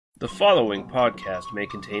The following podcast may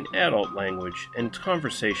contain adult language and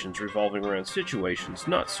conversations revolving around situations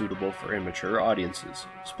not suitable for immature audiences.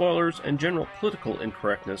 Spoilers and general political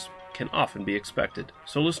incorrectness can often be expected,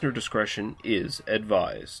 so listener discretion is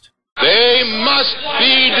advised. They must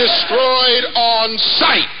be destroyed on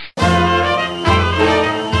sight!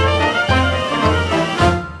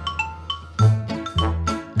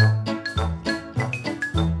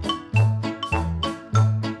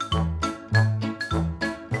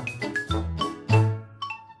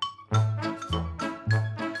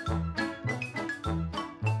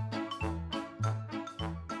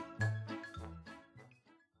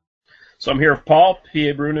 So I'm here with Paul,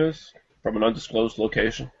 P.A. Brunos, from an undisclosed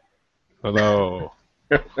location. Hello.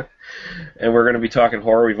 And we're going to be talking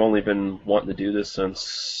horror. We've only been wanting to do this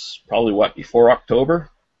since probably, before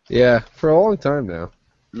October? Yeah, for a long time now.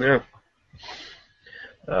 Yeah.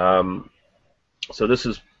 So this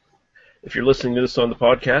is, if you're listening to this on the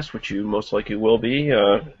podcast, which you most likely will be,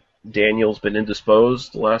 Daniel's been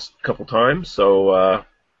indisposed the last couple times, so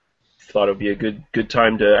thought it would be a good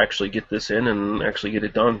time to actually get this in and actually get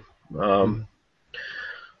it done.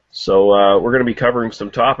 So we're going to be covering some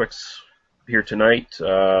topics here tonight.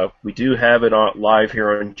 We do have it live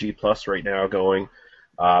here on G Plus right now going.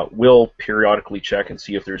 We'll periodically check and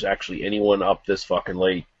see if there's actually anyone up this fucking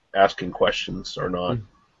late asking questions or not.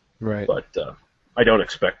 Right. But I don't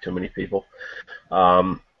expect too many people.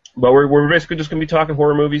 But we're basically just going to be talking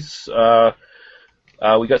horror movies. We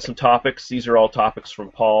got some topics. These are all topics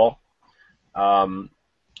from Paul.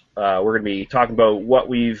 We're going to be talking about what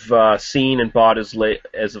we've seen and bought as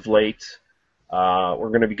of late. We're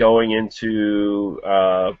going to be going into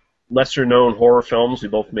lesser-known horror films. We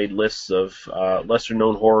both made lists of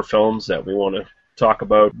lesser-known horror films that we want to talk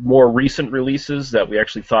about. More recent releases that we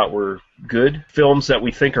actually thought were good. Films that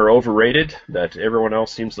we think are overrated, that everyone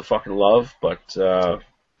else seems to fucking love, but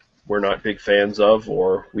we're not big fans of,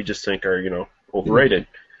 or we just think are, overrated.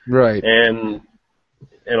 Right. And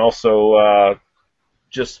also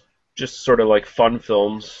just sort of like fun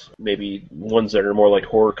films, maybe ones that are more like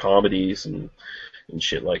horror comedies and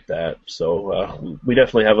shit like that. So we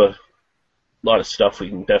definitely have a lot of stuff we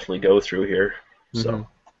can definitely go through here. So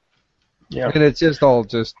yeah, and it's just all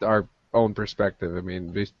just our own perspective. I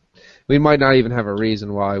mean, we might not even have a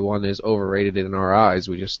reason why one is overrated in our eyes.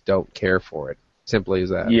 We just don't care for it. Simply as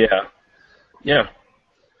that. Yeah.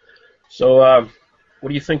 So what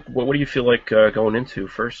do you think? What do you feel like going into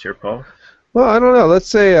first here, Paul? Well, I don't know. Let's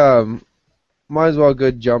say might as well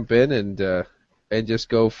jump in and just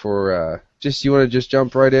go for you want to just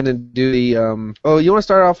jump right in and do the you want to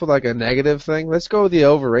start off with like a negative thing? Let's go with the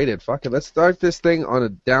overrated. Fuck it. Let's start this thing on a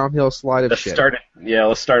downhill slide of shit.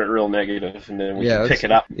 Let's start it real negative and then we can pick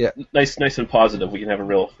it up. Yeah. Nice and positive. We can have a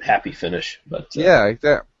real happy finish. But yeah, like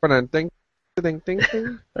that. Ding.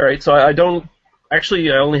 All right. So I don't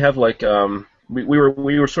actually. I only have like we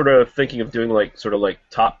were sort of thinking of doing like sort of like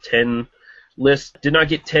top 10 list. Did not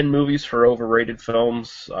get 10 movies for overrated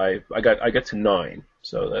films. I got to 9,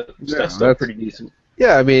 so that's still pretty decent.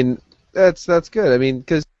 Yeah, I mean that's good. I mean,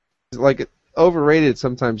 because like overrated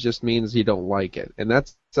sometimes just means you don't like it, and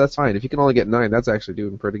that's fine. If you can only get 9, that's actually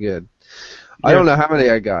doing pretty good. Yeah. I don't know how many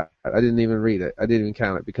I got. I didn't even read it. I didn't even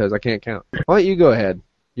count it because I can't count. Why don't you go ahead?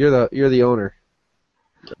 You're the owner.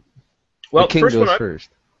 Well, the king first goes first.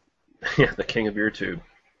 Yeah, the king of beer tube,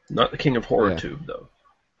 not the king of horror tube though.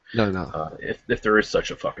 No. If there is such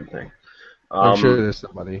a fucking thing. I'm sure there's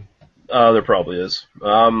somebody. There probably is.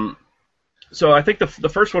 So I think the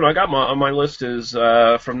first one I got on my list is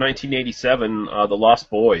from 1987. The Lost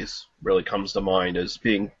Boys really comes to mind as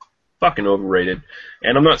being fucking overrated.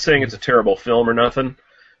 And I'm not saying it's a terrible film or nothing.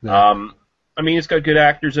 No. I mean, it's got good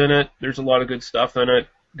actors in it. There's a lot of good stuff in it.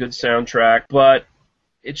 Good soundtrack. But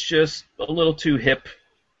it's just a little too hip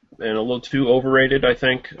and a little too overrated, I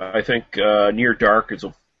think. I think Near Dark is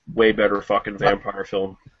a way better fucking vampire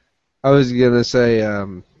film. I was gonna say,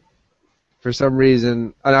 for some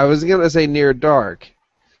reason, and I was gonna say Near Dark.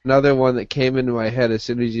 Another one that came into my head as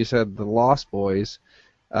soon as you said The Lost Boys.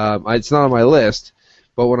 It's not on my list,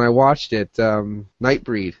 but when I watched it,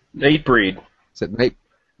 Nightbreed. Is it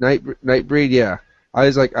Nightbreed? Yeah. I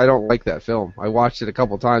was like, I don't like that film. I watched it a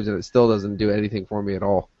couple times and it still doesn't do anything for me at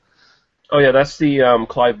all. Oh yeah, that's the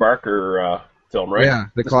Clive Barker film, right? Yeah,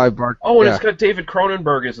 the Clive Barker. Oh, and it's got David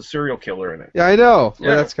Cronenberg as a serial killer in it. Yeah, I know. Yeah.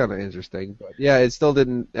 Well, that's kind of interesting. But yeah, it still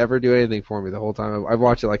didn't ever do anything for me the whole time. I've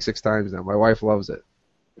watched it like 6 times now. My wife loves it.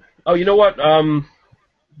 Oh, you know what?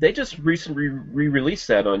 They just recently re-released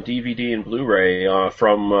that on DVD and Blu-ray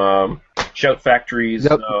from Shout Factory's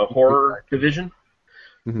horror division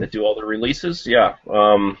that do all the releases. Yeah.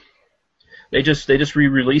 They just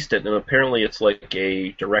re-released it, and apparently it's like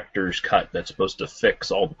a director's cut that's supposed to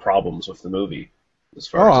fix all the problems with the movie. As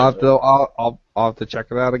Oh, far as I I'll have know. to, I'll have to check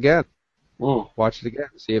it out again. Mm. Watch it again.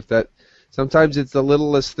 See if that. Sometimes it's the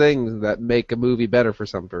littlest things that make a movie better for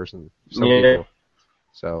some Yeah. people.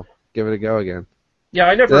 So give it a go again. Yeah,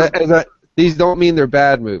 I never. These don't mean they're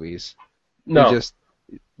bad movies. No.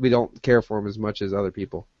 We don't care for them as much as other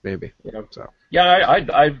people, maybe. Yeah. So. Yeah,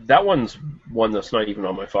 I that one's one that's not even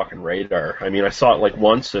on my fucking radar. I mean, I saw it like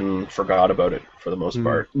once and forgot about it for the most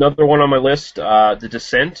part. Another one on my list, The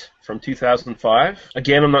Descent from 2005.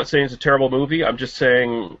 Again, I'm not saying it's a terrible movie. I'm just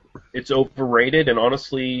saying it's overrated, and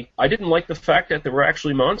honestly, I didn't like the fact that there were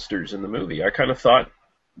actually monsters in the movie. I kind of thought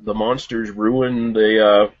the monsters ruined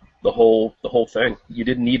the whole thing. You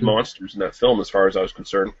didn't need monsters in that film, as far as I was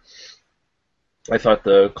concerned. I thought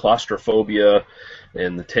the claustrophobia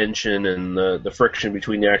and the tension and the friction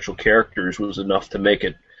between the actual characters was enough to make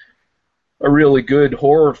it a really good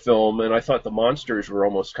horror film, and I thought the monsters were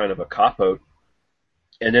almost kind of a cop-out.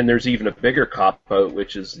 And then there's even a bigger cop-out,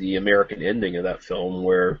 which is the American ending of that film,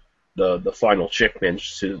 where the final chick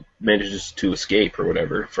manages to escape or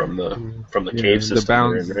whatever from the cave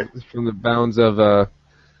system. From the bounds of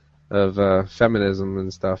feminism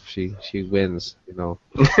and stuff, she wins. You know,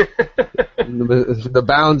 the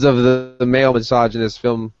bounds of the male misogynist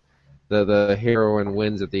film, the heroine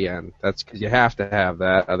wins at the end. That's because you have to have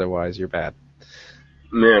that, otherwise you're bad.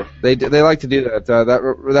 Yeah. They like to do that.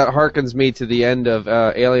 That harkens me to the end of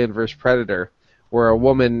Alien vs Predator, where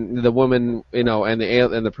the woman, you know, and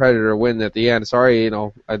the Predator win at the end. Sorry, you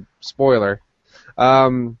know, a spoiler.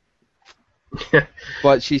 But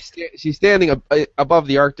she's standing above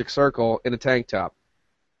the Arctic Circle in a tank top.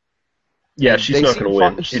 Yeah, she's not going to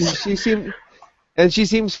win. She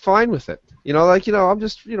seems fine with it. You know, like, you know, I'm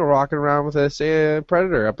just, you know, rocking around with this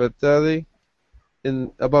Predator up at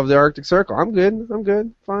above the Arctic Circle. I'm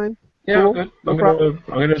good, fine. Yeah, cool. I'm good.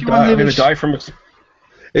 I'm gonna die from.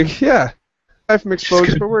 Yeah, die from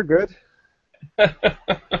explosion, but we're good.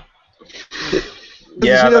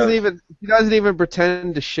 Yeah, she doesn't even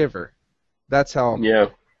pretend to shiver. That's how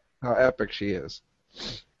epic she is.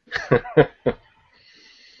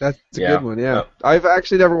 That's a good one, yeah. I've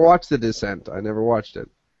actually never watched The Descent. I never watched it.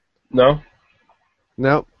 No?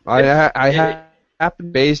 No. I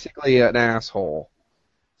happen basically an asshole.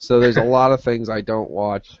 So there's a lot of things I don't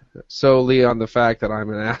watch solely on the fact that I'm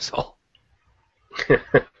an asshole.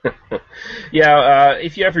 Yeah,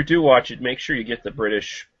 if you ever do watch it, make sure you get the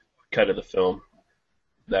British cut of the film.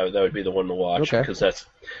 That would be the one to watch, because that's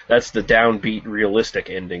the downbeat, realistic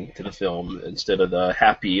ending to the film instead of the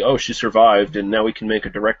happy, oh, she survived and now we can make a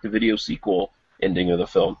direct-to-video sequel ending of the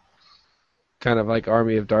film. Kind of like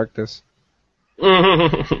Army of Darkness.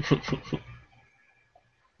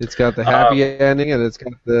 It's got the happy ending and it's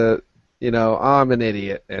got the, you know, I'm an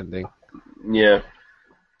idiot ending. Yeah.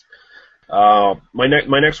 My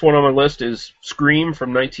next one on my list is Scream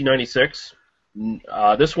from 1996.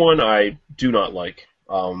 This one I do not like.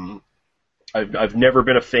 I've never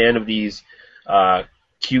been a fan of these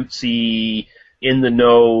cutesy, in the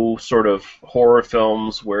know sort of horror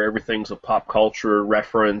films where everything's a pop culture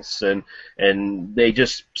reference, and they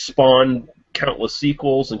just spawn countless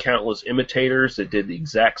sequels and countless imitators that did the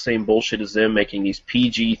exact same bullshit as them, making these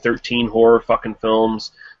PG-13 horror fucking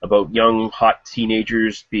films about young hot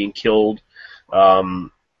teenagers being killed.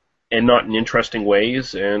 And not in interesting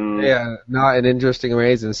ways, and not in interesting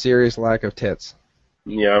ways, and serious lack of tits.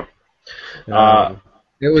 Yeah.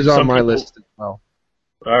 It was on my list as well.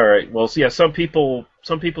 All right. Well, so yeah, some people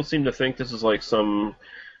seem to think this is like some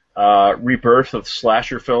rebirth of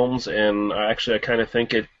slasher films, and I kind of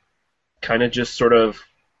think it kind of just sort of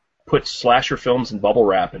puts slasher films in bubble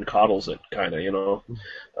wrap and coddles it, kind of, you know.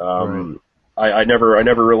 Right. I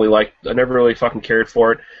never really fucking cared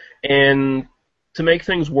for it, and to make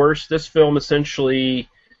things worse, this film essentially,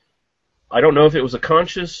 I don't know if it was a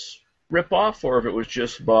conscious ripoff or if it was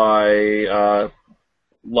just by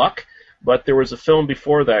luck, but there was a film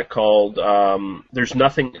before that called There's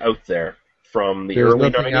Nothing Out There from the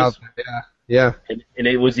early 90s. Yeah. And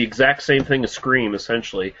it was the exact same thing as Scream,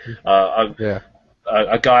 essentially.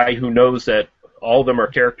 A guy who knows that all of them are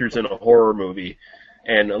characters in a horror movie,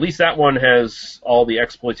 and at least that one has all the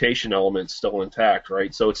exploitation elements still intact,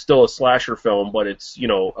 right? So it's still a slasher film, but it's, you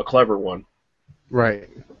know, a clever one. Right.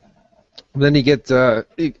 Then you get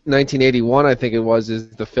 1981, I think it was, is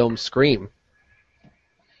the film Scream.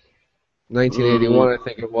 1981, I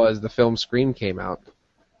think it was, the film Scream came out.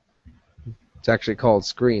 It's actually called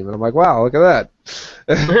Scream, and I'm like, wow, look at that.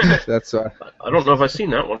 That's. I don't know if I've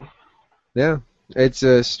seen that one. Yeah, it's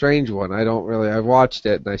a strange one. I've watched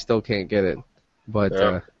it, and I still can't get it.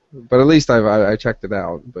 But but at least I checked it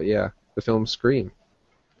out. But yeah, the film Scream.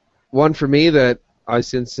 One for me that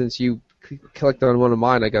since you clicked on one of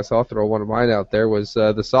mine, I guess I'll throw one of mine out there, was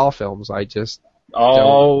the Saw films. I just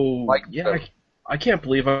don't like them. I can't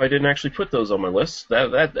believe I didn't actually put those on my list.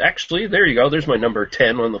 That actually, there you go. There's my number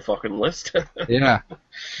 10 on the fucking list. Yeah.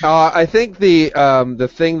 I think the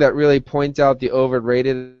thing that really points out the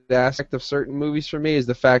overrated aspect of certain movies for me is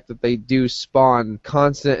the fact that they do spawn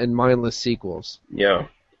constant and mindless sequels. Yeah.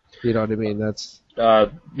 You know what I mean? That's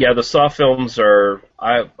yeah, the Saw films are.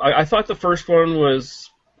 I thought the first one was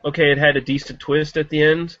okay. It had a decent twist at the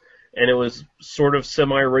end, and it was sort of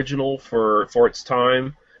semi-original for its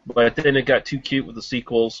time. But then it got too cute with the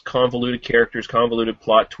sequels, convoluted characters, convoluted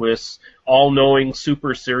plot twists, all-knowing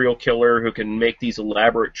super serial killer who can make these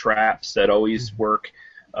elaborate traps that always work.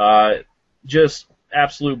 Just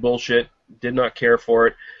absolute bullshit. Did not care for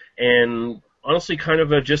it. And honestly, kind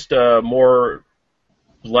of just a more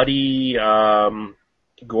bloody,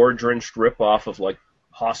 gore-drenched rip-off of, like,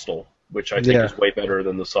 Hostel, which I think is way better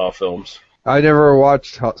than the Saw films. I never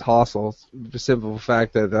watched Hostel. The simple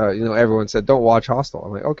fact that everyone said don't watch Hostel.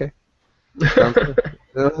 I'm like, okay, sounds good.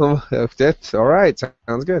 That's all right.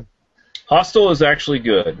 Sounds good. Hostel is actually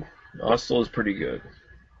good. Hostel is pretty good.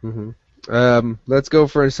 Mm-hmm. Let's go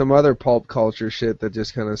for some other pulp culture shit that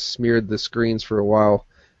just kind of smeared the screens for a while.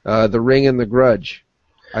 The Ring and The Grudge.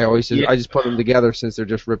 I just put them together since they're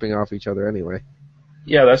just ripping off each other anyway.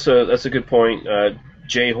 Yeah, that's a good point.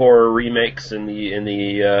 J-horror remakes in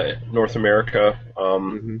the North America.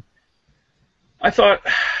 I thought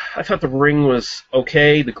The Ring was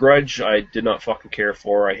okay. The Grudge I did not fucking care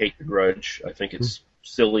for. I hate The Grudge. I think it's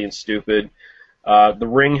silly and stupid. The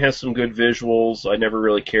Ring has some good visuals. I never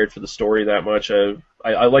really cared for the story that much.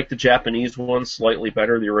 I like the Japanese one slightly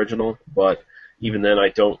better, the original, but even then I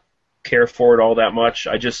don't care for it all that much.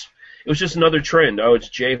 It was just another trend. Oh, it's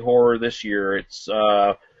J-horror this year. It's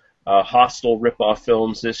Hostel rip-off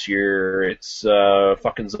films this year. It's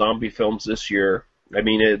fucking zombie films this year. I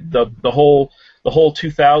mean, the whole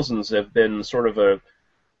 2000s have been sort of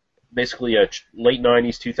basically a late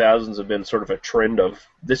 90s, 2000s have been sort of a trend of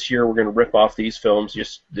this year we're going to rip off these films,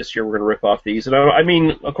 just this year we're going to rip off these. And I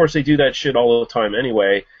mean, of course they do that shit all the time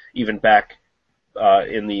anyway, even back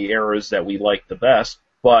in the eras that we liked the best.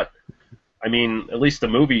 But I mean, at least the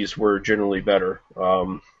movies were generally better.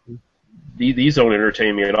 These don't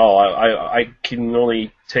entertain me at all. I can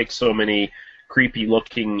only take so many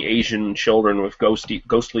creepy-looking Asian children with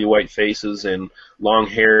ghostly white faces and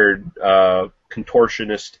long-haired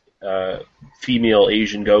contortionist female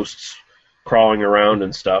Asian ghosts crawling around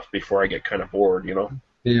and stuff before I get kind of bored, you know?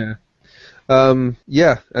 Yeah.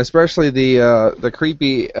 Yeah, especially the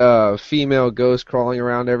creepy female ghost crawling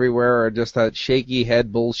around everywhere, or just that shaky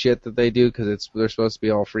head bullshit that they do because they're supposed to be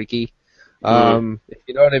all freaky. You know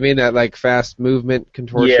what I mean? That like fast movement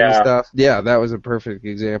contortion stuff. Yeah, that was a perfect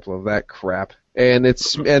example of that crap. And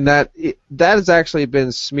that has actually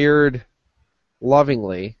been smeared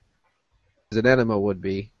lovingly, as an enema would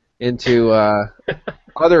be, into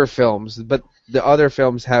other films. But the other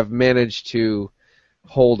films have managed to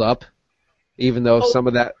hold up, even though some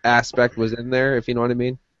of that aspect was in there. If you know what I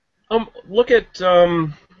mean. Look at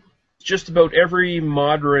just about every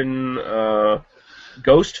modern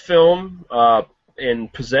ghost film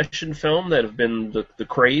and possession film that have been the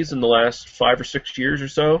craze in the last 5 or 6 years or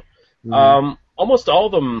so. Almost all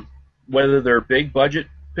of them, whether they're big budget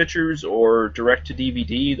pictures or direct to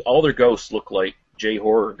DVD, all their ghosts look like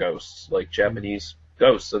J-horror ghosts, like Japanese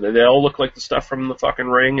ghosts. So they all look like the stuff from the fucking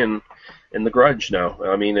Ring and The Grudge now.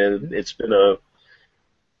 I mean, it's been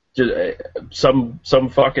some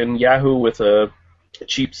fucking Yahoo with a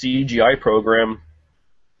cheap CGI program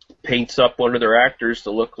paints up one of their actors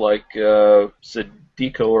to look like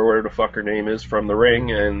Sadiko or whatever the fuck her name is from The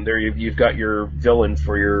Ring, and there you've got your villain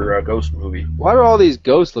for your ghost movie. Why do all these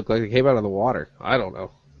ghosts look like they came out of the water? I don't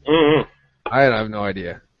know. Mm-hmm. I have no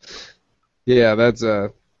idea. Yeah, that's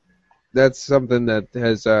something that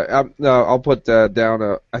has. I'll put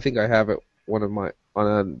down. I think I have it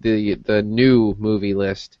on the new movie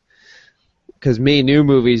list, because new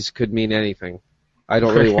movies could mean anything. I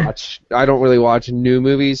don't really watch new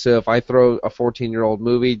movies, so if I throw a 14-year-old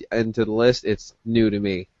movie into the list, it's new to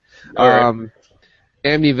me. Right.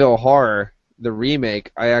 Amityville Horror, the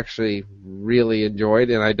remake, I actually really enjoyed,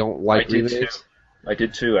 and I don't like remakes. I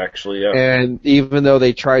did too, actually, yeah. And even though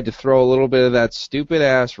they tried to throw a little bit of that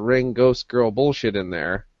stupid-ass Ring Ghost Girl bullshit in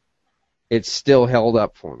there, it still held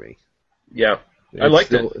up for me. Yeah, I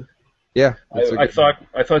liked it. Yeah. I thought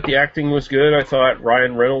the acting was good. I thought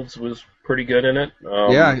Ryan Reynolds was pretty good in it.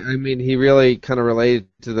 Yeah, I mean, he really kind of related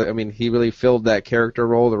to the. I mean, he really filled that character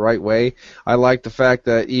role the right way. I like the fact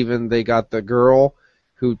that even they got the girl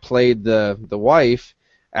who played the wife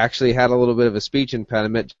actually had a little bit of a speech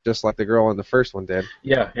impediment, just like the girl in the first one did.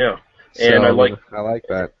 Yeah, yeah. So, And I like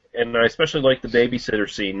that. And I especially like the babysitter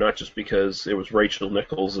scene, not just because it was Rachel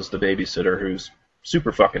Nichols as the babysitter, who's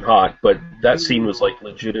super fucking hot, but that scene was like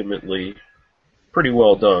legitimately pretty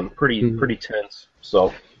well done, pretty tense.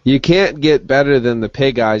 So You can't get better than the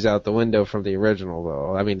pig eyes out the window from the original,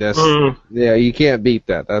 though. I mean, that's yeah, you can't beat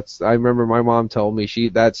that. I remember my mom told me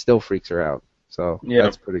that still freaks her out. So yeah.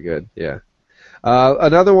 That's pretty good. Yeah.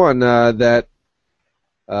 Another one that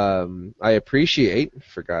I appreciate,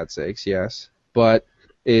 for God's sakes, yes, but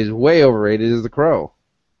is way overrated is The Crow.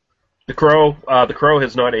 The Crow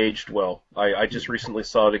has not aged well. I just recently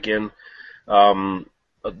saw it again.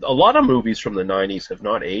 A lot of movies from the 90s have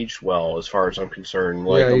not aged well, as far as I'm concerned.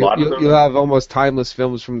 Like yeah, a lot of them. You have almost timeless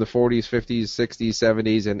films from the 40s, 50s, 60s,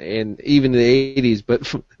 70s, and even the 80s, but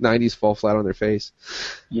 90s fall flat on their face.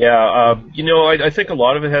 Yeah, I think a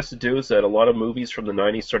lot of it has to do is that a lot of movies from the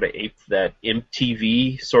 90s sort of aped that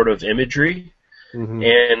MTV sort of imagery,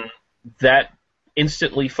 and that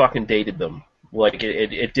instantly fucking dated them. Like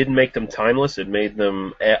it didn't make them timeless; it made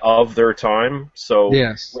them of their time. So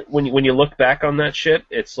yes. when you look back on that shit,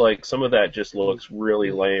 it's like some of that just looks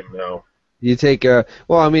really lame now. You take I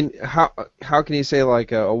mean, how can you say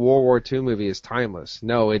like a World War II movie is timeless?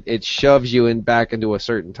 No, it shoves you back into a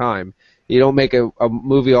certain time. You don't make a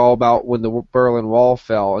movie all about when the Berlin Wall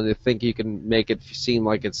fell and you think you can make it seem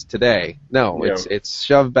like it's today. No, Yeah. it's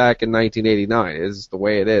shoved back in 1989. Is the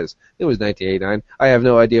way it is. It was 1989. I have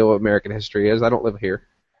no idea what American history is. I don't live here.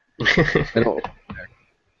 I don't.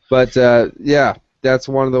 But yeah, that's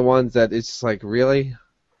one of the ones that it's like, really.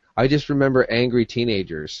 I just remember angry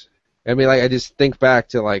teenagers. I mean, like, I just think back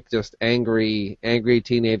to like just angry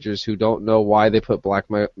teenagers who don't know why they put black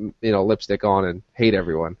lipstick on and hate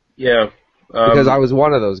everyone. Yeah. Because I was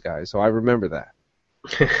one of those guys, so I remember that.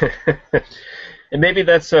 And maybe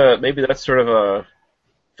that's sort of a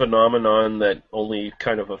phenomenon that only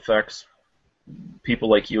kind of affects people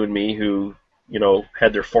like you and me who,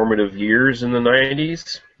 had their formative years in the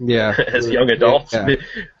 90s. Yeah. As young adults. Yeah.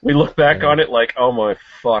 We look back on it like, oh my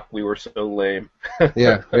fuck, we were so lame.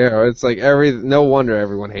 yeah. It's like no wonder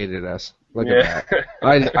everyone hated us. Look at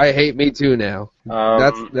that. I hate Me Too now.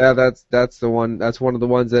 That's the one. That's one of the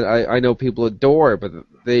ones that I know people adore, but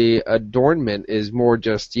the adornment is more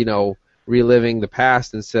just reliving the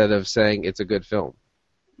past instead of saying it's a good film.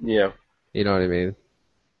 Yeah. You know what I mean?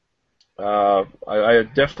 I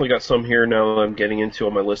definitely got some here now that I'm getting into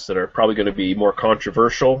on my list that are probably going to be more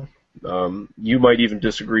controversial. You might even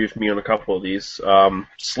disagree with me on a couple of these.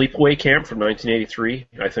 Sleepaway Camp from 1983,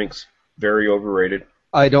 I think's very overrated.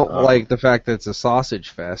 I don't like the fact that it's a sausage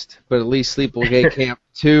fest, but at least Sleepaway Camp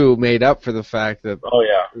 2 made up for the fact that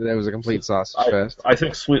that was a complete sausage fest. I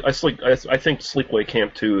think Sleepaway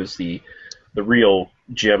Camp 2 is the real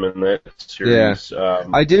gem in that series. Yeah.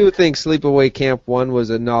 I do think Sleepaway Camp 1 was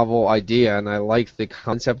a novel idea, and I liked the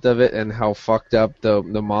concept of it and how fucked up the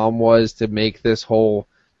mom was to make this whole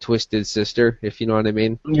twisted sister, if you know what I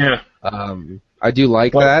mean. Yeah. I do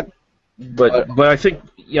like that. But I think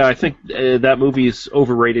that movie is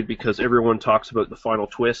overrated because everyone talks about the final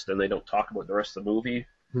twist and they don't talk about the rest of the movie,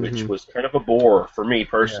 which was kind of a bore for me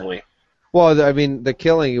personally. Yeah. Well, I mean, the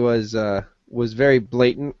killing was very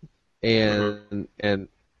blatant and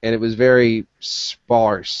it was very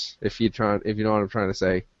sparse. If you know what I'm trying to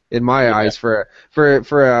say, in my eyes, for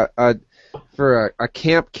a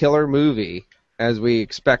camp killer movie, as we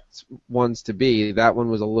expect ones to be, that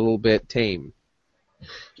one was a little bit tame.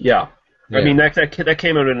 Yeah. I mean, that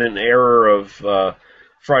came out in an era of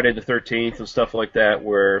Friday the 13th and stuff like that,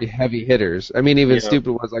 where heavy hitters. I mean, even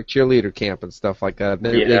stupid ones like Cheerleader Camp and stuff like that.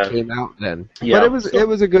 They came out then. Yeah, but it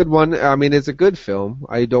was a good one. I mean, it's a good film.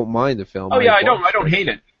 I don't mind the film. Oh yeah, I don't hate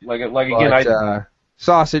it.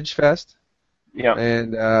 Sausage Fest. Yeah.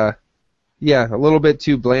 And a little bit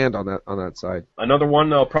too bland on that side. Another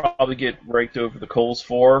one I'll probably get raked over the coals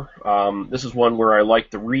for. This is one where I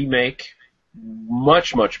like the remake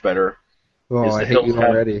much better. Oh, I hate you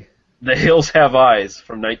already. The Hills Have Eyes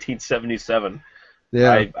from 1977.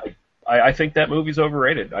 Yeah. I think that movie's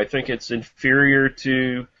overrated. I think it's inferior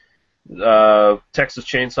to Texas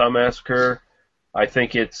Chainsaw Massacre. I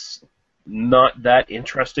think it's not that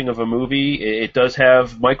interesting of a movie. It does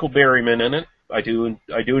have Michael Berryman in it. I do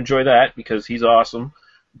enjoy that because he's awesome.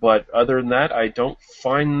 But other than that, I don't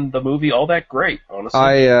find the movie all that great, honestly.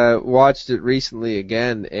 I watched it recently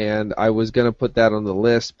again, and I was gonna put that on the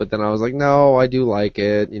list, but then I was like, no, I do like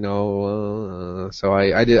it, so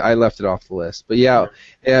I left it off the list. But yeah,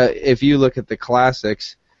 if you look at the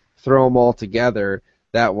classics, throw them all together,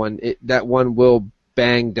 that one will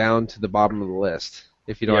bang down to the bottom of the list,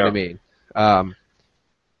 if you know what I mean.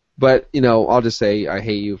 But I'll just say I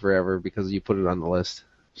hate you forever because you put it on the list.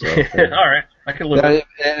 So, all right, I can live with it.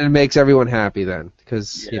 And it makes everyone happy then,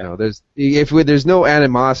 because there's no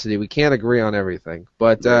animosity, we can't agree on everything.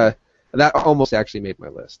 But that almost actually made my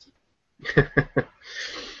list.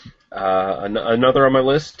 Another on my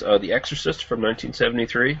list, The Exorcist from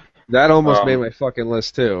 1973. That almost made my fucking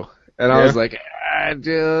list too. And I was like,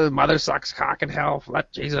 mother sucks cock in hell. Let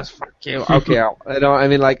Jesus fuck you. Okay,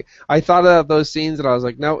 I thought of those scenes and I was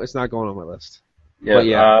like, no, it's not going on my list.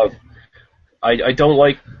 Yeah. But I don't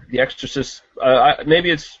like The Exorcist.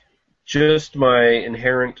 Maybe it's just my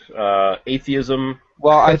inherent atheism.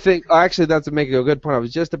 Well, I think actually that's making a good point. I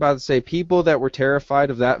was just about to say people that were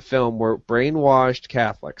terrified of that film were brainwashed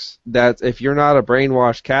Catholics. That if you're not a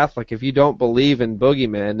brainwashed Catholic, if you don't believe in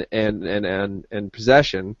boogeymen and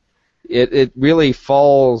possession, it really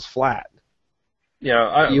falls flat.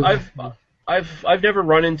 Yeah, I've never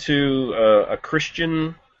run into a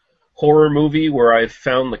Christian horror movie where I've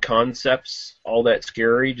found the concepts all that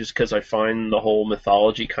scary, just because I find the whole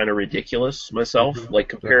mythology kind of ridiculous myself,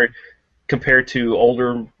 like compared to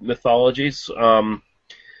older mythologies.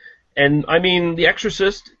 And I mean, The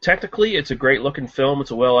Exorcist, technically, it's a great looking film. It's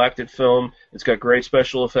a well acted film. It's got great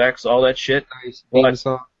special effects, all that shit. Nice theme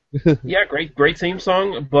song. Yeah, great theme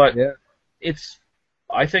song, but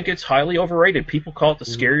I think it's highly overrated. People call it the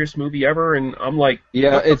scariest movie ever, and I'm like,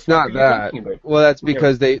 it's not that. Well, that's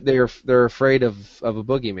because they're afraid of a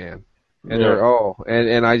boogeyman, and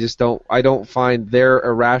and I don't find their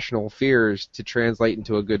irrational fears to translate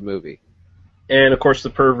into a good movie. And of course, the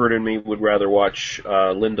pervert in me would rather watch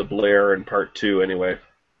Linda Blair in Part 2 anyway.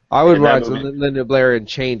 I would watch Linda Blair in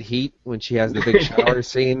Chained Heat when she has the big shower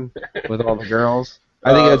scene with all the girls.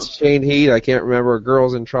 I think that's Chained Heat. I can't remember.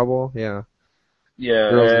 Girls in Trouble. Yeah. Yeah.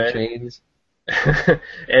 Girls in Chains.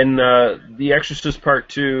 And The Exorcist Part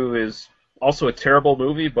 2 is also a terrible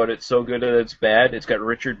movie, but it's so good that it's bad. It's got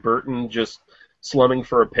Richard Burton just slumming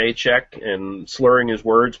for a paycheck and slurring his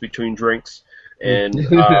words between drinks, and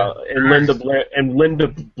Linda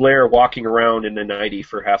Blair walking around in a nightie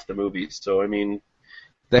for half the movie. So I mean,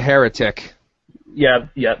 The Heretic. Yeah,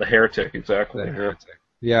 The Heretic, exactly. The Heretic.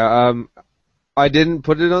 Yeah, I didn't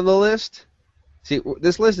put it on the list. See,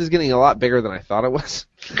 this list is getting a lot bigger than I thought it was.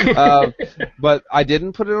 But I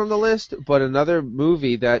didn't put it on the list, but another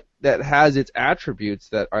movie that has its attributes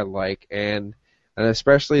that I like, and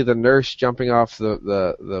especially the nurse jumping off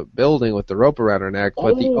the building with the rope around her neck,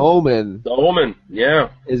 but The Omen. The Omen, yeah.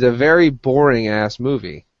 Is a very boring-ass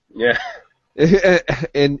movie. Yeah.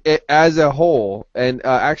 And as a whole, and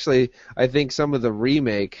actually, I think some of the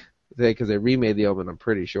remake, because they remade The Omen, I'm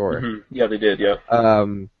pretty sure. Mm-hmm. Yeah, they did, yeah.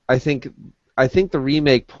 I think the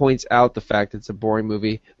remake points out the fact it's a boring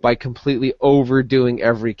movie by completely overdoing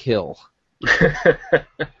every kill.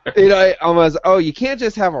 I almost, you can't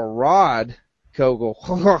just have a rod go,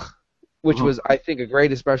 which was, I think, a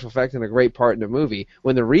great special effect and a great part in the movie.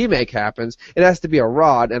 When the remake happens, it has to be a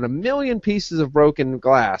rod and a million pieces of broken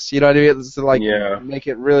glass. You know what I mean? It's to make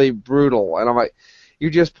it really brutal. And I'm like,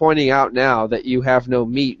 you're just pointing out now that you have no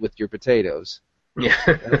meat with your potatoes. Yeah.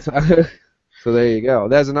 So there you go.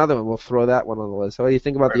 There's another one. We'll throw that one on the list. What do you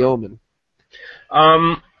think about The Omen?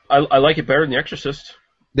 I like it better than The Exorcist.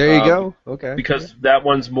 There you go. Okay. Because that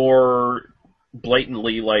one's more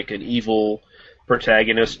blatantly like an evil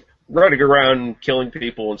protagonist running around killing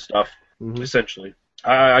people and stuff. Mm-hmm. Essentially,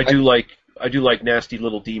 I do like nasty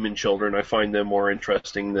little demon children. I find them more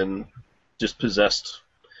interesting than just possessed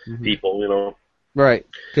people. Right,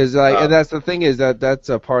 because and that's the thing is that's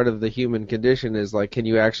a part of the human condition is like, can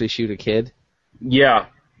you actually shoot a kid? Yeah.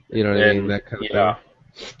 You know what I mean? That kind of thing.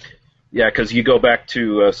 Yeah, because you go back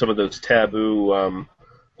to some of those taboo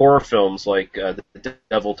horror films like The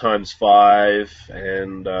Devil Times 5,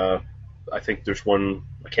 and I think there's one,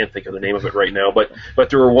 I can't think of the name of it right now, but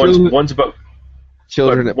there were one's about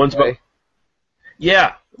children at play.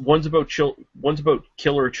 One's about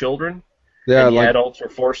killer children. Yeah, and the adults are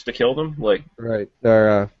forced to kill them. Right.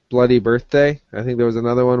 Or Bloody Birthday. I think there was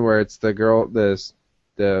another one where it's the girl, the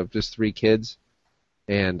just 3 kids,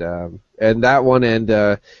 and that one,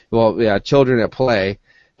 and Children at Play.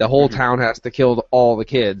 The whole town has to kill all the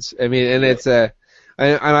kids. I mean, and it's and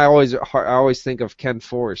I always think of Ken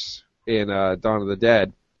Force in Dawn of the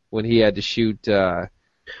Dead when he had to shoot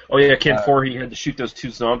Oh yeah, Kid Voorhees had to shoot those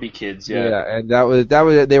 2 zombie kids. Yeah. Yeah, and that was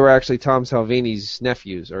they were actually Tom Savini's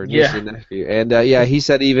nephews or niece and nephew, and yeah, he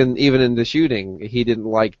said even in the shooting he didn't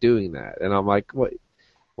like doing that, and I'm like, what?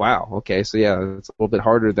 Wow, okay, so yeah, it's a little bit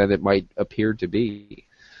harder than it might appear to be.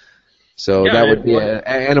 So that would be an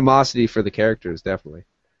animosity for the characters, definitely.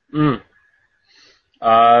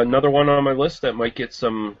 Another one on my list that might get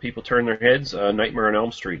some people turn their heads: Nightmare on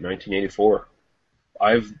Elm Street, 1984.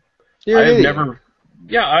 I have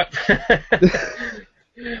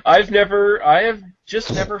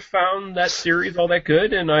just never found that series all that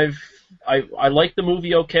good, and I like the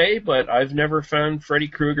movie okay, but I've never found Freddy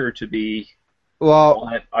Krueger to be all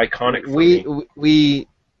that iconic for me.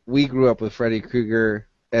 We grew up with Freddy Krueger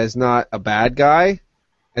as not a bad guy,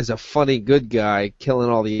 as a funny good guy killing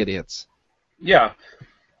all the idiots. Yeah,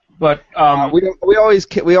 but we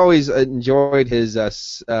always enjoyed his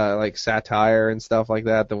like satire and stuff like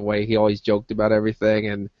that. The way he always joked about everything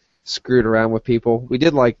and screwed around with people. We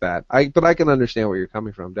did like that. But I can understand where you're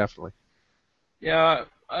coming from, definitely. Yeah.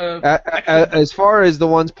 As far as the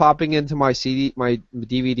ones popping into my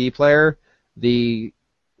DVD player, the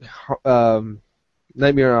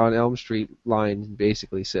Nightmare on Elm Street line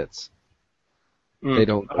basically sits. They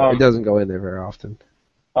don't. It doesn't go in there very often.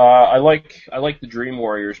 I like the Dream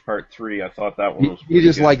Warriors Part 3. I thought that one was You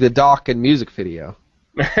just good. like the Doc and music video.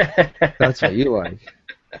 That's what you like.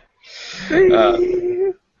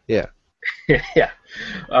 Yeah. Yeah.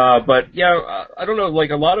 But yeah, I don't know.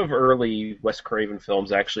 Like a lot of early Wes Craven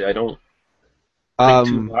films, actually, I don't think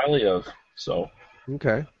too highly of. So.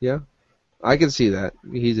 Okay. Yeah. I can see that.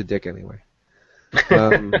 He's a dick anyway.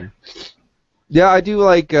 Yeah, I do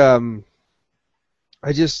like. The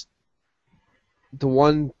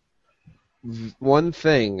one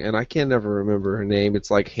thing, and I can never remember her name.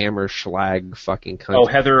 It's like Hammer Schlag fucking cunt. Oh,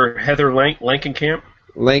 Heather Langenkamp.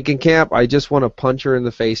 Langenkamp. I just want to punch her in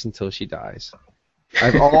the face until she dies.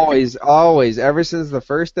 I've always, ever since the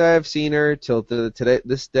first day I've seen her till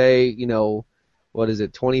this day, you know, what is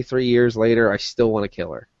it? 23 years later, I still want to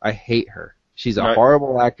kill her. I hate her. She's a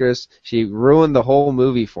horrible actress. She ruined the whole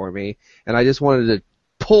movie for me, and I just wanted to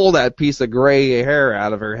pull that piece of gray hair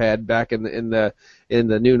out of her head back in the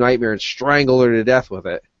New Nightmare and strangle her to death with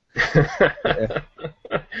it.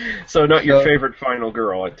 So not your favorite final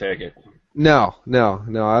girl, I take it. No.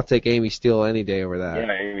 I'll take Amy Steele any day over that.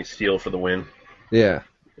 Yeah, Amy Steele for the win. Yeah.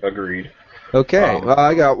 Agreed. Okay, well,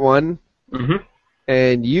 I got one. Mm-hmm.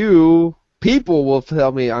 And people will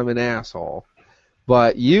tell me I'm an asshole,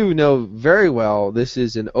 but you know very well this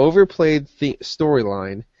is an overplayed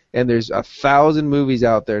storyline, and there's 1,000 movies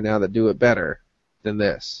out there now that do it better than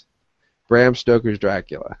this. Bram Stoker's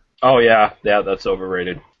Dracula. Oh yeah, that's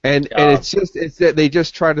overrated. And it's that they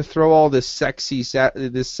just try to throw all this sexy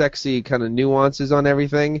kind of nuances on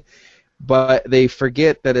everything, but they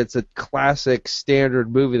forget that it's a classic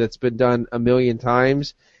standard movie that's been done a million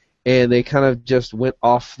times, and they kind of just went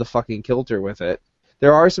off the fucking kilter with it.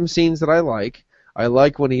 There are some scenes that I like. I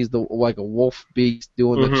like when he's like a wolf beast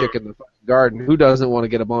doing the chick in the fucking garden. Who doesn't want to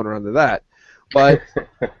get a boner under that? But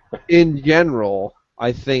in general,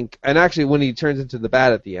 I think, and actually when he turns into the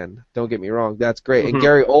bat at the end, don't get me wrong, that's great. And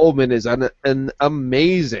Gary Oldman is an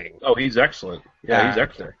amazing. Oh, he's excellent. Yeah, he's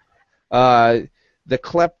excellent. The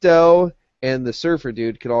klepto and the surfer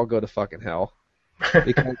dude could all go to fucking hell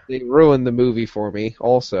because they ruined the movie for me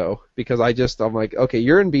also, because I'm like, okay,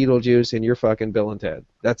 you're in Beetlejuice and you're fucking Bill and Ted.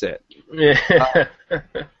 That's it. Yeah.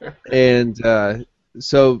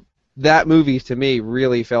 So that movie to me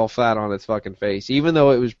really fell flat on its fucking face. Even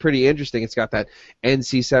though it was pretty interesting, it's got that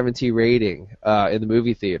NC-17 rating in the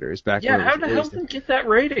movie theaters back when it was how the hell did it get that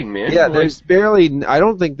rating, man? Yeah, there's barely. I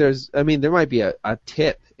don't think there's. I mean, there might be a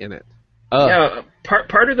tit in it. Yeah,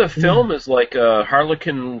 part of the film is like a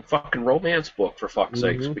Harlequin fucking romance book, for fuck's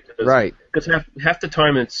sakes. Because half the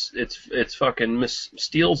time it's fucking Miss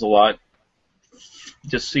Steele's a lot,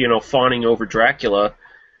 just fawning over Dracula,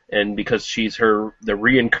 and because she's the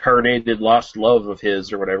reincarnated lost love of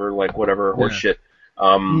his or whatever, like whatever horseshit.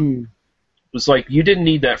 It was like, you didn't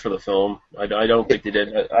need that for the film. I don't think they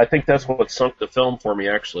did. I think that's what sunk the film for me,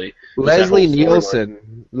 actually. Leslie Nielsen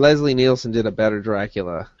did a better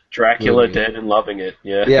Dracula. Dracula Dead and Loving It,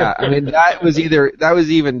 yeah. Yeah, I mean that was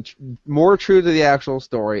even more true to the actual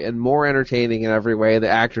story and more entertaining in every way. The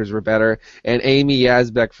actors were better, and Amy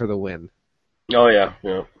Yazbek for the win. Oh yeah.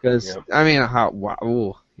 Because I mean,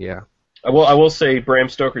 yeah. I will say Bram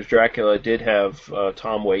Stoker's Dracula did have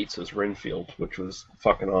Tom Waits as Renfield, which was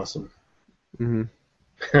fucking awesome.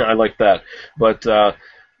 Mm-hmm. I like that. But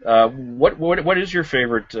what is your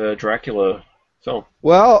favorite Dracula film?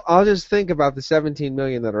 Well, I'll just think about the 17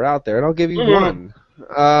 million that are out there, and I'll give you one.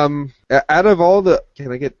 Out of all the,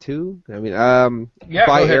 can I get two? I mean, Yeah,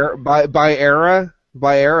 by go ahead.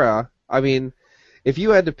 by era. I mean, if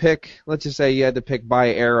you had to pick, let's just say you had to pick by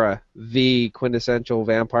era the quintessential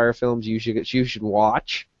vampire films you should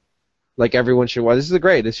watch, like everyone should watch. This is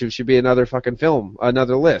great. This should be another fucking film,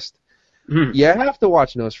 another list. Mhm. You have to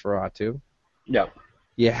watch Nosferatu. Yeah.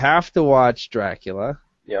 You have to watch Dracula.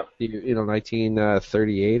 Yeah. You know,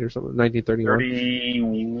 1938 or something, 1931.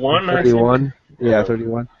 31, I think. 31. Yeah,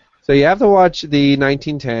 31. So you have to watch the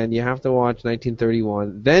 1910. You have to watch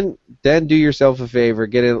 1931. Then do yourself a favor,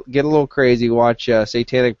 get a little crazy. Watch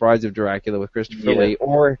Satanic Brides of Dracula with Christopher Lee,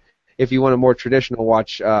 or if you want a more traditional,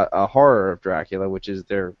 watch a Horror of Dracula, which is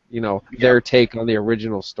their take on the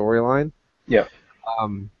original storyline. Yeah.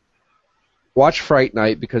 Watch Fright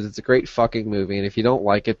Night because it's a great fucking movie, and if you don't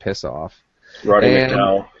like it, piss off. Roddy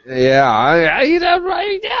McDowall. Yeah, I eat that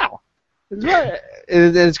right now. It's right.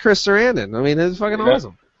 And it's Chris Sarandon. I mean, it's fucking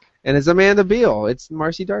awesome. And it's Amanda Beale. It's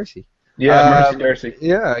Marcy Darcy. Yeah, Marcy Darcy.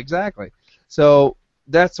 Yeah, exactly. So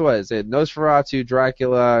that's what is it. Nosferatu,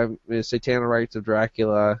 Dracula, Satanic Rites of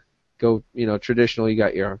Dracula. Go, traditional. You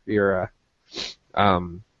got your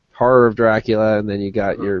Horror of Dracula, and then you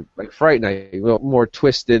got your like Fright Night, more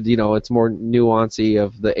twisted. It's more nuancy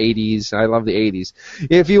of the 80s. I love the 80s.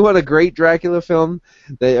 If you want a great Dracula film,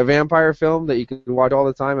 a vampire film that you can watch all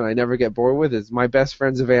the time and I never get bored with, is My Best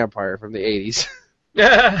Friend's a Vampire from the 80s.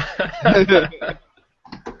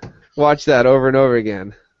 Watch that over and over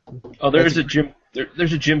again. Oh, there's a Jim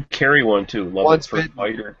Carrey one too. Once Bitten.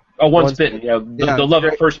 Oh, Once Bitten. Yeah, the Love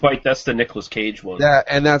at First Bite. That's the Nicolas Cage one. Yeah,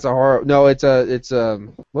 and that's a horror. No, it's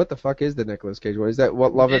what the fuck is the Nicolas Cage one? Is that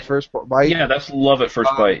what Love at First Bite? Yeah, that's Love at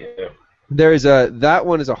First Bite. Yeah. That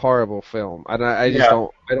one is a horrible film, and I just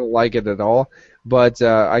don't like it at all. But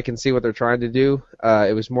I can see what they're trying to do.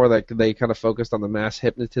 It was more like they kind of focused on the mass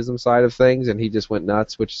hypnotism side of things, and he just went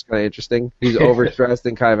nuts, which is kind of interesting. He's overstressed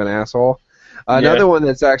and kind of an asshole. Another one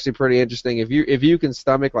that's actually pretty interesting. If you can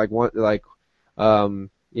stomach Love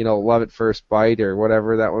at First Bite or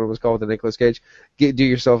whatever that one was called with the Nicolas Cage, do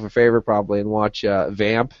yourself a favor probably and watch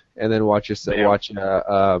Vamp, and then watch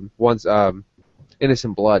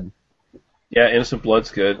Innocent Blood. Yeah, Innocent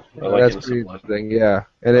Blood's good. I like That's Innocent Blood. Interesting, yeah,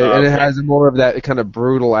 and it has more of that kind of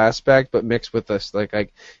brutal aspect, but mixed with this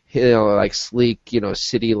like sleek,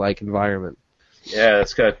 city-like enviorment. Yeah,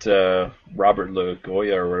 it's got Robert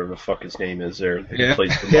LaGoya or whatever the fuck his name is there. He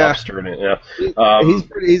plays the mobster in it. Yeah,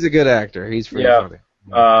 he's a good actor. He's pretty funny.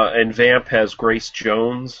 And Vamp has Grace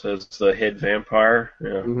Jones as the head vampire.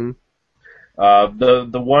 Yeah. Mm-hmm.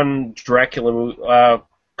 The one Dracula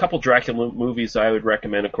couple Dracula movies I would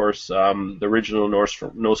recommend, of course, the original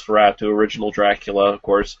Nosferatu, original Dracula, of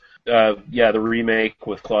course. The remake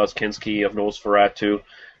with Klaus Kinski of Nosferatu.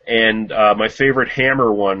 And my favorite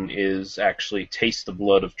Hammer one is actually Taste the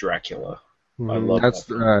Blood of Dracula. I love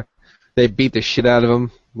that. They beat the shit out of him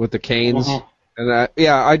with the canes. Mm-hmm. And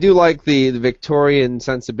I do like the Victorian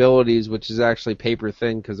sensibilities, which is actually paper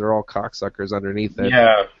thin because they're all cocksuckers underneath it.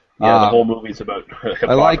 Yeah, the whole movie's about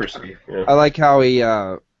hypocrisy. I like how he.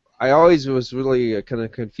 I always was really kind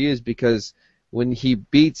of confused because when he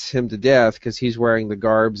beats him to death, because he's wearing the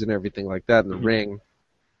garbs and everything like that in the ring,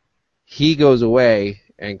 he goes away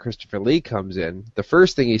and Christopher Lee comes in. The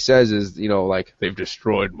first thing he says is, they've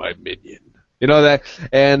destroyed my minion. That,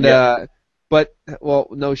 and but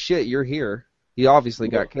no shit, you're here. He obviously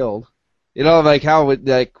got killed. How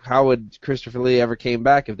would Christopher Lee ever came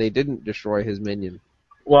back if they didn't destroy his minion?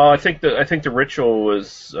 Well, I think the ritual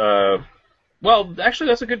was. Actually,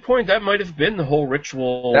 that's a good point. That might have been the whole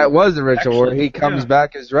ritual. That was the ritual where he comes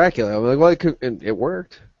back as Dracula. I'm like, it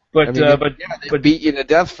worked. But they beat you to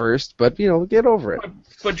death first. But get over it.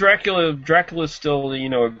 But Dracula's still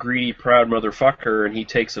a greedy, proud motherfucker, and he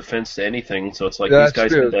takes offense to anything. So it's like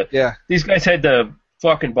these guys had the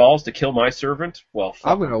fucking balls to kill my servant. Well,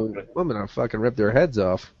 I'm gonna fucking rip their heads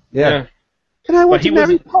off. Yeah. And I want to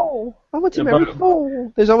marry Pole. I want to marry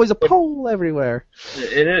Pole. There's always a pole everywhere.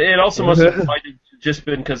 It also must have just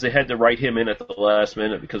been because they had to write him in at the last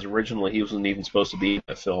minute because originally he wasn't even supposed to be in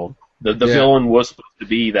the film. The villain was supposed to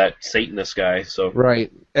be that Satanist guy. So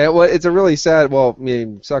right. It's a really sad. Well, I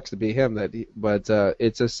mean, sucks to be him. But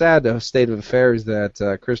it's a sad state of affairs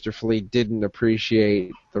that Christopher Lee didn't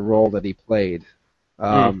appreciate the role that he played.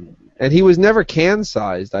 And he was never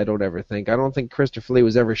can-sized, I don't ever think. I don't think Christopher Lee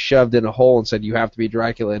was ever shoved in a hole and said, you have to be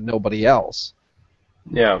Dracula and nobody else.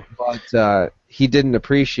 Yeah. But he didn't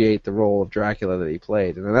appreciate the role of Dracula that he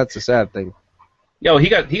played, and that's a sad thing. Yeah, well, he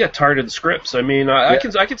got tired of the scripts. I mean, I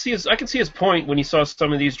can see his point when he saw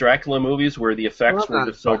some of these Dracula movies where the effects were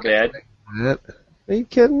just so bad. Are you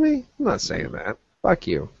kidding me? I'm not saying that. Fuck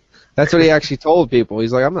you. That's what he actually told people.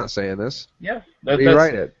 He's like, I'm not saying this. Yeah,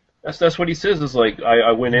 Rewrite it. That's what he says. Is like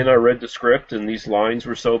I went in, I read the script, and these lines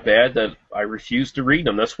were so bad that I refused to read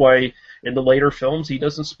them. That's why in the later films he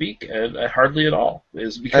doesn't speak hardly at all.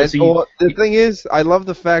 Is because the thing is, I love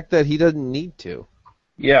the fact that he doesn't need to.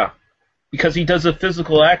 Yeah, because he does the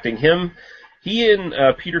physical acting. He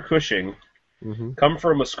and Peter Cushing come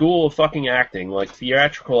from a school of fucking acting, like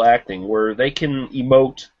theatrical acting, where they can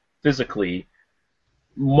emote physically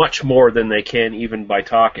much more than they can even by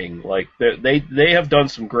talking. Like they have done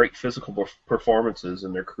some great physical performances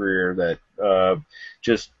in their career that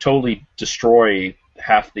just totally destroy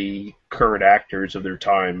half the current actors of their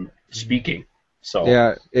time speaking. So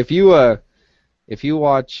yeah, if you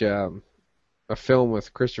watch a film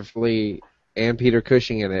with Christopher Lee and Peter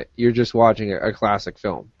Cushing in it, you're just watching a classic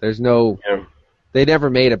film. There's no, they never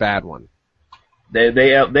made a bad one.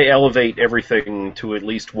 They elevate everything to at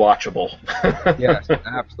least watchable. Yes,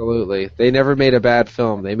 absolutely. They never made a bad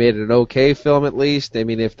film. They made an okay film at least. I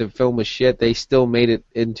mean, if the film was shit, they still made it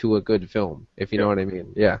into a good film, if you know what I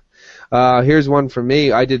mean. Yeah. Here's one for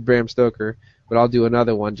me. I did Bram Stoker, but I'll do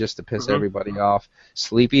another one just to piss everybody off.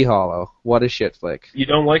 Sleepy Hollow. What a shit flick. You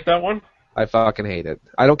don't like that one? I fucking hate it.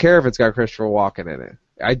 I don't care if it's got Christopher Walken in it.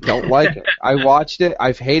 I don't like it. I watched it.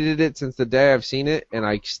 I've hated it since the day I've seen it, and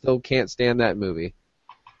I still can't stand that movie.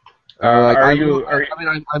 I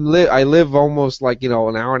live almost like an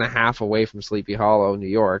hour and a half away from Sleepy Hollow, New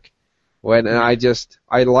York, and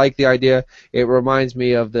I like the idea. It reminds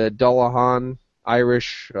me of the Dullahan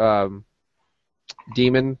Irish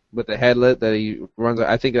demon with the headlet that he runs.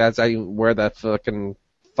 I think that's where that fucking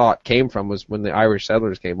thought came from, was when the Irish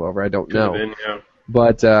settlers came over. I don't know,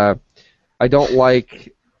 but I don't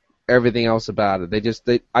like everything else about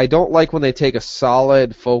it. I don't like when they take a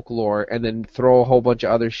solid folklore and then throw a whole bunch of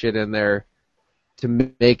other shit in there to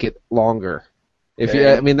make it longer.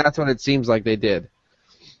 I mean, that's what it seems like they did.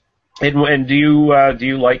 And do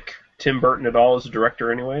you like Tim Burton at all as a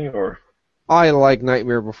director anyway, or? I like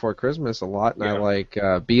Nightmare Before Christmas a lot, and I like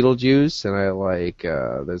Beetlejuice, and I like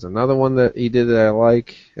there's another one that he did that I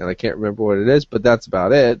like, and I can't remember what it is, but that's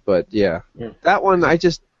about it. But yeah. That one I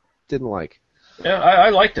just didn't like. Yeah, I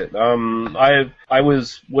liked it. I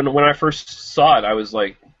was when I first saw it, I was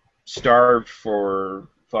like starved for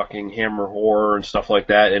fucking Hammer horror and stuff like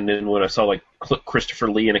that. And then when I saw like Christopher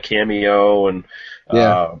Lee in a cameo and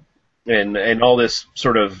all this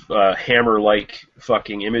sort of Hammer-like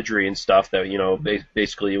fucking imagery and stuff that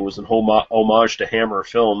basically it was an homage to Hammer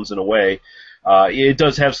films in a way. It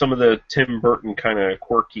does have some of the Tim Burton kind of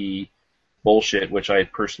quirky bullshit, which I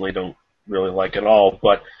personally don't really like at all,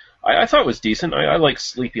 but I thought it was decent. I like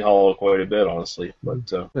Sleepy Hollow quite a bit, honestly.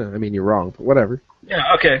 But I mean, you're wrong, but whatever.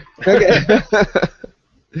 Yeah. Okay. Okay.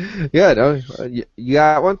 Yeah. No. You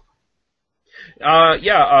got one?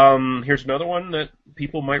 Here's another one that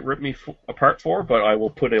people might rip me apart for, but I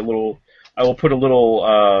will put a little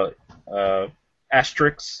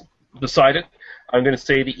asterisk beside it. I'm going to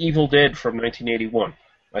say The Evil Dead from 1981.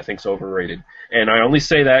 I think is overrated, and I only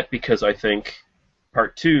say that because I think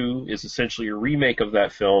Part 2 is essentially a remake of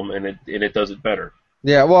that film, and it does it better.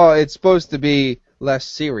 Yeah, well, it's supposed to be less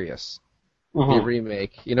serious. The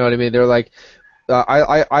remake, you know what I mean? They're like,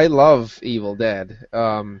 I love Evil Dead.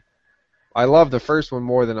 I love the first one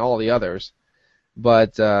more than all the others,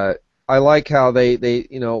 but I like how they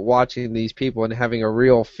watching these people and having a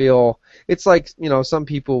real feel. It's like some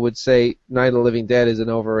people would say Night of the Living Dead is an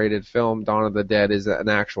overrated film, Dawn of the Dead is an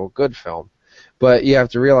actual good film, but you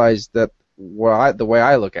have to realize that. The way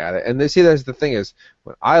I look at it, and that's the thing is,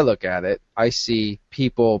 when I look at it, I see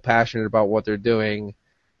people passionate about what they're doing,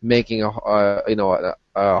 making a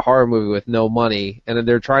horror movie with no money, and then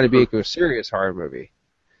they're trying to be a serious horror movie.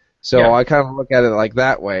 So I kind of look at it like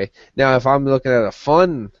that way. Now, if I'm looking at a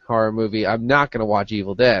fun horror movie, I'm not going to watch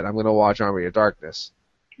Evil Dead. I'm going to watch Army of Darkness.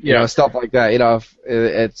 Stuff like that.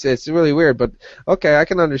 It's really weird, but okay, I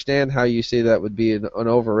can understand how you say that would be an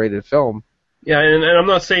overrated film. Yeah, and I'm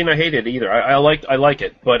not saying I hate it either. I like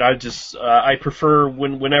it, but I just I prefer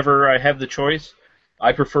whenever I have the choice,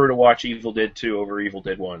 I prefer to watch Evil Dead 2 over Evil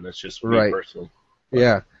Dead 1. That's just me personally.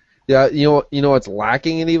 Yeah. You know what's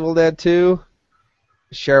lacking in Evil Dead 2?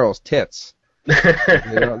 Cheryl's tits. They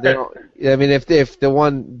don't. I mean, if the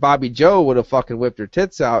one Bobby Joe would have fucking whipped her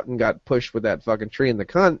tits out and got pushed with that fucking tree in the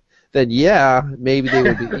cunt, then yeah, maybe they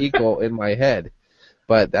would be equal in my head.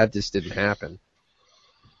 But that just didn't happen.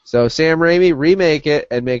 So Sam Raimi, remake it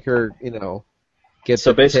and make her, get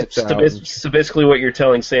the tits out. So basically what you're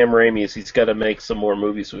telling Sam Raimi is he's got to make some more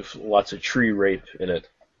movies with lots of tree rape in it.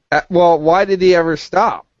 Well, why did he ever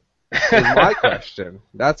stop? Is my question.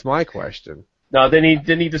 That's my question. No, then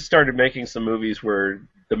he just started making some movies where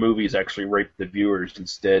the movies actually raped the viewers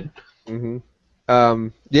instead. Mm-hmm.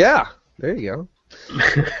 Yeah, there you go.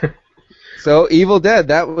 So, Evil Dead,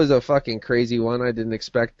 that was a fucking crazy one. I didn't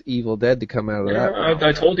expect Evil Dead to come out of Yeah, that.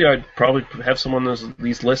 I told you I'd probably have some on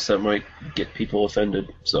these lists that might get people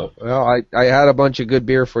offended. So. Well, I had a bunch of good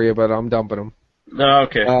beer for you, but I'm dumping them. No,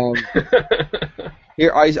 okay.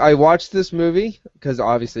 Here, I watched this movie, because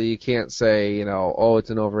obviously you can't say, oh, it's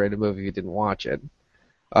an overrated movie if you didn't watch it.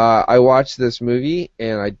 I watched this movie,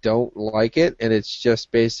 and I don't like it, and it's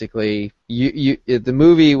just basically, the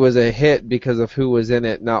movie was a hit because of who was in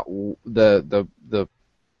it, not the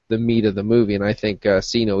meat of the movie, and I think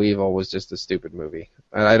See No Evil was just a stupid movie,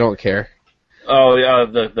 and I don't care. Oh yeah,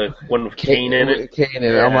 the one with Kane in it. Kane in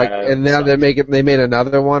it. I'm like, and now they made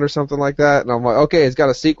another one or something like that, and I'm like, okay, it's got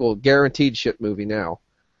a sequel, guaranteed shit movie now.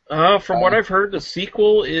 From what I've heard, the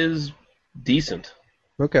sequel is decent.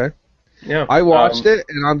 Okay. Yeah. I watched it,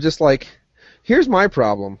 and I'm just like, here's my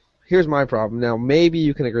problem. Now, maybe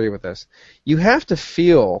you can agree with this. You have to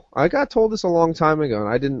feel. I got told this a long time ago, and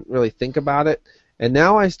I didn't really think about it, and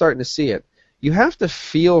now I'm starting to see it. You have to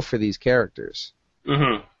feel for these characters.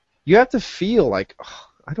 Mm-hmm. You have to feel like, oh,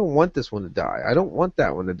 I don't want this one to die. I don't want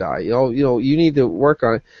that one to die. You need to work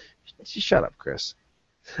on it. Shut up, Chris.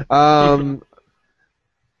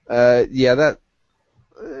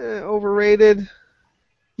 Overrated.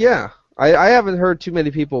 Yeah, I haven't heard too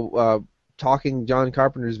many people talking John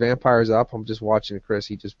Carpenter's vampires up. I'm just watching Chris.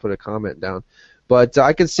 He just put a comment down. But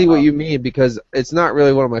I can see what you mean, because it's not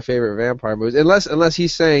really one of my favorite vampire movies, unless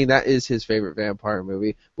he's saying that is his favorite vampire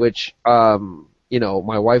movie, which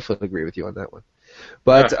my wife would agree with you on that one.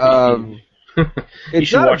 But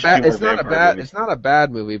it's not a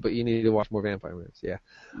bad movie, but you need to watch more vampire movies.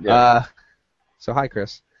 Yeah. So hi,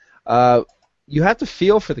 Chris. You have to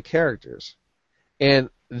feel for the characters, and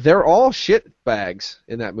they're all shit bags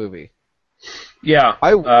in that movie. Yeah.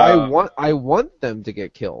 I want them to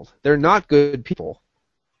get killed. They're not good people.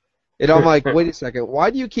 And I'm like, wait a second, why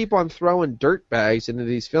do you keep on throwing dirt bags into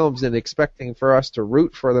these films and expecting for us to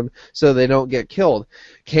root for them so they don't get killed?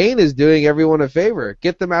 Kane is doing everyone a favor.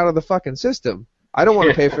 Get them out of the fucking system. I don't want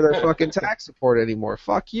to pay for their fucking tax support anymore.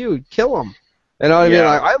 Fuck you. Kill them. You know what I mean?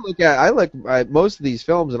 I look at most of these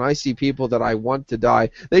films and I see people that I want to die.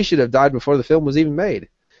 They should have died before the film was even made.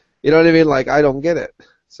 You know what I mean? Like, I don't get it.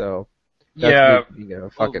 So, that's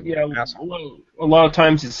fucking asshole. A lot of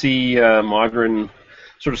times you see modern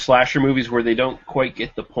sort of slasher movies where they don't quite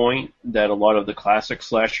get the point that a lot of the classic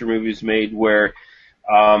slasher movies made, where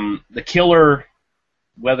the killer,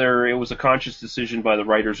 whether it was a conscious decision by the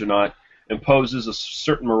writers or not, imposes a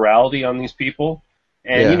certain morality on these people.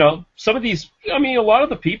 And, some of these, a lot of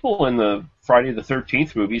the people in the Friday the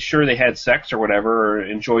 13th movies, sure, they had sex or whatever, or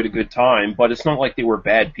enjoyed a good time, but it's not like they were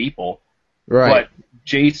bad people. Right. But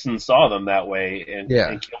Jason saw them that way and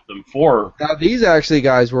killed them for... Now, these actually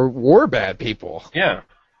guys were bad people. Yeah.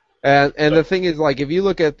 And the thing is, like, if you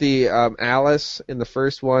look at the Alice in the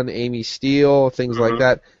first one, Amy Steele, things like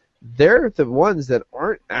that, they're the ones that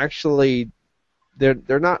aren't actually...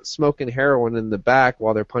 They're not smoking heroin in the back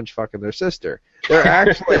while they're punch fucking their sister. They're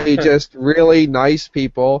actually just really nice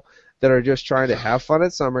people that are just trying to have fun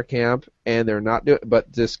at summer camp, and they're not doing,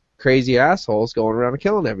 but just crazy assholes going around and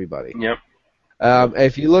killing everybody. Yep.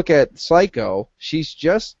 If you look at Psycho, she's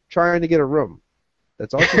just trying to get a room.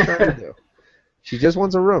 That's all she's trying to do. She just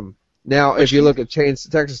wants a room. Now, if you look at Texas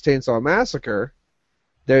Chainsaw Massacre,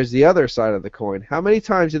 there's the other side of the coin. How many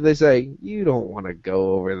times did they say, you don't want to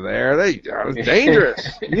go over there? It's dangerous.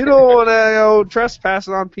 You don't want to go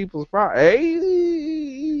trespassing on people's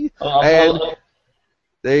property. And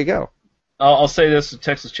there you go. I'll say this,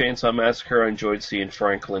 Texas Chainsaw Massacre, I enjoyed seeing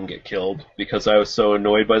Franklin get killed because I was so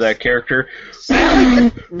annoyed by that character.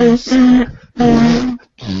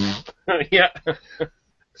 Yeah.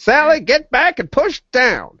 Sally, get back and push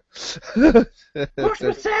down. Push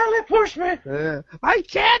me, Sally, push me. I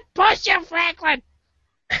can't push you, Franklin.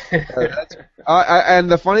 And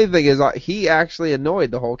the funny thing is, he actually annoyed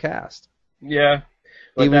the whole cast. Yeah.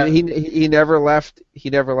 He never left. He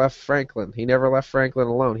never left Franklin. He never left Franklin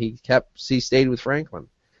alone. He stayed with Franklin.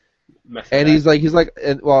 And he's like,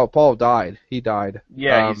 Paul died. He died.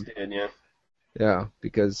 Yeah, he's dead. Yeah. Yeah,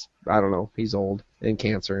 because I don't know, he's old and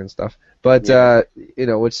cancer and stuff. But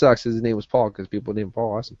which sucks. His name was Paul because people named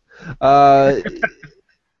Paul awesome.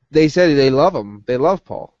 They said they love him. They love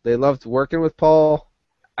Paul. They loved working with Paul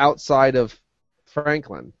outside of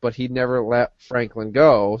Franklin, but he never let Franklin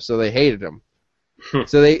go, so they hated him.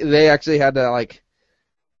 So they actually had to, like,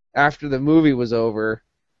 after the movie was over,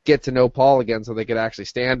 get to know Paul again so they could actually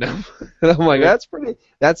stand him. And I'm like,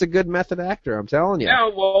 that's a good method actor, I'm telling you. Yeah,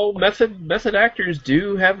 well, method actors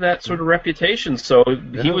do have that sort of reputation. So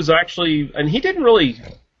he was actually, and he didn't really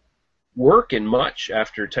work in much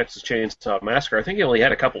after Texas Chainsaw Massacre. I think he only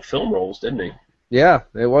had a couple film roles, didn't he? Yeah,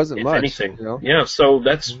 it wasn't If much. anything. You know? Yeah, so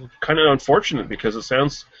that's kind of unfortunate because it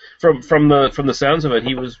sounds from the sounds of it,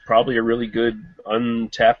 he was probably a really good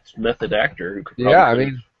untapped method actor who could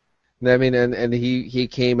probably and he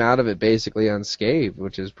came out of it basically unscathed,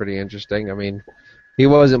 which is pretty interesting. I mean, he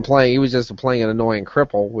wasn't playing; he was just playing an annoying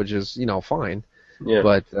cripple, which is fine. Yeah.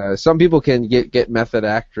 But some people can get method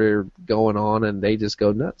actor going on, and they just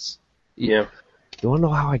go nuts. Yeah. You want to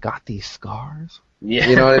know how I got these scars? Yeah.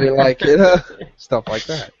 You know what I mean, like stuff like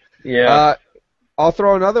that. Yeah. I'll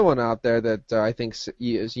throw another one out there that I think is,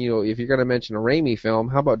 if you're going to mention a Raimi film,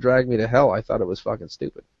 how about Drag Me to Hell? I thought it was fucking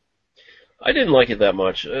stupid. I didn't like it that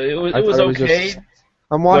much. It was okay.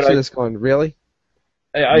 I'm watching this going, really?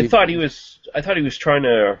 I thought he was trying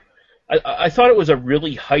to. I thought it was a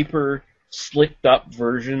really hyper slicked up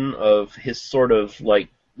version of his sort of like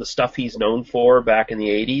the stuff he's known for back in the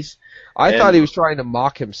 80s. I thought he was trying to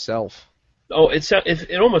mock himself. Oh, it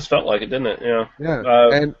almost felt like it, didn't it? Yeah. Yeah.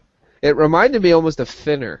 And it reminded me almost of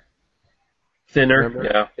Thinner. Thinner.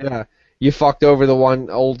 Remember? Yeah. You fucked over the one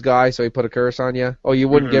old guy, so he put a curse on you. Oh, you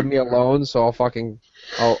wouldn't give me a loan, so I'll fucking.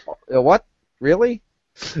 Oh, what? Really?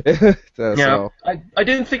 Yeah. I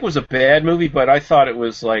didn't think it was a bad movie, but I thought it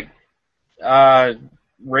was like,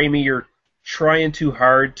 Raimi, you're trying too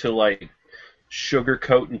hard to like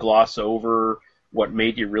sugarcoat and gloss over what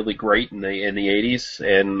made you really great in the 80s,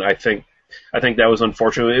 and I think that was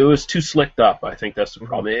unfortunate. It was too slicked up. I think that's the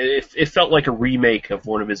problem. It felt like a remake of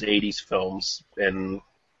one of his 80s films, and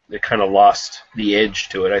it kind of lost the edge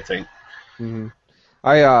to it, I think. Mm-hmm.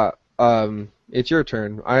 It's your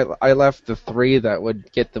turn. I left the three that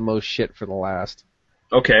would get the most shit for the last.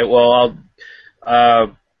 Okay, well,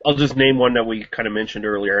 I'll just name one that we kind of mentioned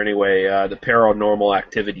earlier anyway, the Paranormal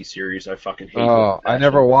Activity series. I fucking hate it. Oh, I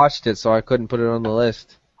never watched it, so I couldn't put it on the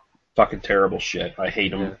list. Fucking terrible shit. I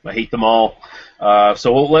hate them. Yeah. I hate them all.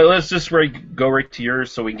 So let's just go right to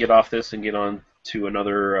yours so we can get off this and get on to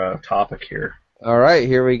another topic here. All right,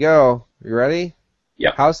 here we go. You ready?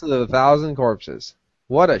 Yeah. House of the Thousand Corpses.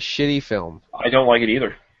 What a shitty film. I don't like it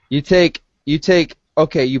either. You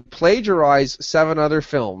plagiarize 7 other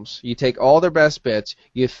films, you take all their best bits,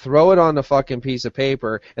 you throw it on a fucking piece of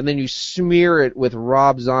paper, and then you smear it with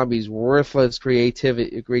Rob Zombie's worthless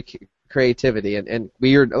creativity and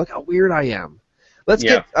weird. Look how weird I am. Let's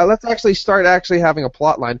actually start having a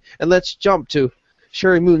plot line, and let's jump to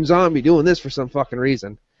Sherry Moon Zombie doing this for some fucking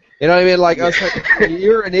reason. You know what I mean? Like,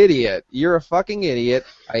 you're an idiot. You're a fucking idiot.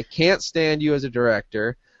 I can't stand you as a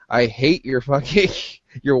director. I hate your fucking...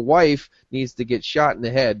 Your wife needs to get shot in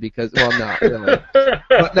the head because... Well, not really.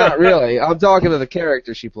 But not really. I'm talking to the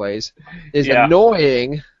character she plays. Is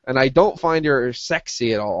annoying, and I don't find her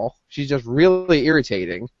sexy at all. She's just really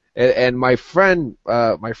irritating. And my friend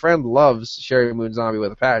loves Sherry Moon Zombie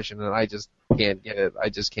with a passion, and I just can't get it. I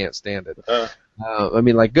just can't stand it. I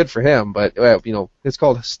mean, like, good for him, but it's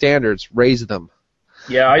called standards. Raise them.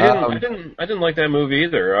 Yeah, I didn't like that movie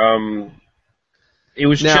either. It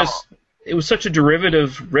was such a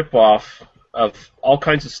derivative ripoff of all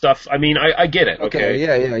kinds of stuff. I mean, I get it. Okay.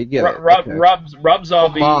 Yeah, I get it. Rob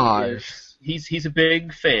Zombie, he's a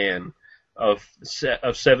big fan of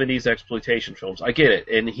 70s exploitation films. I get it,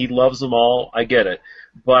 and he loves them all. I get it,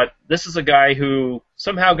 but this is a guy who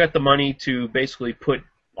somehow got the money to basically put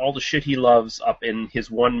all the shit he loves up in his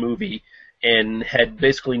one movie, and had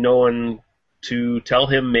basically no one to tell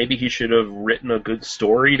him maybe he should have written a good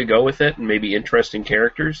story to go with it, and maybe interesting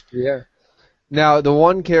characters. Yeah. Now, the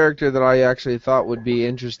one character that I actually thought would be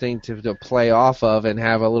interesting to play off of and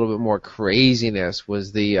have a little bit more craziness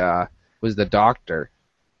was the Doctor.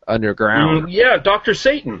 Underground. Yeah, Dr.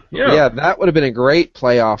 Satan. Yeah, that would have been a great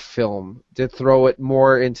playoff film to throw it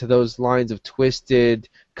more into those lines of twisted,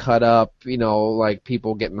 cut up, like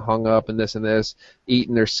people getting hung up and this,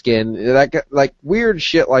 eating their skin, like weird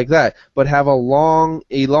shit like that, but have a long,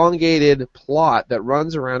 elongated plot that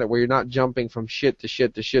runs around it where you're not jumping from shit to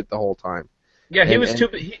shit to shit the whole time. Yeah, he was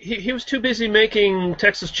too busy making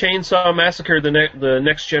Texas Chainsaw Massacre the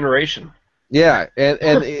next generation. Yeah, and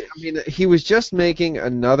I mean, he was just making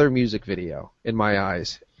another music video in my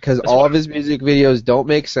eyes, because all of his music videos don't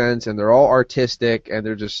make sense, and they're all artistic, and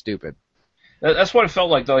they're just stupid. That's what it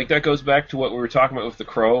felt like. Like, that goes back to what we were talking about with The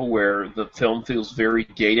Crow, where the film feels very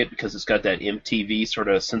dated because it's got that MTV sort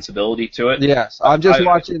of sensibility to it. Yes, I'm just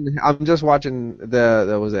watching I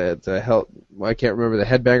can't remember, the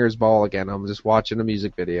Headbangers Ball again. I'm just watching a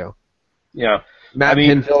music video. Yeah. Matt I mean,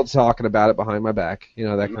 Pinfield's talking about it behind my back,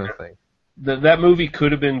 that kind of thing. that movie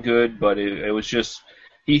could have been good, but it was just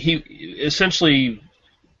he essentially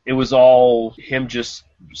it was all him just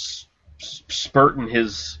spurting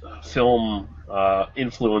his film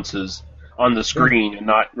influences on the screen and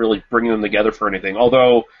not really bringing them together for anything.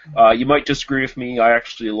 Although you might disagree with me, I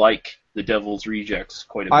actually like The Devil's Rejects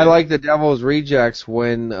quite a bit. I like The Devil's Rejects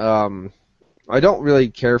when I don't really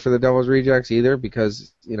care for The Devil's Rejects either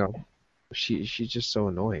because she's just so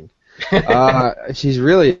annoying. She's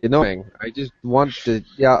really annoying. I just want to.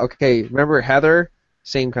 Yeah, okay. Remember Heather?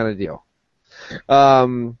 Same kind of deal.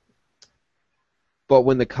 But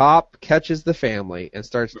when the cop catches the family and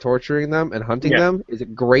starts torturing them and hunting them, is a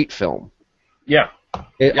great film. Yeah.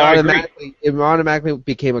 It automatically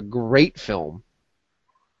became a great film.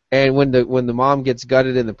 And when the mom gets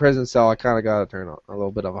gutted in the prison cell, I kind of got to turn a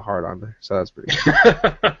little bit of a heart on there. So that's pretty good.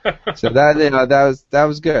 So that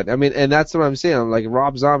was good. I mean, and that's what I'm saying. I'm like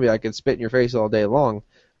Rob Zombie. I could spit in your face all day long.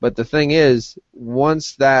 But the thing is,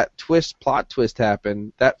 once that plot twist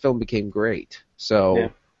happened, that film became great. So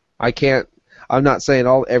I'm not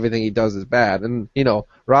saying everything he does is bad. And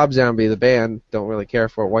Rob Zombie, the band, don't really care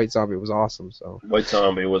for it. White Zombie was awesome. So White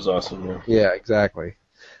Zombie was awesome. Yeah. Yeah, exactly.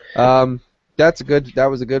 That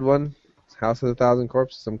was a good one. House of a Thousand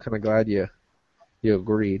Corpses. I'm kind of glad you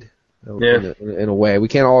agreed. In a way, we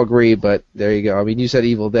can't all agree, but there you go. I mean, you said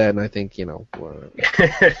Evil Dead, and I think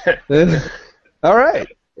All right,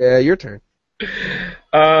 your turn.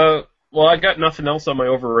 Well, I got nothing else on my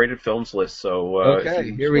overrated films list, so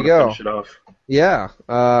okay, here we go. Finish it off. Yeah,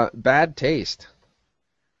 Bad Taste.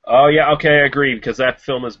 Oh yeah, okay, I agree because that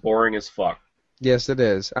film is boring as fuck. Yes, it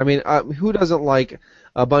is. I mean, who doesn't like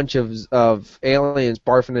a bunch of aliens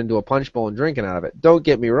barfing into a punch bowl and drinking out of it? Don't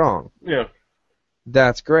get me wrong. Yeah.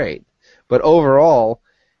 That's great. But overall,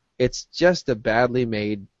 it's just a badly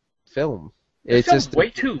made film. It's just way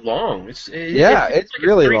too long. It's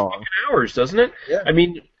really long. Fucking hours, doesn't it? Yeah. I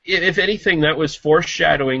mean, if anything, that was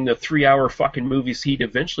foreshadowing the 3-hour fucking movies he'd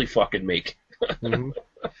eventually fucking make. Mm-hmm.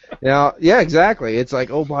 Now, yeah, exactly. It's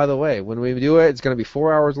like, oh, by the way, when we do it, it's going to be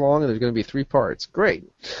 4 hours long and there's going to be 3 parts. Great.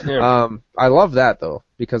 Yeah. I love that though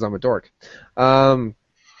because I'm a dork.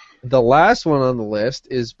 The last one on the list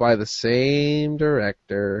is by the same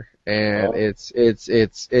director, and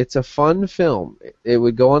it's a fun film. It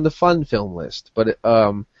would go on the fun film list, but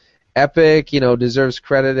epic, deserves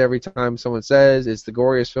credit every time someone says it's the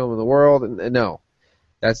goriest film in the world. And no,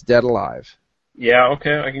 that's Dead Alive. Yeah,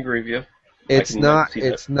 okay, I can agree with you. It's not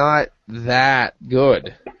that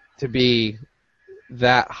good to be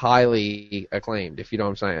that highly acclaimed, if you know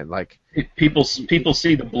what I'm saying. Like people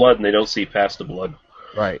see the blood and they don't see past the blood.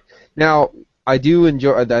 Right. Now, I do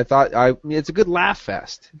enjoy. It's a good laugh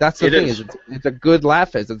fest. That's the thing. It's a good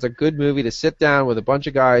laugh fest. It's a good movie to sit down with a bunch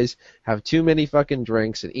of guys, have too many fucking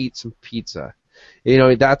drinks, and eat some pizza.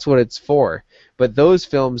 That's what it's for. But those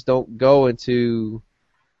films don't go into,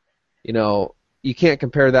 you can't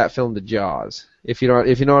compare that film to Jaws. If you know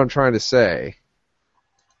what I'm trying to say.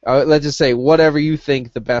 Let's just say whatever you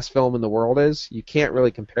think the best film in the world is, you can't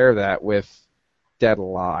really compare that with Dead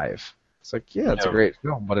Alive. It's like, yeah, it's a great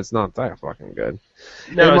film, but it's not that fucking good.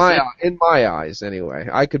 No, in my eyes, anyway.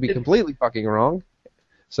 I could be completely fucking wrong.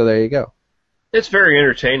 So there you go. It's very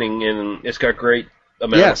entertaining, and it's got great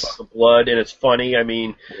amount of fucking blood, and it's funny. I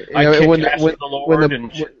mean, that's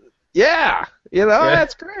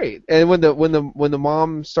great. And when the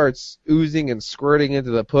mom starts oozing and squirting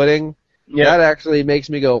into the pudding, that actually makes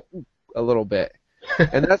me go a little bit.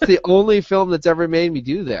 And that's the only film that's ever made me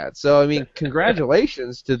do that. So I mean,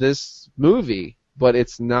 congratulations to this movie, but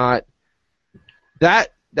it's not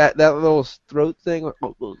that little throat thing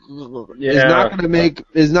is not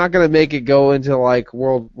gonna make it go into like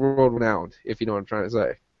world renowned, if you know what I'm trying to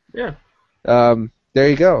say. Yeah. There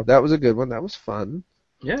you go. That was a good one. That was fun.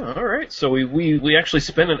 Yeah. All right. So we actually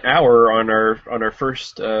spent an hour on our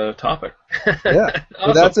first topic. Yeah.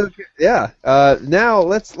 Awesome. That's okay. Yeah. Now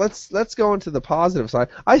let's go into the positive side.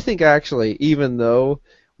 I think actually, even though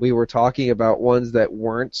we were talking about ones that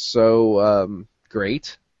weren't so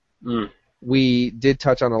great, we did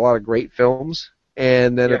touch on a lot of great films,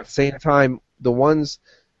 and then at the same time, the ones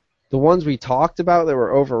we talked about that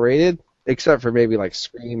were overrated, except for maybe like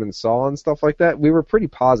Scream and Saw and stuff like that, we were pretty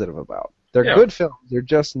positive about. They're good films. They're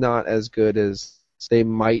just not as good as they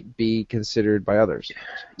might be considered by others.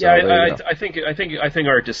 Yeah, I think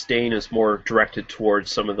our disdain is more directed towards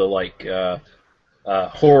some of the like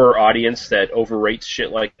horror audience that overrates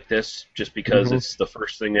shit like this just because it's the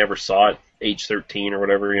first thing they ever saw at age 13 or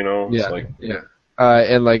whatever,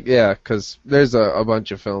 because there's a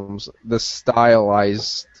bunch of films. The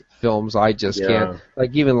stylized films I just Yeah. can't.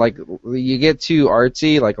 Like even like you get too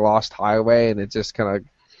artsy, like Lost Highway, and it just kind of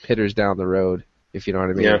pitters down the road. If you know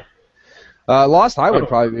what I mean. Yeah. Lost Highway would Oh.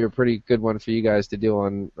 probably be a pretty good one for you guys to do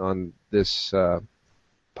on this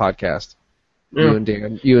podcast. Yeah.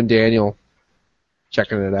 You and Daniel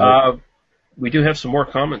checking it out. We do have some more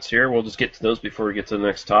comments here. We'll just get to those before we get to the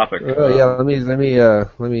next topic. Yeah, let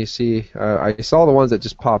me see. I saw the ones that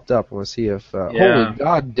just popped up. I want to see if Yeah. holy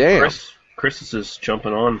god damn. Chris is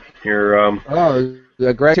jumping on here.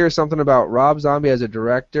 Greg here's something about Rob Zombie as a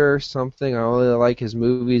director. Something I only like his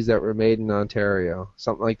movies that were made in Ontario.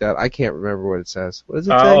 Something like that. I can't remember what it says. What does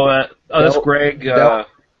it say? That's Greg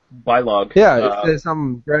Bylog. Yeah, it says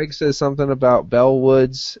Greg says something about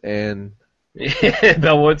Bellwoods and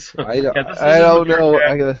Bellwoods. I don't, Yeah, this I is don't a know.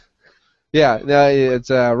 weird No, it's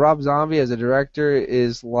Rob Zombie as a director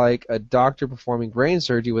is like a doctor performing brain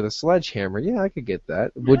surgery with a sledgehammer. Yeah, I could get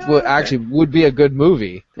that. Which would actually would be a good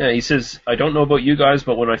movie. Yeah, he says, I don't know about you guys,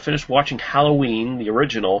 but when I finished watching Halloween, the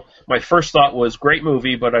original, my first thought was, great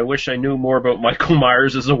movie, but I wish I knew more about Michael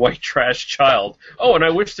Myers as a white trash child. Oh, and I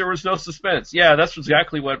wish there was no suspense. Yeah, that's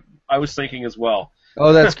exactly what I was thinking as well.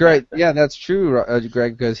 Oh, that's great. Yeah, that's true,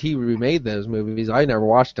 Greg, because he remade those movies. I never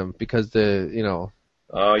watched them because You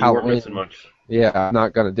weren't Halloween. missing much. Yeah, I'm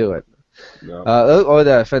not going to do it. No.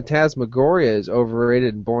 The Phantasmagoria is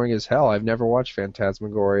overrated and boring as hell. I've never watched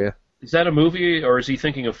Phantasmagoria. Is that a movie, or is he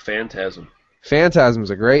thinking of Phantasm?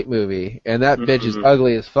 Phantasm's a great movie, and that bitch is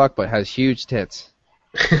ugly as fuck but has huge tits.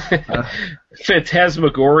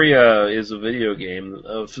 Phantasmagoria is a video game,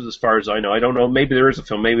 as far as I know. I don't know. Maybe there is a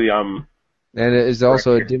film. Maybe I'm... And it is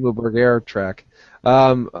also a Dimmu Borgir track.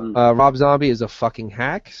 Rob Zombie is a fucking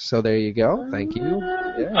hack, so there you go. Thank you.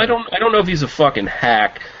 Yeah. I don't know if he's a fucking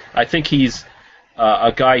hack. I think he's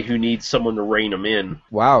a guy who needs someone to rein him in.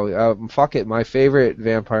 Wow, fuck it. My favorite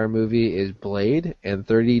vampire movie is Blade and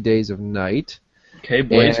 30 Days of Night. Okay,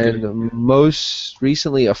 Blade's and good. most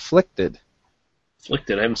recently Afflicted.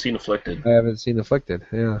 Afflicted. I haven't seen Afflicted. I haven't seen Afflicted.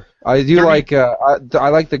 Yeah, I do like. I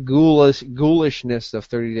like the ghoulishness of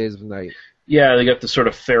 30 Days of Night. Yeah, they got the sort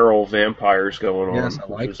of feral vampires going on. Yes, I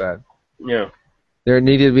like that. Yeah. There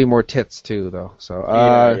needed to be more tits too, though. So,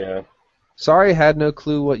 Yeah. sorry, I had no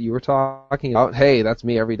clue what you were talking about. Hey, that's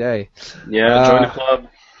me every day. Yeah, join the club.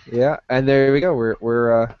 Yeah, and there we go.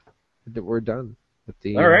 We're done with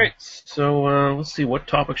the. All right. So let's see. What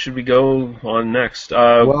topic should we go on next?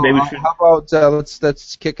 Well, maybe we should... how about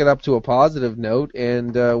let's kick it up to a positive note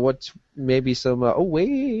and what's maybe some. Oh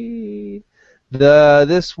wait.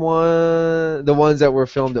 The ones that were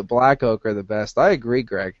filmed at Black Oak are the best. I agree,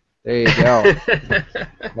 Greg. There you go.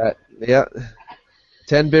 Yeah.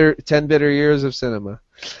 10 bitter years of cinema.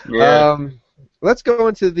 Yeah. Let's go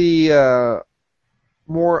into the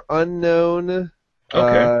more unknown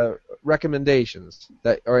recommendations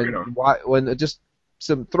that are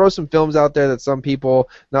throw some films out there that some people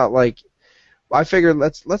not like. I figured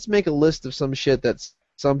let's make a list of some shit that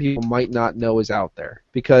some people might not know is out there,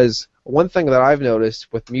 because one thing that I've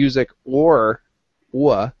noticed with music or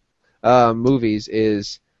movies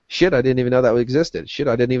is shit, I didn't even know that existed. Shit,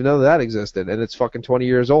 I didn't even know that existed, and it's fucking 20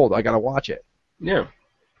 years old. I gotta watch it. Yeah.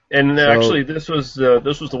 And actually, this was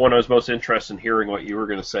the one I was most interested in hearing what you were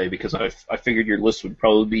going to say, because I figured your list would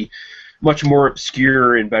probably be much more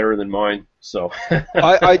obscure and better than mine. So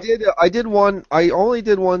I did one. I only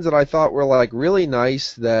did ones that I thought were like really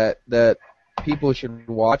nice that people should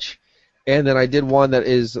watch. And then I did one that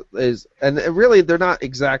is and really they're not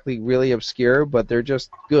exactly really obscure, but they're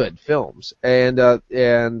just good films. And I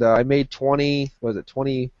made 23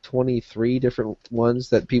 different ones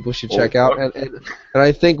that people should check out. And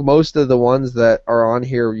I think most of the ones that are on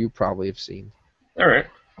here you probably have seen. All right.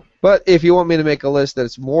 But if you want me to make a list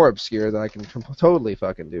that's more obscure, then I can totally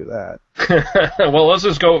fucking do that. Well, let's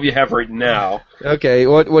just go with what you have right now. Okay,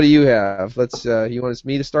 what do you have? Let's you want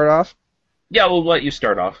me to start off? Yeah, we'll let you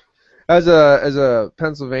start off. As a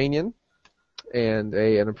Pennsylvanian and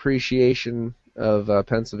an appreciation of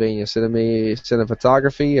Pennsylvania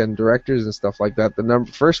cinematography and directors and stuff like that, the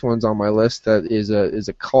first one's on my list that is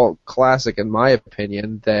a cult classic in my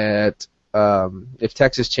opinion. That if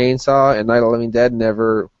Texas Chainsaw and Night of the Living Dead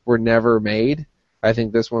were never made, I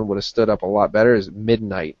think this one would have stood up a lot better. Is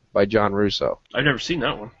Midnight by John Russo. I've never seen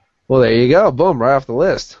that one. Well, there you go. Boom, right off the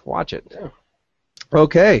list. Watch it. Yeah.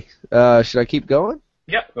 Okay. Should I keep going?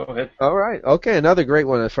 Yeah, go ahead. All right. Okay, another great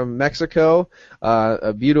one from Mexico.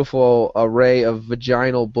 A beautiful array of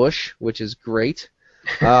vaginal bush, which is great.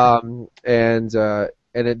 And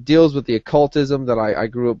it deals with the occultism that I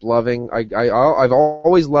grew up loving. I've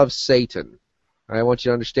always loved Satan. I want you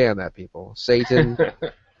to understand that, people. Satan,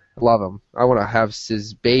 love him. I want to have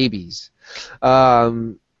his babies.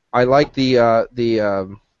 I like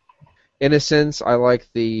the innocence. I like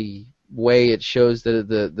the way it shows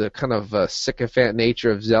the kind of sycophant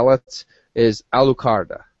nature of zealots. Is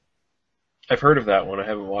Alucarda. I've heard of that one. I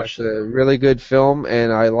haven't watched It's it. a really good film,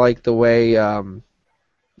 and I like the way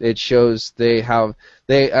it shows I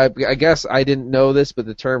guess I didn't know this, but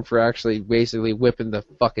the term for actually basically whipping the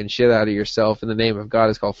fucking shit out of yourself in the name of God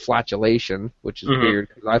is called flatulation, which is weird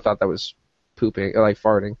because I thought that was pooping, like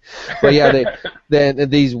farting. But yeah, they're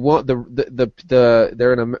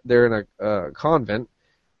in a convent,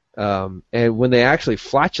 and when they actually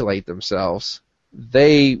flatulate themselves,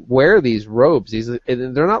 they wear these robes.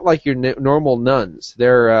 They're not like your normal nuns.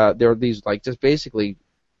 They're these like just basically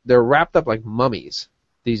they're wrapped up like mummies.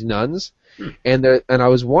 These nuns, and I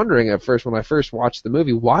was wondering at first when I first watched the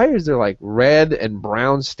movie, why is there like red and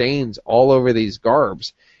brown stains all over these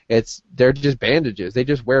garbs? They're just bandages. They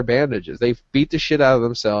just wear bandages. They beat the shit out of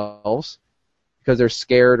themselves because they're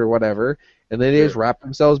scared or whatever, and then they just wrap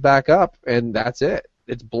themselves back up, and that's it.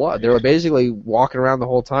 It's blood. They're basically walking around the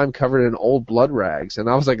whole time covered in old blood rags, and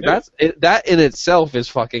I was like, that in itself is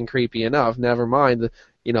fucking creepy enough. Never mind the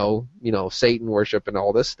Satan worship and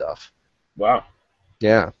all this stuff. Wow.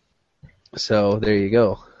 Yeah. So there you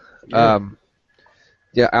go. Yeah.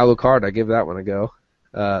 Alucard, I give that one a go.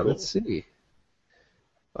 Let's see.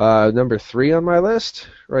 Number 3 on my list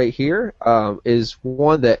right here is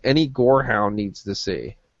one that any gorehound needs to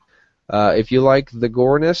see. If you like the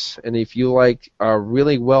goreness, and if you like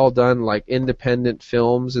really well done like independent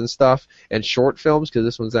films and stuff, and short films, because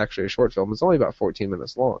this one's actually a short film, it's only about 14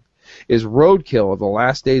 minutes long, is Roadkill: The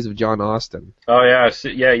Last Days of John Austin. Oh yeah,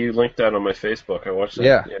 you linked that on my Facebook. I watched that.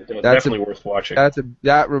 Yeah, definitely worth watching. That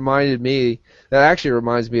actually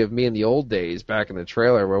reminds me of me in the old days back in the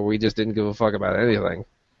trailer where we just didn't give a fuck about anything.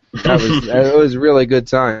 It was really good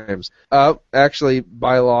times. Actually,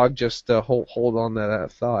 Bylog, just hold on to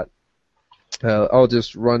that thought. I'll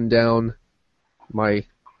just run down my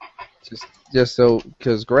just so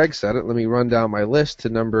because Greg said it. Let me run down my list to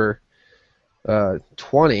number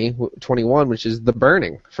 21, which is The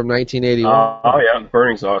Burning from 1981. Oh yeah, The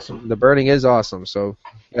Burning's awesome. The Burning is awesome. So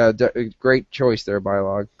great choice there,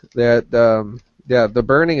 Bylog. The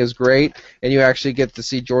Burning is great, and you actually get to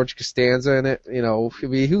see George Costanza in it.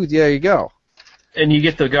 There you go. And you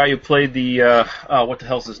get the guy who played the what the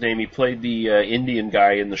hell's his name? He played the Indian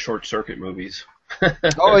guy in the Short Circuit movies.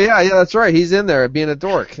 Oh yeah, that's right. He's in there being a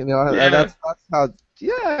dork. That's how.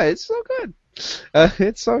 Yeah, it's so good.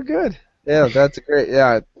 It's so good. Yeah, that's great.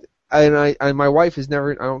 Yeah, and my wife has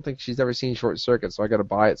never. I don't think she's ever seen Short Circuit, so I got to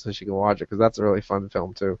buy it so she can watch it because that's a really fun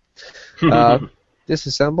film too.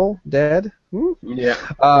 Disassemble, Dead.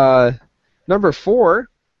 Yeah. Number 4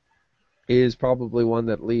 is probably one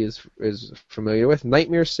that Lee is familiar with.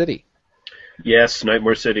 Nightmare City. Yes,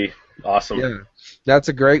 Nightmare City. Awesome. Yeah, that's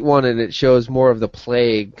a great one, and it shows more of the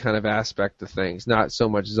plague kind of aspect of things. Not so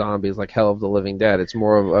much zombies like Hell of the Living Dead. It's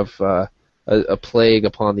more of a plague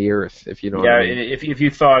upon the earth, if you know what I mean. If you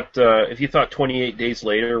thought 28 Days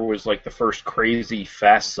Later was like the first crazy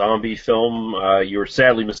fast zombie film, you were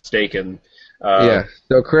sadly mistaken.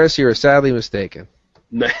 So Chris, you were sadly mistaken.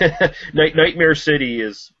 Nightmare City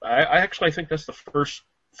is. I think that's the first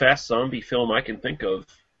fast zombie film I can think of.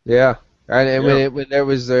 Yeah, and when there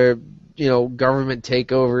was government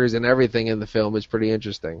takeovers and everything in the film, it's pretty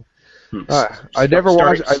interesting. I never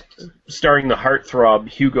watched. Starring the heartthrob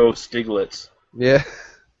Hugo Stiglitz. Yeah.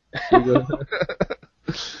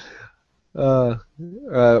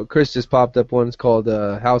 Chris just popped up one. It's called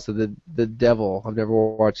House of the Devil. I've never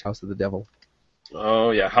watched House of the Devil.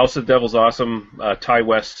 Oh yeah, House of the Devil's awesome. Ty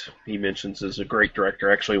West, he mentions, is a great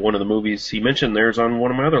director. Actually, one of the movies he mentioned there's on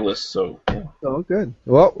one of my other lists. So. Yeah. Oh, good.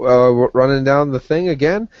 Well, we're running down the thing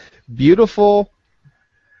again. Beautiful,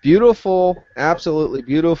 absolutely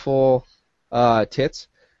beautiful tits.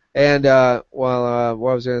 And what I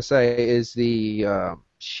was going to say is the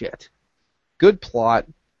good plot,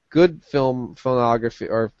 good filmography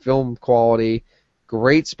or film quality,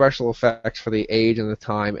 great special effects for the age and the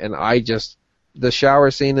time, and the shower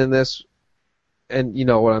scene in this, and you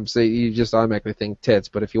know what I'm saying, you just automatically think tits,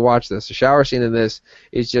 but if you watch this, the shower scene in this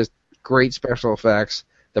is just great special effects.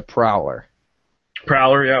 The Prowler,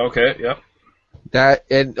 yeah, okay, yep. That,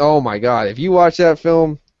 and oh my god, if you watch that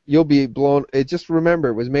film, you'll be blown. Just remember,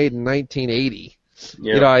 it was made in 1980.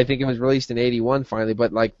 Yeah. I think it was released in 81 finally,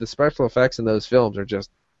 but like the special effects in those films are just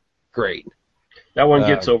great. That one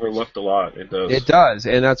gets overlooked a lot. It does. It does,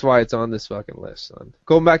 and that's why it's on this fucking list, son.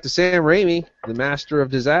 Going back to Sam Raimi, the master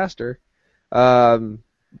of disaster,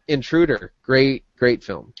 Intruder, great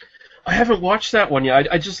film. I haven't watched that one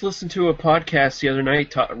yet. I just listened to a podcast the other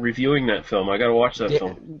night reviewing that film. I got to watch that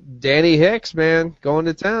film. Danny Hicks, man, going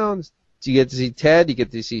to town. You get to see Ted. You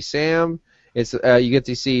get to see Sam. It's you get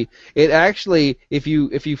to see it. Actually, if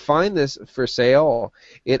you find this for sale,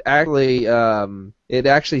 it actually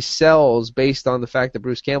sells based on the fact that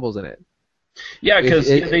Bruce Campbell's in it. Yeah, because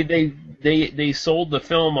they sold the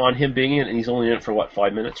film on him being in it, and he's only in it for what,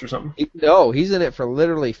 5 minutes or something? No, he's in it for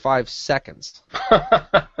literally 5 seconds.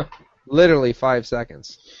 Literally 5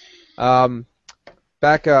 seconds. I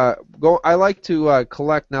like to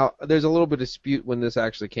collect. Now, there's a little bit of dispute when this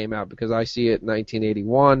actually came out because I see it in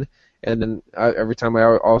 1981, and then every time I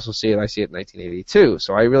also see it, I see it in 1982.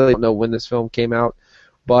 So I really don't know when this film came out,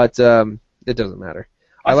 but it doesn't matter.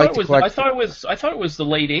 I thought it was the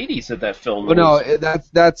late 80s that film was. Well, no,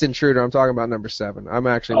 that's Intruder. I'm talking about number 7. I'm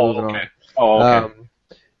actually moving on. Oh, okay.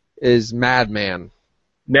 Is Madman.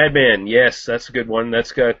 Madman, yes, that's a good one.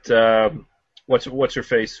 That's got what's her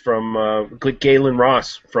face from Galen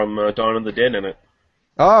Ross from Dawn of the Dead in it.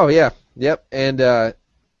 Oh yeah, yep. And the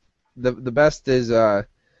best is I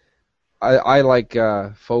like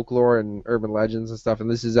folklore and urban legends and stuff, and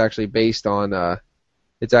this is actually based on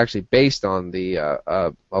it's actually based on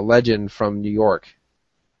a legend from New York.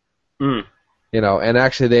 Mm. You know, and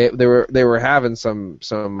actually they were having some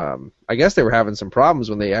I guess they were having some problems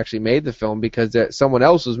when they actually made the film because someone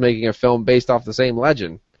else was making a film based off the same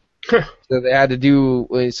legend. So they had to do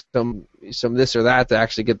some this or that to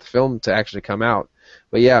actually get the film to actually come out.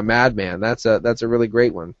 But yeah, Madman, that's a really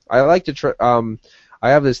great one. I like to try. I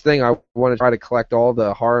have this thing. I want to try to collect all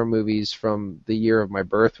the horror movies from the year of my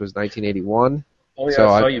birth was 1981. Oh yeah, so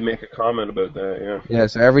I saw you make a comment about that. Yeah. Yeah.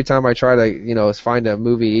 So every time I try to find a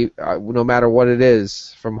movie, no matter what it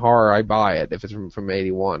is from horror, I buy it if it's from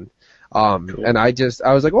 81. Cool. And I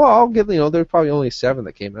was like, well, I'll get, there's probably only 7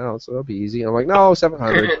 that came out, so that'll be easy. And I'm like, no,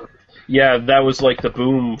 700. Yeah, that was like the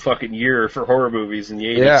boom fucking year for horror movies in the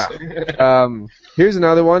 80s. Yeah. Here's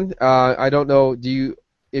another one. I don't know.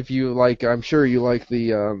 If you like, I'm sure you like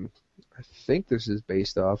the. I think this is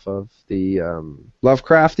based off of the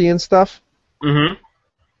Lovecraftian stuff. Mm-hmm.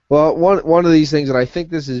 Well, one of these things that I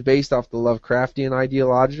think this is based off the Lovecraftian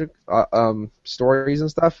ideologic stories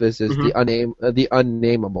and stuff is the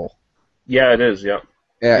Unnameable. Yeah, it is. Yeah.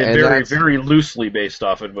 Yeah, and very loosely based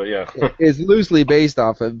off it, but yeah. It's loosely based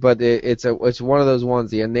off it, but it's one of those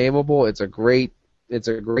ones. The Unnameable. It's a great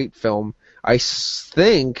film. I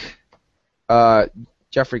think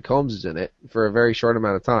Jeffrey Combs is in it for a very short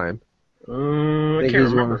amount of time. I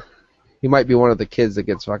can't remember. He might be one of the kids that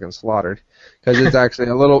gets fucking slaughtered because it's actually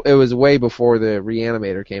it was way before the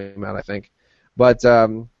Reanimator came out, I think. But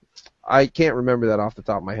I can't remember that off the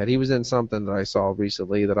top of my head. He was in something that I saw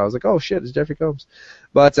recently that I was like, oh shit, it's Jeffrey Combs.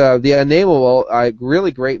 But the Unnameable,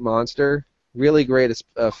 really great monster, really great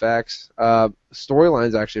effects.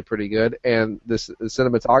 Storyline's actually pretty good, and the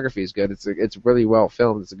cinematography is good. It's really well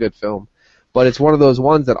filmed. It's a good film. But it's one of those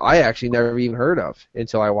ones that I actually never even heard of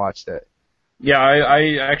until I watched it. Yeah,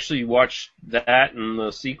 I actually watched that and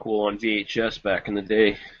the sequel on VHS back in the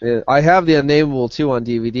day. Yeah, I have the Unnameable 2 on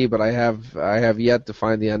DVD, but I have yet to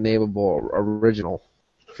find the Unnameable original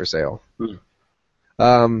for sale.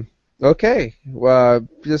 Okay. Well,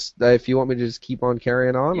 just if you want me to just keep on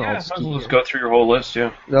carrying on, I'll just go through your whole list.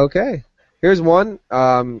 Yeah. Okay. Here's one.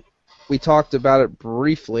 We talked about it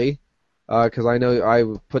briefly because I know I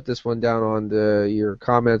put this one down on your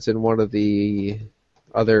comments in one of the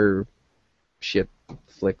other. Shit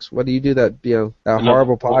flicks. What do you do that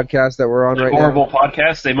horrible podcast that we're on right now? Horrible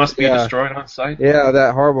podcast? They must be destroyed on site? Yeah,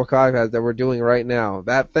 that horrible podcast that we're doing right now.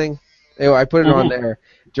 That thing? Anyway, I put it on there.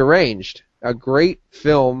 Deranged. A great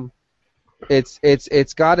film.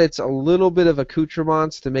 It's got a little bit of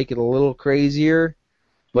accoutrements to make it a little crazier,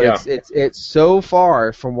 but it's so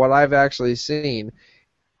far from what I've actually seen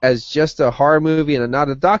as just a horror movie and not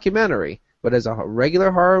a documentary. But as a regular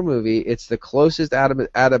horror movie, it's the closest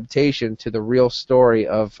adaptation to the real story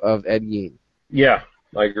of Ed Gein. Yeah,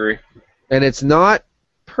 I agree. And it's not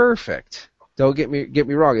perfect. Don't get me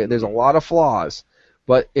wrong. There's a lot of flaws.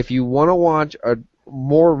 But if you want to watch a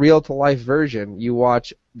more real-to-life version, you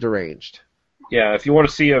watch Deranged. Yeah, if you want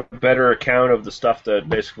to see a better account of the stuff that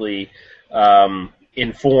basically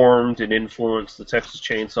informed and influenced the Texas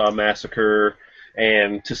Chainsaw Massacre,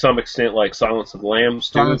 and to some extent, like Silence of the Lambs,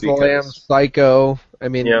 too. Silence of the Lambs, Psycho. I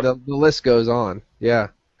mean, the list goes on. Yeah.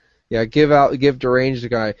 Yeah, give Deranged a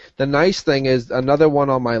guy. The nice thing is, another one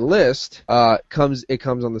on my list comes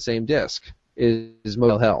on the same disc, is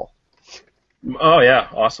Motel Hell. Oh, yeah.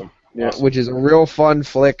 Awesome. Which is a real fun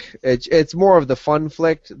flick. It's more of the fun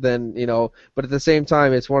flick than, but at the same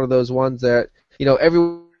time, it's one of those ones that,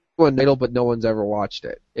 everyone one title, but no one's ever watched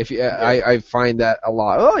it. If you, I find that a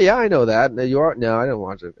lot. Oh yeah, I know that. No, I don't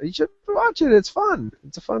watch it. You should watch it. It's fun.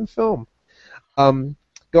 It's a fun film.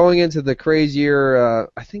 Going into the crazier,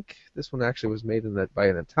 I think this one actually was made by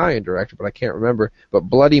an Italian director, but I can't remember. But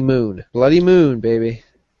Bloody Moon, baby.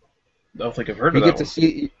 I don't think I've heard of that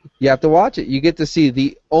one. You have to watch it. You get to see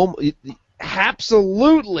the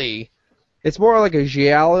absolutely. It's more like a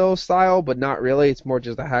giallo style, but not really. It's more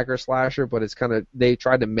just a hacker slasher, but it's kind of, they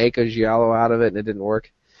tried to make a giallo out of it and it didn't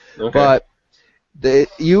work. Okay. But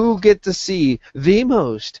you get to see the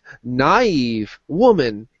most naive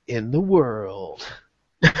woman in the world.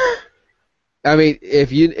 I mean,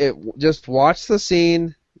 just watch the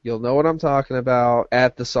scene, you'll know what I'm talking about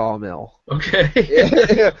at the sawmill.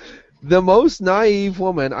 Okay. The most naive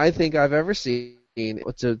woman I think I've ever seen.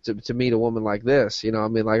 To meet a woman like this, you know, I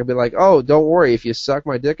mean, like, I'd be like, oh, don't worry, if you suck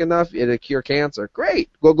my dick enough, it'll cure cancer. Great,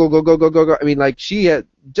 go. I mean, like,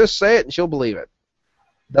 just say it and she'll believe it.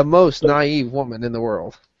 The most naive woman in the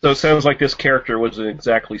world. So it sounds like this character wasn't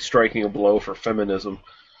exactly striking a blow for feminism.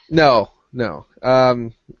 No.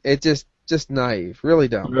 It just naive, really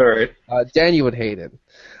dumb. All right. Dan, you would hate it.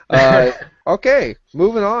 Okay,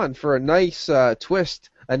 moving on for a nice twist,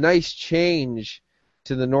 a nice change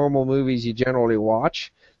to the normal movies you generally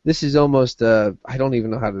watch. This is almost I don't even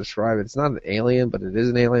know how to describe it. It's not an alien, but it is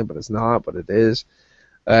an alien, but it's not, but it is.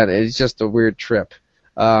 And it's just a weird trip.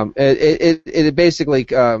 It basically it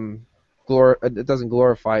doesn't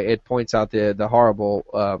glorify, it points out the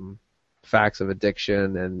horrible facts of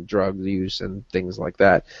addiction and drug use and things like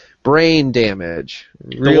that. Brain damage.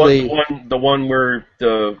 Really, the one where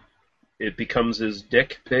it becomes his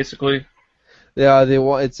dick, basically. Yeah,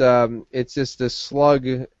 it's just this slug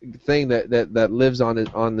thing that lives on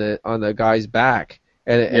the guy's back,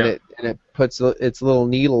 and it puts its little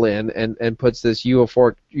needle in and puts this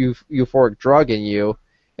euphoric drug in you,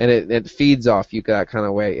 and it feeds off you that kind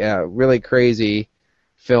of way. Yeah, really crazy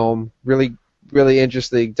film, really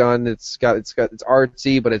interesting done. It's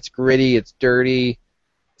artsy, but it's gritty, it's dirty.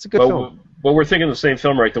 It's a good film. But we're thinking the same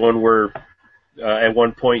film, right? The one where at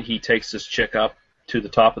one point he takes this chick up to the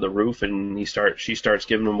top of the roof, and she starts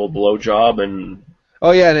giving him a blowjob, and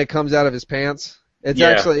oh yeah, and it comes out of his pants. It's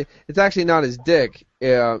actually not his dick.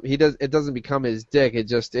 It doesn't become his dick. It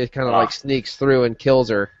kind of like sneaks through and kills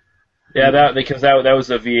her. Yeah, because that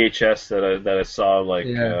was a VHS that I saw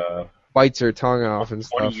bites her tongue off and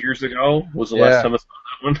 20 stuff. years ago was the last time I saw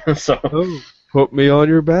that one. So put me on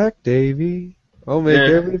your back, Davy. I'll make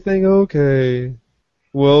everything okay.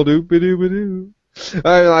 Well, doopy-doopy-doo.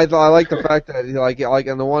 I like the fact that like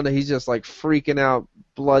in the one that he's just like freaking out,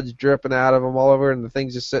 blood's dripping out of him all over, and the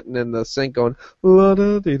thing's just sitting in the sink going,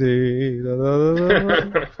 and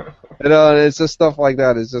it's just stuff like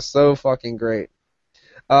that. It's just so fucking great.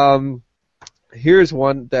 Here's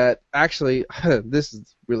one that actually, this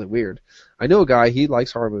is really weird. I know a guy, he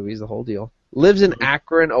likes horror movies, the whole deal. Lives in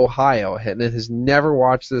Akron, Ohio, and has never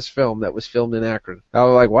watched this film that was filmed in Akron. I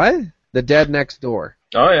was like, what? The Dead Next Door.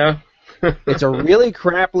 Oh yeah. It's a really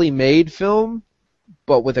crappily made film,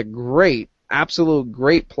 but with a absolute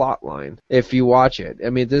great plot line if you watch it.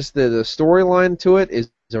 I mean, the storyline to it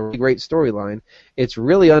is a really great storyline. It's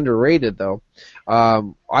really underrated, though.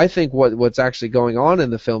 I think what's actually going on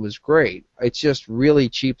in the film is great. It's just really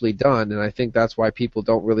cheaply done, and I think that's why people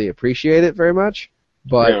don't really appreciate it very much.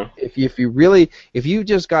 But if you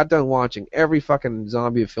just got done watching every fucking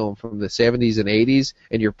zombie film from the 70s and 80s,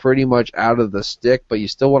 and you're pretty much out of the stick, but you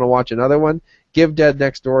still want to watch another one, give Dead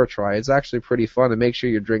Next Door a try. It's actually pretty fun, and make sure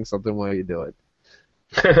you drink something while you do it.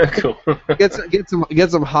 Cool. Get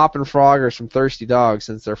some Hop and Frog or some Thirsty Dogs,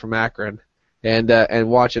 since they're from Akron, and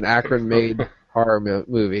watch an Akron-made horror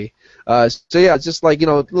movie. So yeah, just like, a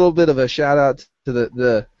little bit of a shout out to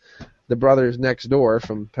the brothers next door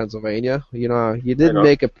from Pennsylvania. You didn't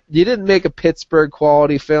make a Pittsburgh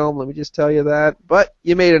quality film, let me just tell you that, but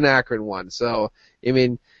you made an Akron one. So, I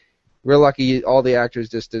mean, we're lucky all the actors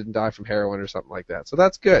just didn't die from heroin or something like that. So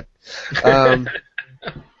that's good.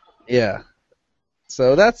 Yeah.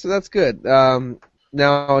 So that's good. Now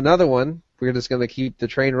another one, we're just going to keep the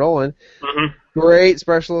train rolling. Mm-hmm. Great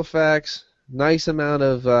special effects, nice amount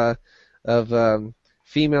of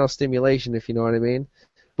female stimulation, if you know what I mean.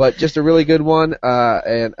 But just a really good one,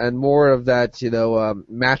 and more of that,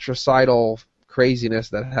 matricidal craziness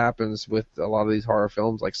that happens with a lot of these horror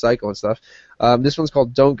films, like Psycho and stuff. This one's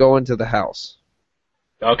called Don't Go Into the House.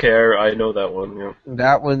 Okay, I know that one. Yeah.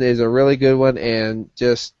 That one is a really good one, and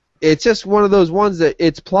it's just one of those ones that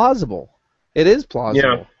it's plausible. It is plausible.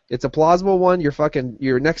 Yeah. It's a plausible one.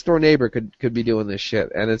 Your next door neighbor could be doing this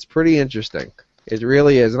shit, and it's pretty interesting. It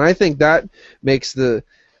really is, and I think that makes the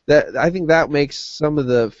that I think that makes some of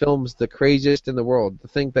the films the craziest in the world. To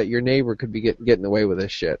think that your neighbor could be getting away with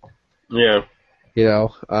this shit. Yeah. You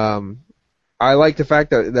know, I like the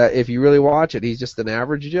fact that if you really watch it, he's just an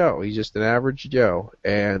average Joe. He's just an average Joe,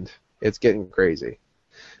 and it's getting crazy.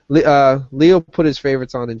 Leo put his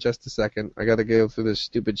favorites on in just a second. I got to go through this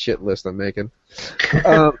stupid shit list I'm making.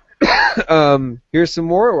 Here's some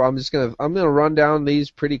more. I'm gonna run down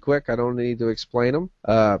these pretty quick. I don't need to explain them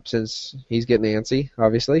since he's getting antsy.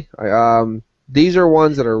 Obviously, these are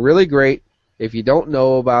ones that are really great. If you don't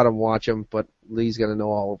know about them, watch them. But Lee's gonna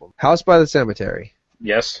know all of them. House by the Cemetery.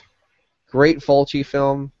 Yes. Great Fulci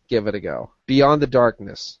film. Give it a go. Beyond the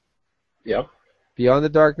Darkness. Yep. Beyond the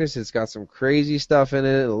Darkness. It's got some crazy stuff in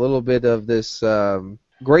it. A little bit of this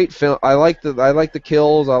great film. I like the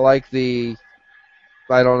kills. I like the.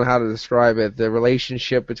 I don't know how to describe it. The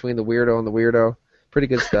relationship between the weirdo and the weirdo. Pretty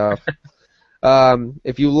good stuff.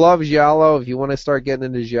 If you love giallo, if you want to start getting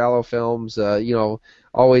into giallo films,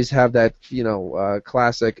 always have that,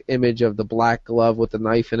 classic image of the black glove with the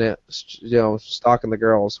knife in it, stalking the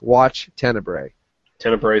girls. Watch Tenebrae.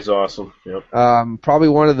 Tenebrae is awesome. Yep. Probably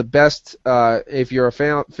one of the best. If you're a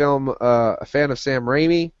fan of Sam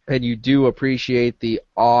Raimi and you do appreciate the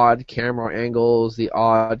odd camera angles, the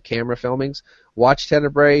odd camera filmings, watch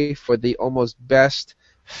Tenebrae for the almost best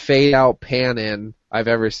fade out pan in I've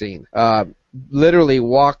ever seen. Literally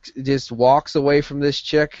walks away from this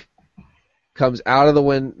chick, comes out of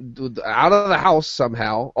the house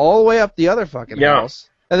somehow, all the way up the other fucking house,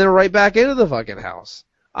 and then right back into the fucking house.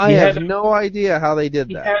 I have no idea how they did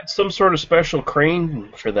that. He had some sort of special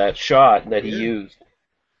crane for that shot that he used.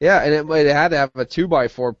 Yeah, and it had to have a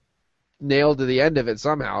 2x4 nailed to the end of it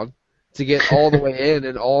somehow to get all the way in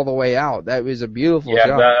and all the way out. That was a beautiful shot.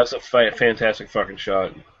 Yeah, that's a fantastic fucking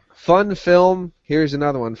shot. Fun film. Here's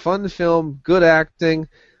another one. Fun film, good acting.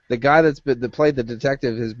 The guy that played the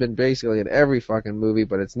detective has been basically in every fucking movie,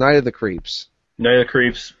 but it's Night of the Creeps. Night of the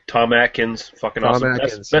Creeps, Tom Atkins, fucking awesome.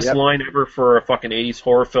 Best line ever for a fucking 80s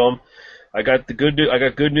horror film. I got good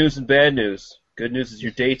news and bad news. Good news is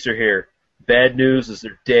your dates are here. Bad news is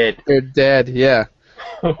they're dead. They're dead, yeah.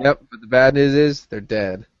 Yep, but the bad news is they're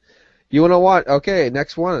dead. You want to watch? Okay,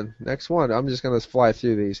 next one. I'm just going to fly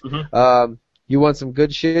through these. Mm-hmm. You want some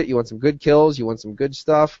good shit? You want some good kills? You want some good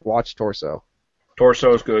stuff? Watch Torso.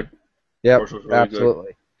 Torso is good. Yep, really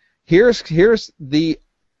absolutely. Good. Here's the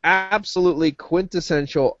absolutely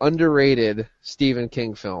quintessential underrated Stephen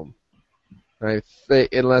King film.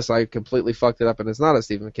 Unless I completely fucked it up and it's not a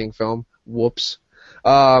Stephen King film. Whoops.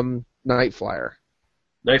 Night Flyer.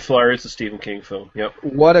 Night Flyer is a Stephen King film. Yep.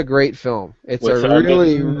 What a great film! It's with,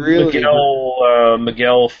 really Miguel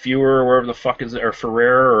Fuhrer, wherever the fuck is it, or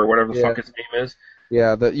Ferrer, or whatever the fuck his name is.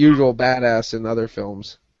 Yeah, the usual badass in other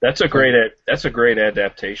films. That's a great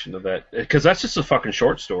adaptation of that, because that's just a fucking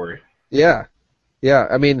short story. Yeah.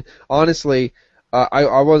 I mean, honestly,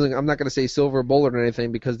 I'm not going to say Silver Bullet or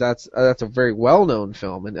anything because that's a very well-known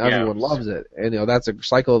film and everyone loves it. And that's a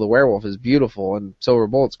Cycle of the Werewolf is beautiful and Silver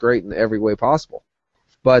Bullet's great in every way possible.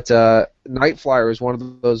 But Night Flyer is one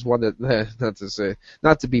of those that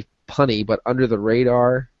not to be punny, but under the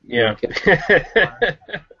radar. Yeah.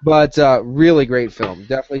 But really great film.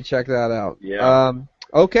 Definitely check that out. Yeah.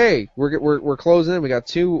 Okay, we're closing in. We got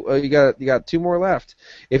two. You got two more left.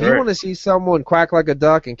 If you want to see someone quack like a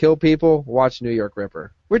duck and kill people, watch New York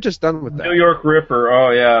Ripper. We're just done with that. New York Ripper.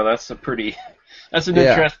 Oh yeah, that's an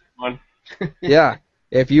interesting one. Yeah.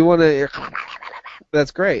 If you want to,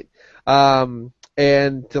 that's great. And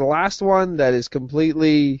to the last one that is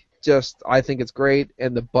completely just, I think it's great,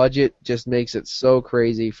 and the budget just makes it so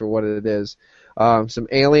crazy for what it is. Some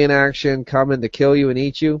alien action coming to kill you and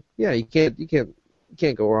eat you. Yeah, you can't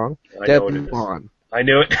go wrong. Deadly Spawn. I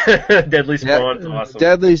knew it. Deadly Spawn. Awesome.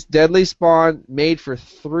 Deadly Spawn made for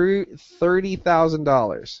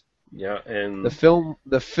 $30,000. Yeah, and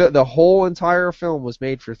the whole entire film was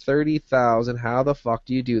made for $30,000. How the fuck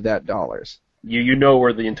do you do that dollars? You know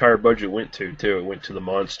where the entire budget went to too. It went to the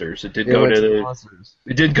monsters. It didn't go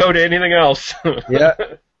to anything else. Yeah.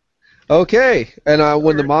 Okay, and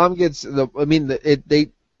when the mom gets the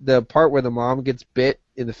part where the mom gets bit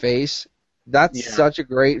in the face. That's such a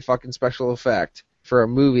great fucking special effect for a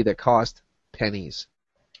movie that cost pennies.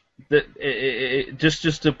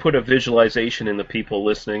 Just to put a visualization in the people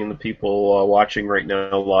listening and the people watching right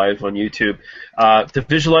now live on YouTube, to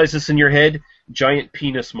visualize this in your head, giant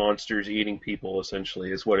penis monsters eating people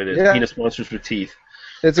essentially is what it is. Yeah. Penis monsters with teeth.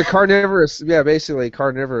 It's a carnivorous, basically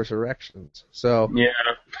carnivorous erections. So yeah.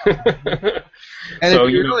 And so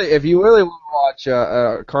if you really want to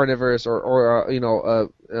watch carnivorous or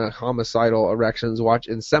homicidal erections, watch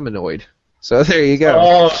Inseminoid. So there you go.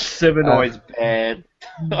 Oh, Civinoid's bad.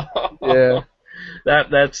 Yeah.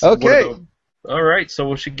 That's Okay. All right, so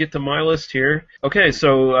we should get to my list here. Okay,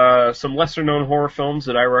 so some lesser-known horror films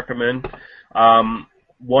that I recommend.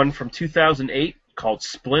 One from 2008 called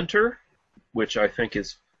Splinter, which I think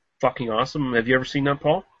is fucking awesome. Have you ever seen that,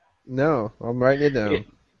 Paul? No, I'm writing it down.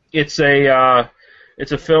 It's a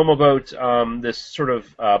film about this sort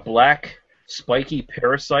of black spiky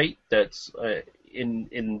parasite that's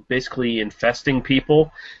in basically infesting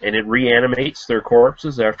people, and it reanimates their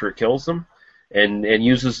corpses after it kills them, and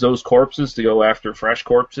uses those corpses to go after fresh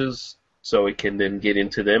corpses so it can then get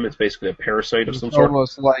into them. It's basically a parasite of some sort.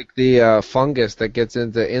 Almost like the fungus that gets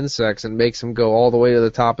into insects and makes them go all the way to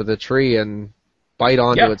the top of the tree and bite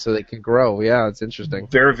onto it so they can grow. Yeah, it's interesting.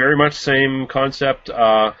 Very, very much same concept.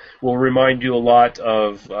 Will remind you a lot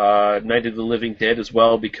of Night of the Living Dead as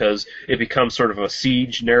well, because it becomes sort of a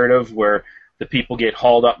siege narrative where the people get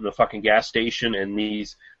hauled up in the fucking gas station, and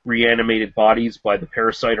these reanimated bodies by the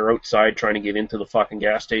parasite are outside trying to get into the fucking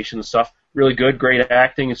gas station and stuff. Really good, great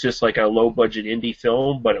acting. It's just like a low-budget indie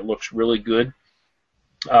film, but it looks really good.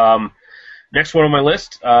 Next one on my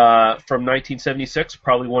list, from 1976,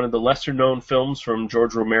 probably one of the lesser-known films from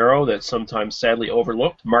George Romero that's sometimes sadly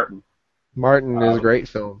overlooked, Martin. Martin is a great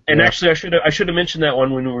film. And actually, I should have mentioned that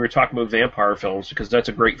one when we were talking about vampire films, because that's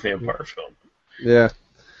a great vampire film. Yeah.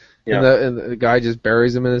 Yeah. And the guy just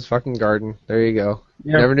buries him in his fucking garden. There you go.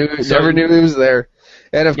 Yeah. Never knew he was there.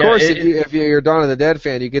 And of course, if you're a Dawn of the Dead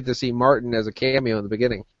fan, you get to see Martin as a cameo in the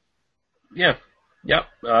beginning. Yeah. Yep.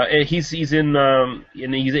 And he's in and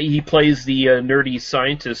he plays the nerdy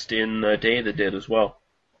scientist in Day of the Dead as well.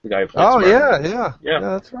 The guy who plays Martin. Yeah,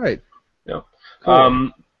 that's right. Yeah.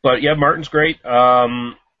 Cool. But yeah, Martin's great.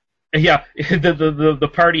 Yeah, the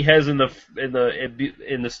part he has in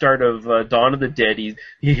the start of Dawn of the Dead, he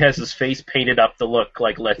has his face painted up to look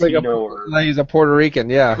like Latino like he's a Puerto Rican,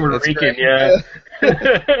 yeah. Puerto Rican, yeah.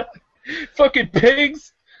 Fucking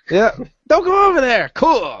pigs. Yeah. Don't go over there.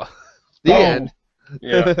 Cool. The end.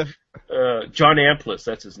 Yeah. John Amplas,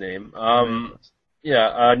 that's his name.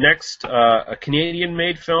 Next, a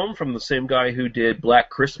Canadian-made film from the same guy who did Black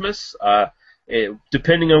Christmas.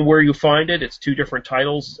 Depending on where you find it, it's two different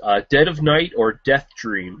titles, Dead of Night or Death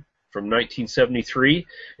Dream from 1973.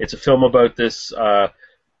 It's a film about this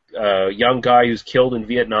young guy who's killed in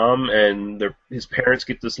Vietnam, and his parents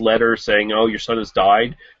get this letter saying, oh, your son has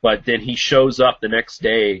died, but then he shows up the next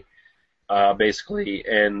day, basically,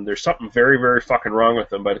 and there's something very, very fucking wrong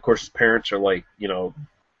with him, but of course his parents are like,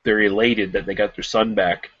 they're elated that they got their son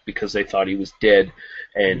back because they thought he was dead,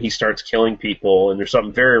 and he starts killing people, and there's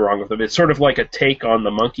something very wrong with him. It's sort of like a take on The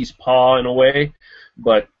Monkey's Paw in a way,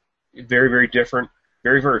 but very, very different.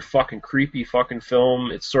 Very, very fucking creepy fucking film.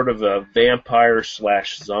 It's sort of a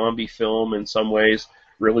vampire/zombie film in some ways.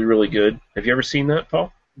 Really, really good. Have you ever seen that,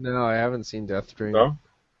 Paul? No, I haven't seen Death Dream. No?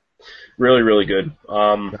 Really, really good.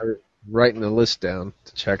 Writing the list down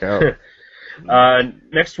to check out.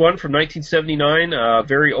 Next one from 1979,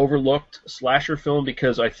 very overlooked slasher film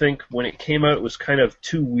because I think when it came out it was kind of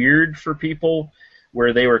too weird for people,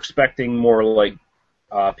 where they were expecting more like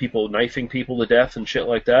people knifing people to death and shit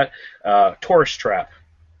like that. Tourist Trap.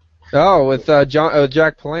 Oh, with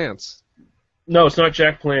Jack Palance. No, it's not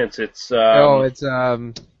Jack Palance. It's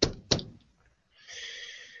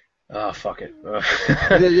fuck it.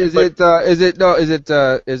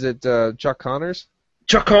 Is it Chuck Connors?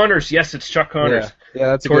 Chuck Connors, yes, it's Chuck Connors. Yeah,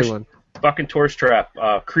 that's a good one. Fucking Tourist Trap.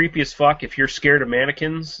 Creepy as fuck. If you're scared of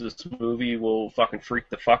mannequins, this movie will fucking freak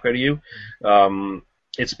the fuck out of you.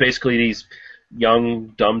 It's basically these young,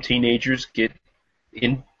 dumb teenagers get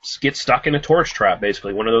stuck in a tourist trap,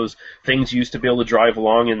 basically. One of those things you used to be able to drive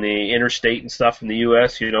along in the interstate and stuff in the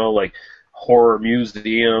U.S., like horror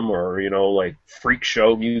museum or, like freak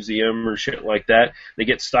show museum or shit like that. They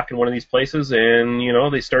get stuck in one of these places and,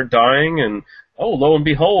 they start dying and, oh, lo and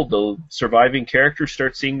behold, the surviving characters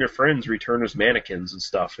start seeing their friends return as mannequins and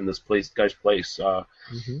stuff in this guy's place.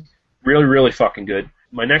 Really, really fucking good.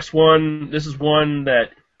 My next one, this is one that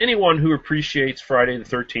anyone who appreciates Friday the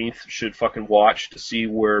 13th should fucking watch to see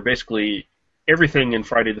where basically everything in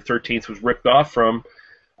Friday the 13th was ripped off from.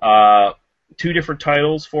 Two different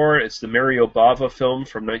titles for it. It's the Mario Bava film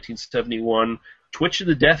from 1971, Twitch of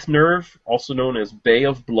the Death Nerve, also known as Bay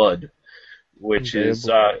of Blood, which is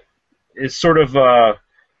sort of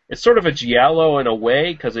a giallo in a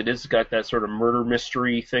way because it has got that sort of murder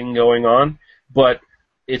mystery thing going on, but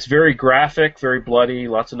it's very graphic, very bloody,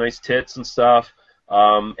 lots of nice tits and stuff.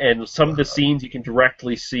 And some of the scenes you can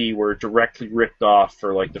directly see were directly ripped off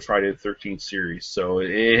for like the Friday the 13th series. So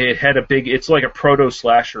it had it's like a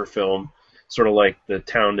proto-slasher film, sort of like The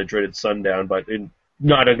Town That Dreaded Sundown, but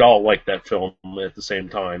not at all like that film at the same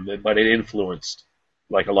time, but it influenced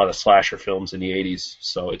like a lot of slasher films in the 80s,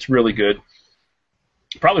 so it's really good.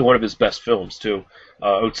 Probably one of his best films, too,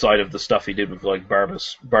 outside of the stuff he did with like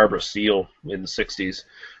Barbara Steele in the 60s.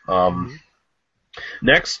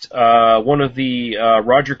 Next, one of the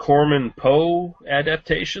Roger Corman Poe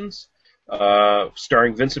adaptations,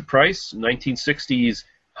 starring Vincent Price, 1960s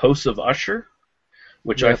House of Usher,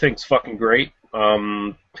 which I think is fucking great.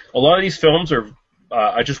 A lot of these films are,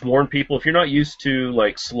 I just warn people, if you're not used to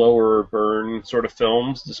like slower burn sort of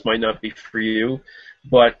films, this might not be for you.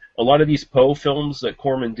 But a lot of these Poe films that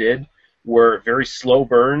Corman did were very slow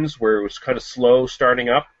burns, where it was kind of slow starting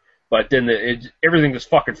up, but then everything just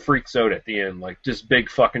fucking freaks out at the end, like just big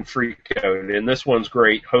fucking freak out. And this one's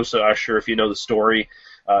great, House of Usher, if you know the story.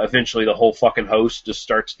 Eventually the whole fucking house just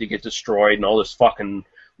starts to get destroyed, and all this fucking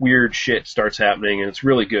weird shit starts happening, and it's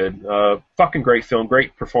really good. Fucking great film,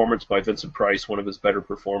 great performance by Vincent Price, one of his better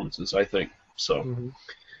performances, I think. So,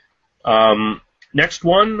 next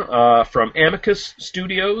one, from Amicus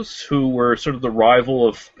Studios, who were sort of the rival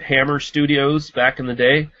of Hammer Studios back in the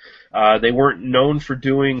day. They weren't known for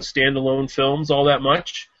doing standalone films all that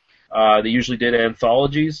much. They usually did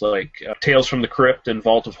anthologies like Tales from the Crypt and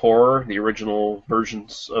Vault of Horror, the original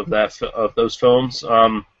versions of those films.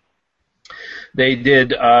 They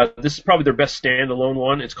did, this is probably their best standalone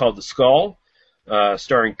one. It's called The Skull,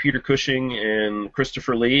 starring Peter Cushing and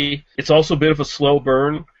Christopher Lee. It's also a bit of a slow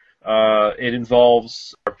burn. It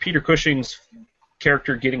involves Peter Cushing's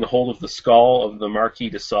character getting a hold of the skull of the Marquis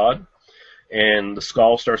de Sade, and the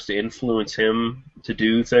skull starts to influence him to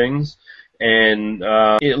do things. And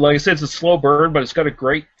like I said, it's a slow burn, but it's got a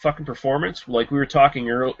great fucking performance. Like we were talking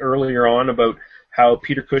earlier on about how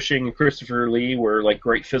Peter Cushing and Christopher Lee were like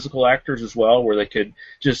great physical actors as well, where they could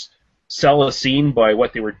just sell a scene by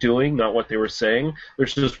what they were doing, not what they were saying.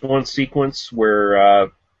 There's just one sequence where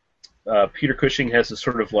Peter Cushing has this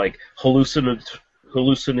sort of like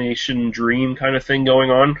hallucination dream kind of thing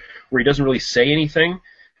going on, where he doesn't really say anything,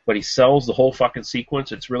 but he sells the whole fucking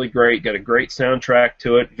sequence. It's really great. Got a great soundtrack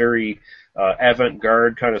to it. Very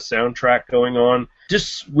avant-garde kind of soundtrack going on.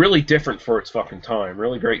 Just really different for its fucking time.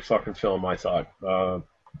 Really great fucking film, I thought.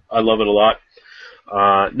 I love it a lot.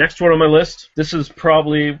 Next one on my list. This is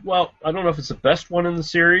probably, well, I don't know if it's the best one in the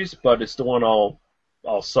series, but it's the one I'll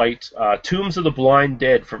cite. Tombs of the Blind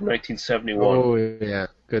Dead from 1971. Oh, yeah.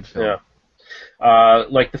 Good film. Yeah.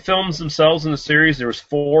 Like the films themselves in the series, there was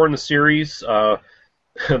 4 in the series.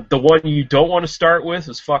 The one you don't want to start with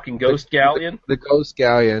is fucking Ghost Galleon. The Ghost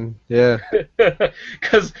Galleon, yeah.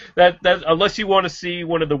 Because that unless you want to see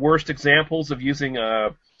one of the worst examples of using a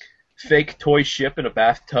fake toy ship in a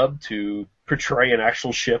bathtub to portray an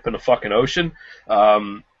actual ship in a fucking ocean.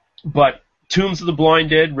 But Tombs of the Blind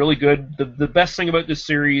Dead, really good. The best thing about this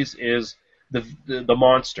series is the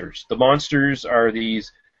monsters. The monsters are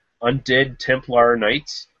these undead Templar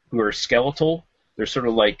knights who are skeletal. They're sort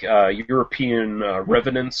of like European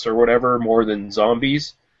revenants or whatever, more than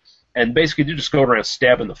zombies. And basically, they just go around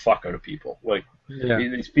stabbing the fuck out of people. Like,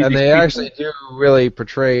 and they actually do really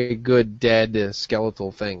portray good dead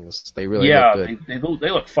skeletal things. They really look good.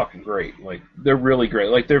 They look fucking great. Like, they're really great.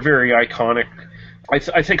 Like, they're very iconic.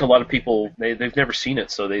 I think a lot of people, they've never seen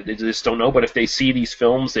it, so they just don't know. But if they see these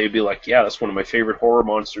films, they'd be like, yeah, that's one of my favorite horror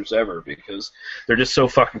monsters ever, because they're just so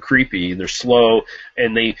fucking creepy. They're slow,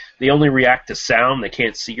 and they only react to sound. They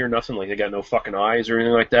can't see or nothing. Like, they got no fucking eyes or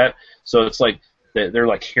anything like that. So it's like they're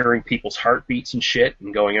like hearing people's heartbeats and shit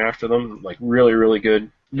and going after them. Like, really, really good.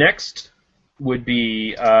 Next would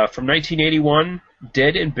be from 1981,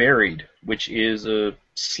 Dead and Buried, which is a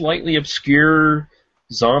slightly obscure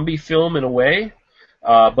zombie film in a way.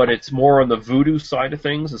 But it's more on the voodoo side of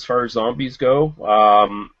things as far as zombies go.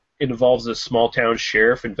 It involves a small-town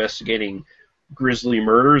sheriff investigating grisly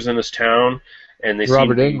murders in his town. And they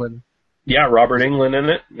Robert Englund. Yeah, Robert Englund in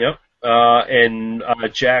it, yep. And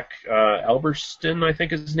Jack Elberston, I think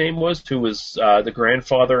his name was, who was the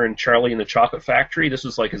grandfather in Charlie and the Chocolate Factory. This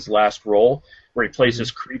was like his last role, where he plays this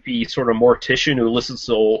creepy sort of mortician who listens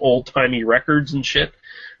to old-timey records and shit.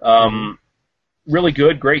 Really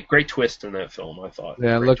good, great twist in that film, I thought.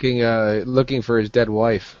 Yeah, looking for his dead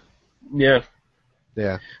wife. Yeah.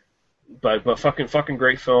 Yeah. But fucking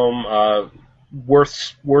great film.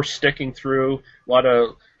 Worth sticking through. A lot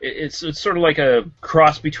of it's sort of like a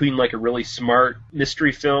cross between like a really smart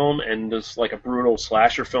mystery film and just like a brutal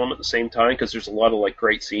slasher film at the same time, because there's a lot of like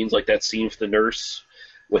great scenes, like that scene with the nurse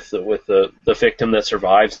with the victim that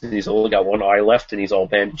survives, and he's only got one eye left and he's all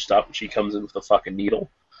bandaged up, and she comes in with a fucking needle.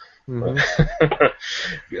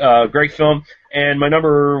 Great film. And my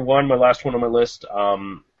number one, my last one on my list,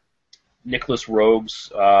 Nicholas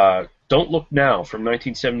Roeg's Don't Look Now from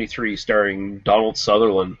 1973, starring Donald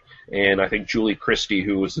Sutherland and I think Julie Christie,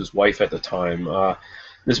 who was his wife at the time.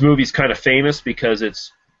 This movie's kind of famous because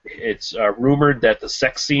it's rumored that the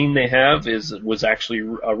sex scene they have was actually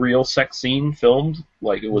a real sex scene filmed,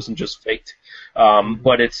 like it wasn't just faked.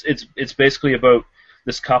 But it's basically about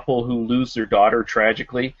this couple who lose their daughter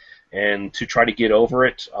tragically, and to try to get over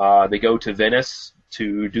it, they go to Venice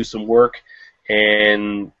to do some work,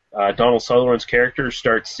 and Donald Sutherland's character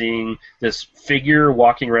starts seeing this figure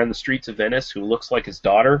walking around the streets of Venice who looks like his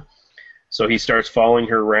daughter. So he starts following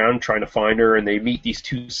her around, trying to find her, and they meet these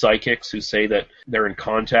two psychics who say that they're in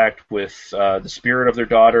contact with the spirit of their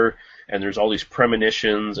daughter, and there's all these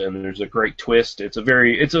premonitions, and there's a great twist. It's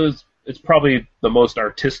probably the most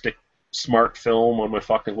artistic, smart film on my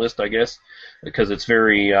fucking list, I guess, because it's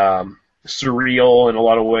very surreal in a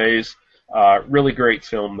lot of ways. Really great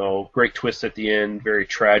film, though. Great twist at the end, very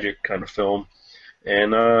tragic kind of film.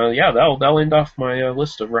 And yeah, that'll end off my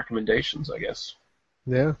list of recommendations, I guess.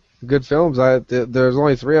 Yeah. Good films. There's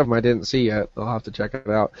only 3 of them I didn't see yet. I'll have to check it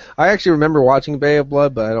out. I actually remember watching Bay of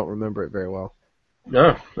Blood, but I don't remember it very well.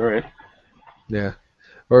 No, all right. Yeah.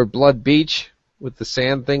 Or Blood Beach with the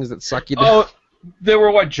sand things that suck you down. Oh, they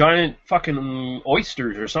were what, giant fucking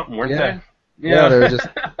oysters or something, weren't they? Yeah, they were just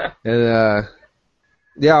and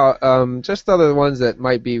just other ones that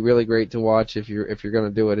might be really great to watch if you're going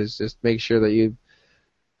to do it is just make sure that you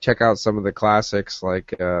check out some of the classics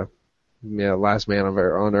like Last Man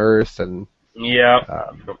on Earth, and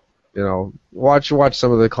watch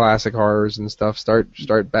some of the classic horrors and stuff.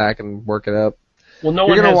 Start back and work it up. Well,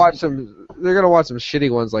 They're gonna watch some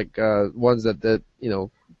shitty ones like ones that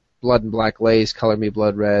Blood and Black Lace, Color Me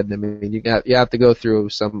Blood Red. I mean, you have to go through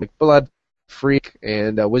some like Blood Freak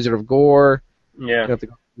and Wizard of Gore. Yeah, you have to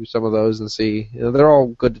go through some of those and see. They're all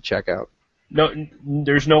good to check out. No,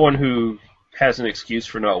 there's no one who has an excuse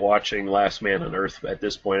for not watching Last Man on Earth at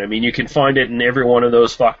this point. I mean, you can find it in every one of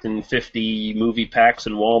those fucking 50 movie packs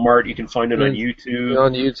in Walmart. You can find it on YouTube.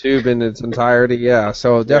 On YouTube in its entirety, yeah.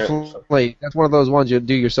 So definitely, that's one of those ones you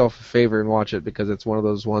do yourself a favor and watch it because it's one of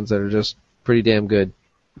those ones that are just pretty damn good.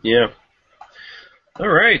 Yeah. All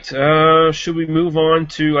right. Should we move on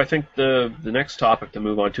to? I think the next topic to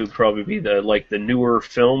move on to would probably be the newer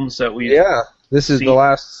films that we. Yeah. This is the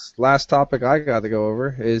last topic I got to go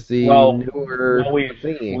over is the newer. Well,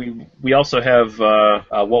 we also have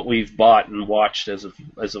what we've bought and watched as of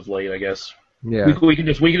late, I guess. Yeah. We can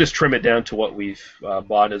just trim it down to what we've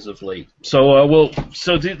bought as of late. So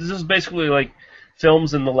this is basically like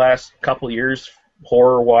films in the last couple of years,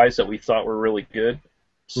 horror wise, that we thought were really good.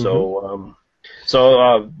 So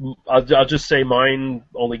I'll just say mine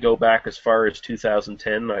only go back as far as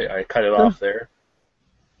 2010. I cut it off there.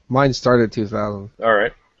 Mine started 2000. All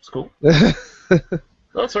right, it's cool.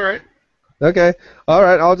 That's all right. Okay, all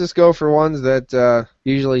right. I'll just go for ones that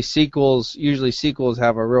usually sequels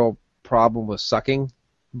have a real problem with sucking,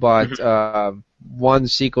 but one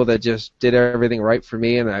sequel that just did everything right for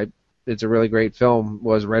me, and it's a really great film,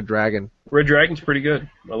 was Red Dragon. Red Dragon's pretty good.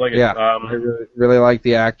 I like it. Yeah, I really like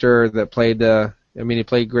the actor that played. He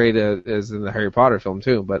played great as in the Harry Potter film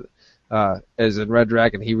too, but. As in Red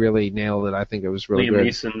Dragon, he really nailed it. I think it was really good. Liam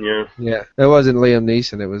Neeson, yeah. Yeah, it wasn't Liam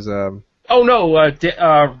Neeson. It was. Oh no,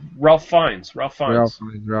 Ralph Fiennes. Ralph Fiennes.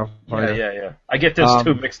 Yeah. I get those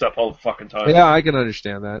two mixed up all the fucking time. Yeah, I can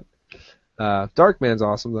understand that. Darkman's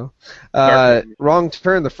awesome though. Wrong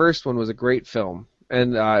Turn, the first one, was a great film,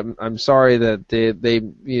 and I'm sorry that they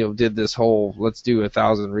did this whole let's do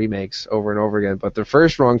 1,000 remakes over and over again. But the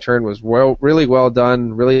first Wrong Turn was really well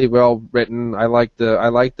done, really well written. I like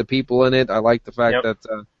the people in it. I like the fact that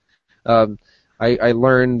I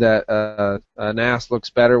learned that an ass looks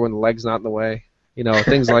better when the leg's not in the way.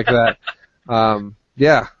 Things like that.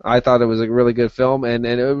 Yeah, I thought it was a really good film, and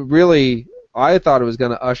it really. I thought it was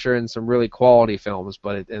going to usher in some really quality films,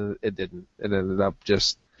 but it didn't. It ended up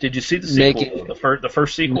just. Did you see the sequel? The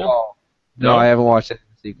first sequel? No, I haven't watched it.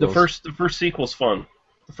 The first sequel's fun.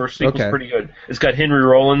 The first sequel's pretty good. It's got Henry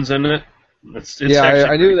Rollins in it. It's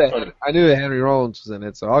I knew that. Funny. I knew that Henry Rollins was in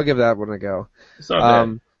it, so I'll give that one a go. It's not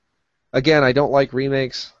bad. Again, I don't like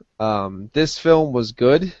remakes. This film was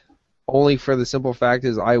good, only for the simple fact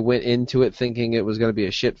is I went into it thinking it was going to be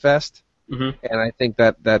a shit fest, and I think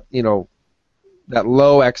that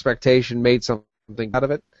low expectation made something out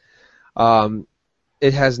of it.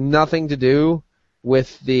 It has nothing to do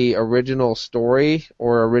with the original story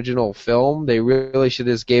or original film. They really should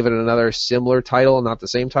have just gave it another similar title, not the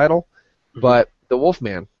same title. But The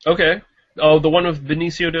Wolfman. Okay. Oh, the one with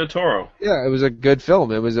Benicio del Toro. Yeah, it was a good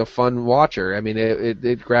film. It was a fun watcher. I mean,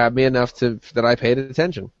 it grabbed me enough that I paid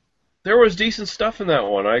attention. There was decent stuff in that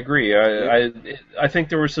one. I agree. I think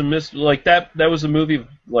there was some like that. That was a movie of,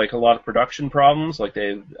 like, a lot of production problems. Like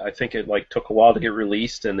I think it like took a while to get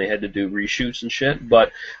released, and they had to do reshoots and shit.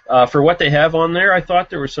 But for what they have on there, I thought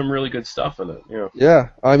there was some really good stuff in it. You know. Yeah,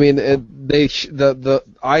 I mean,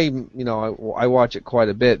 I watch it quite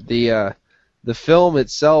a bit. The film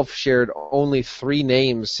itself shared only 3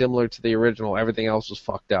 names similar to the original. Everything else was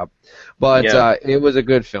fucked up, but it was a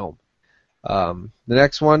good film. The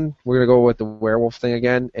next one, we're going to go with the werewolf thing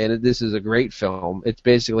again, and this is a great film. It's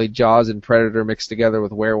basically Jaws and Predator mixed together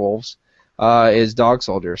with werewolves, is Dog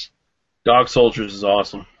Soldiers. Dog Soldiers is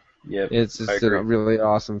awesome. Yeah, it's just a really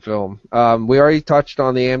awesome film. We already touched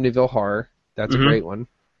on the Amityville Horror. That's a great one.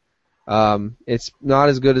 It's not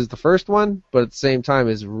as good as the first one, but at the same time,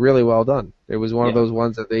 it's really well done. It was one of those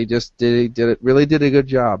ones that they just really did a good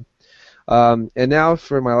job. And now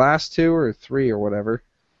for my last 2 or 3 or whatever,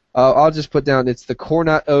 I'll just put down, it's the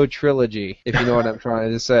Cornetto trilogy, if you know what I'm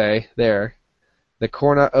trying to say there. The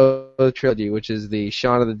Cornetto trilogy, which is the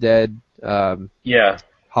Shaun of the Dead,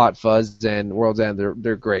 Hot Fuzz, and World's End.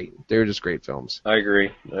 They're great. They're just great films. I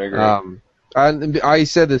agree. I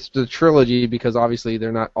said it's the trilogy because obviously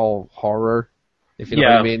they're not all horror, if you know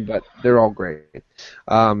what I mean, but they're all great.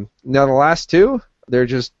 Now the last 2, they're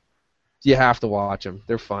just, you have to watch them.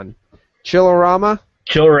 They're fun. Chillerama.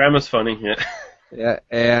 Chillerama's funny, yeah. Yeah,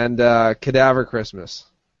 and Cadaver Christmas.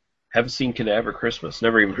 Haven't seen Cadaver Christmas.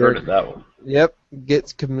 Never even heard of that one. Yep,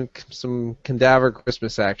 get some Cadaver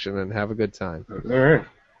Christmas action and have a good time. All right.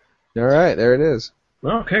 All right, there it is.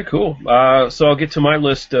 Okay, cool. So I'll get to my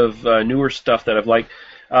list of newer stuff that I've liked.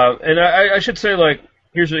 And I should say, like,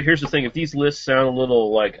 here's the thing. If these lists sound a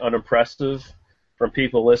little, like, unimpressive from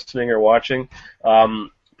people listening or watching, Paul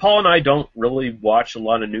and I don't really watch a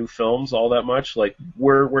lot of new films all that much. Like,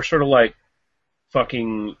 we're sort of like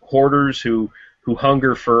fucking hoarders who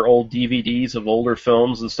hunger for old DVDs of older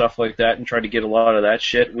films and stuff like that and try to get a lot of that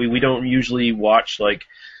shit. We don't usually watch, like,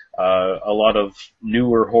 a lot of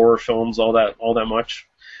newer horror films all that much.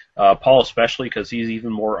 Paul especially, because he's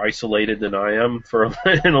even more isolated than I am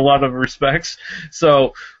in a lot of respects.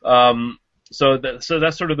 So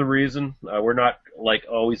that's sort of the reason we're not, like,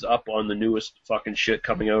 always up on the newest fucking shit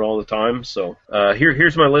coming out all the time. So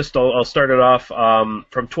here's my list. I'll start it off from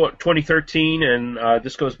 2013, and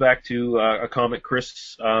this goes back to a comment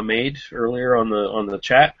Chris made earlier on the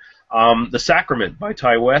chat. The Sacrament by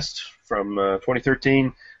Ty West from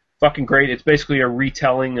 2013. Fucking great. It's basically a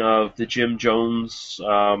retelling of the Jim Jones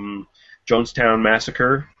Jonestown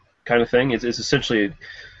Massacre kind of thing. It's essentially,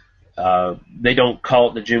 they don't call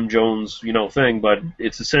it the Jim Jones thing, but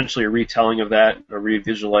it's essentially a retelling of that, a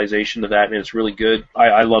revisualization of that, and it's really good.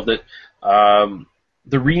 I loved it.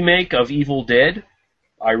 The remake of Evil Dead,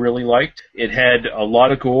 I really liked. It had a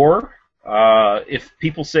lot of gore. If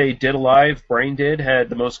people say Dead Alive, Brain Dead had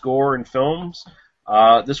the most gore in films,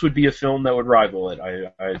 this would be a film that would rival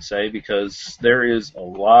it, I'd say, because there is a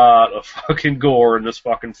lot of fucking gore in this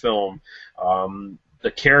fucking film.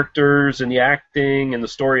 The characters and the acting and the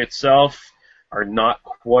story itself are not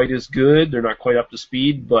quite as good. They're not quite up to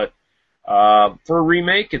speed, but for a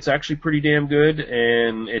remake, it's actually pretty damn good,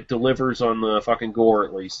 and it delivers on the fucking gore,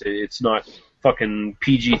 at least. It's not fucking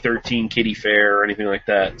PG-13 kiddie fare or anything like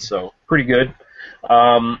that, so pretty good.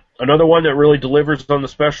 Another one that really delivers on the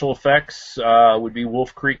special effects would be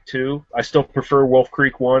Wolf Creek 2. I still prefer Wolf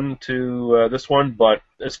Creek 1 to this one, but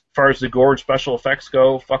as far as the gore and special effects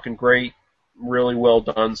go, fucking great. Really well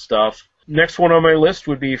done stuff. Next one on my list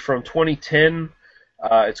would be from 2010.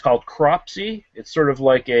 It's called Cropsy. It's sort of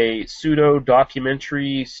like a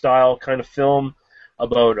pseudo-documentary style kind of film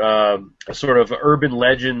about a sort of urban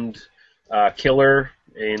legend killer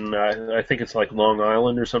in, I think it's like Long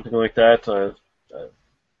Island or something like that.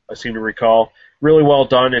 I seem to recall. Really well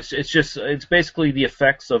done. It's basically the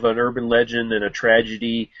effects of an urban legend and a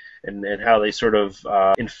tragedy, and how they sort of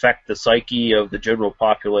infect the psyche of the general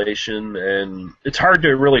population. And it's hard to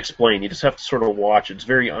really explain. You just have to sort of watch. It's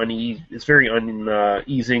very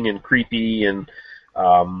uneasing and creepy, and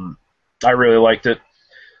I really liked it.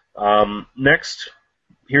 Next,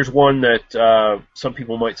 here's one that some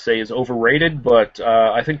people might say is overrated, but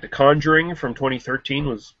I think The Conjuring from 2013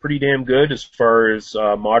 was pretty damn good as far as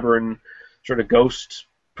modern sort of ghost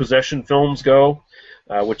possession films go,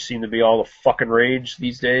 which seem to be all the fucking rage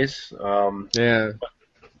these days. Yeah.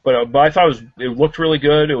 But I thought it looked really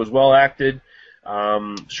good. It was well acted.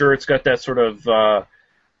 Sure, it's got that sort of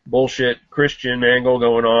bullshit Christian angle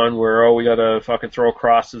going on where, we gotta fucking throw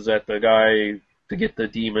crosses at the guy to get the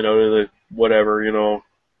demon out of the whatever,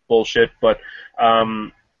 bullshit. But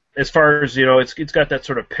as far as, it's got that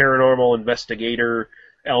sort of paranormal investigator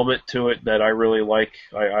element to it that I really like.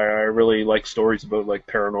 I really like stories about like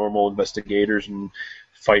paranormal investigators and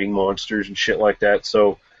fighting monsters and shit like that.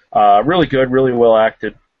 So really good, really well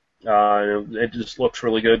acted. It just looks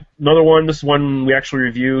really good. Another one, this one we actually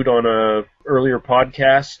reviewed on a earlier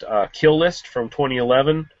podcast, Kill List from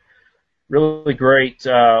 2011. Really great,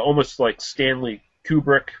 almost like Stanley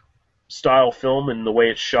Kubrick style film in the way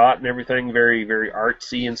it's shot and everything, very, very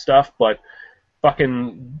artsy and stuff, but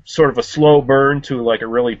fucking sort of a slow burn to like a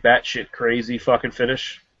really batshit crazy fucking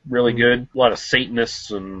finish. Really good. A lot of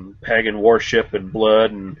Satanists and pagan worship and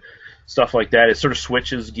blood and stuff like that. It sort of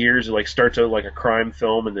switches gears. It like starts out like a crime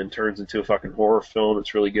film and then turns into a fucking horror film.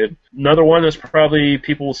 It's really good. Another one that's probably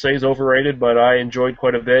people will say is overrated, but I enjoyed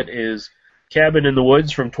quite a bit is Cabin in the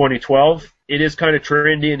Woods from 2012. It is kind of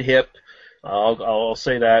trendy and hip. I'll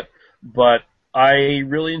say that. But I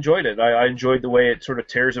really enjoyed it. I enjoyed the way it sort of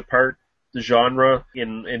tears apart the genre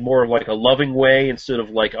in more of like a loving way instead of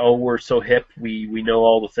like, oh, we're so hip, we know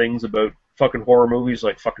all the things about fucking horror movies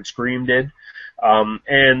like fucking Scream did.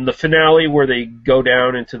 And the finale where they go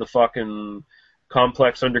down into the fucking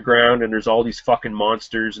complex underground and there's all these fucking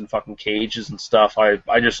monsters and fucking cages and stuff,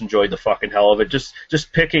 I just enjoyed the fucking hell of it.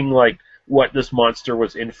 Just picking like what this monster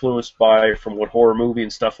was influenced by from what horror movie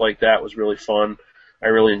and stuff like that was really fun. I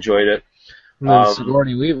really enjoyed it.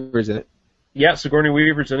 Sigourney Weaver's in it. Yeah, Sigourney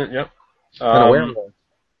Weaver's in it, yep. And a werewolf.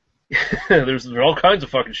 There's all kinds of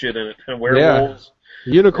fucking shit in it. And werewolves.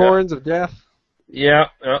 Yeah. Unicorns of death. Yeah.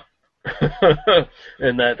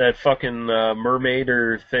 And that fucking mermaid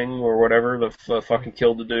or thing or whatever that fucking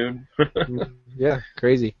killed the dude. Yeah,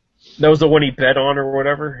 crazy. That was the one he bet on or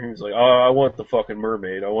whatever. He was like, oh, I want the fucking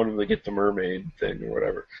mermaid. I want him to get the mermaid thing or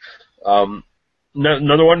whatever.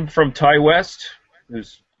 Another one from Ty West,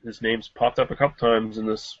 his name's popped up a couple times in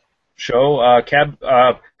this show.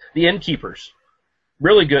 The Innkeepers,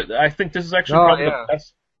 really good. I think this is actually probably the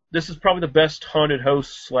best. This is probably the best haunted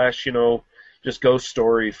house / just ghost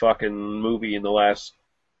story fucking movie in the last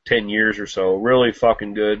 10 years or so. Really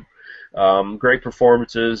fucking good. Great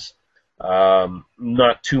performances.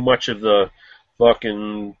 Not too much of the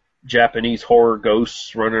fucking Japanese horror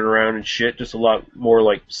ghosts running around and shit. Just a lot more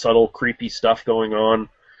like subtle, creepy stuff going on.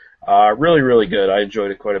 Really, really good. I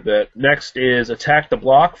enjoyed it quite a bit. Next is Attack the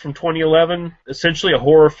Block from 2011. Essentially a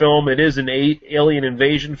horror film. It is an alien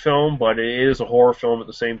invasion film, but it is a horror film at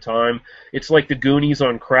the same time. It's like the Goonies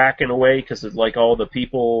on crack in a way, because like all the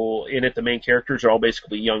people in it, the main characters are all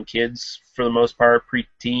basically young kids for the most part,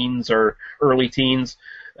 pre-teens or early teens.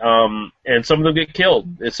 And some of them get killed.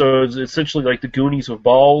 So it's essentially like the Goonies with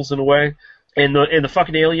balls in a way. And the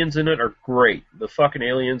fucking aliens in it are great. The fucking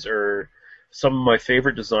aliens are some of my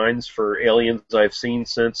favorite designs for aliens I've seen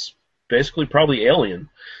since basically probably Alien.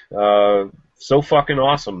 So fucking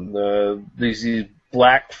awesome. These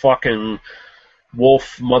black fucking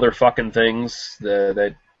wolf motherfucking things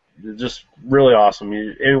that just really awesome.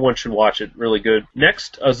 Anyone should watch it. Really good.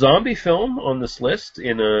 Next, a zombie film on this list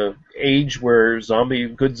in a age where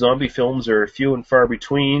good zombie films are few and far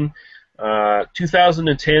between.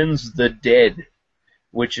 2010's The Dead,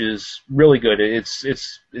 which is really good. It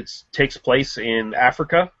takes place in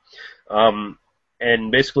Africa,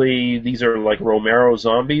 and basically these are like Romero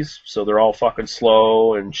zombies, so they're all fucking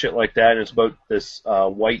slow and shit like that. And it's about this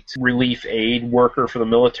white relief aid worker for the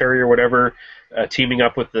military or whatever, teaming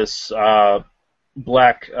up with this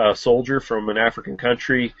black soldier from an African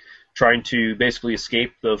country, trying to basically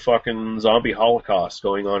escape the fucking zombie holocaust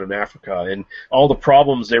going on in Africa. And all the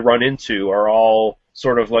problems they run into are all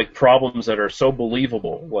sort of like problems that are so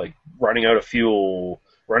believable, like running out of fuel,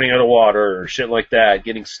 running out of water, shit like that,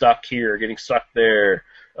 getting stuck here, getting stuck there.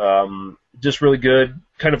 Just really good,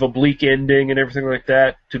 kind of a bleak ending and everything like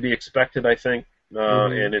that, to be expected, I think.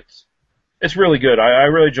 And it's really good. I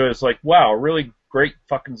really enjoy it. It's like, wow, really great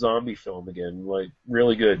fucking zombie film again. Like,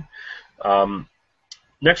 really good.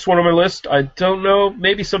 Next one on my list, I don't know,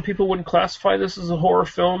 maybe some people wouldn't classify this as a horror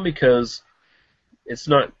film because it's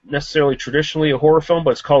not necessarily traditionally a horror film,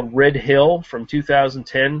 but it's called Red Hill from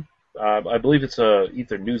 2010. I believe it's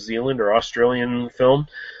either New Zealand or Australian film.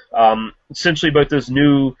 Essentially about this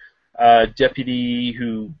new deputy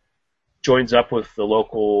who joins up with the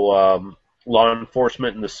local law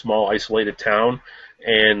enforcement in this small isolated town,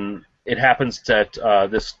 and it happens that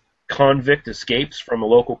this convict escapes from a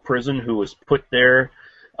local prison who was put there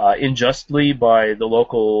unjustly by the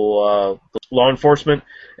local law enforcement,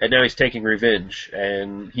 and now he's taking revenge,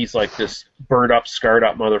 and he's like this burned up, scarred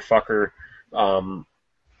up motherfucker.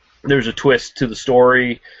 There's a twist to the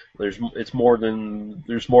story. There's more there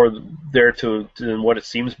than what it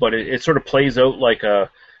seems, but it sort of plays out like a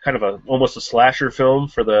kind of almost a slasher film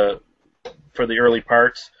for the early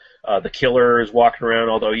parts. The killer is walking around,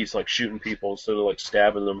 although he's like shooting people instead of like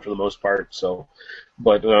stabbing them for the most part. So,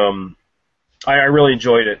 but I really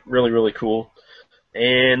enjoyed it. Really, really cool.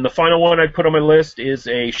 And the final one I put on my list is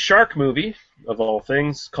a shark movie, of all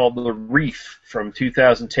things, called The Reef from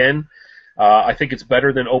 2010. I think it's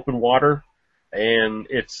better than Open Water, and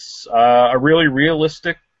it's a really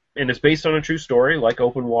realistic, and it's based on a true story, like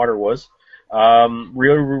Open Water was.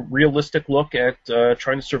 Realistic look at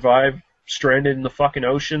trying to survive stranded in the fucking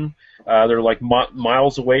ocean. They're like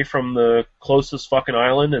miles away from the closest fucking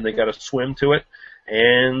island, and they got to swim to it,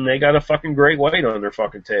 and they got a fucking great white on their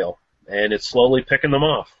fucking tail, and it's slowly picking them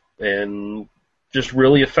off, and just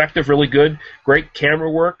really effective, really good, great camera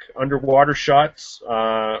work, underwater shots.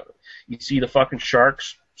 You see the fucking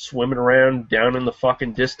sharks swimming around down in the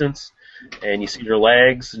fucking distance, and you see their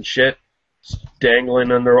legs and shit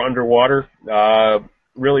dangling underwater.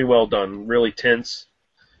 Really well done, really tense.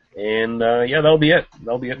 And yeah, that'll be it.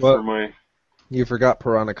 That'll be it for my. You forgot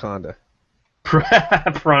Piranaconda.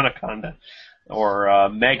 Piranaconda, or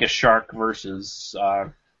Mega Shark versus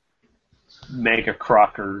Mega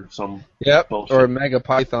Croc or some. Yep. Bullshit. Or Mega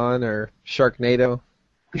Python or Sharknado.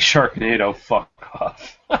 Sharknado, fuck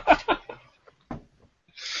off.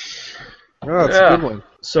 Oh, it's a good one.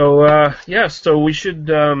 So yeah, so we should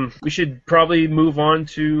probably move on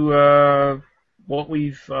to what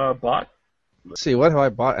we've bought. Let's see, what have I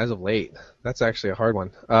bought as of late? That's actually a hard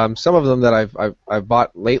one. Some of them that I've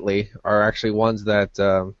bought lately are actually ones that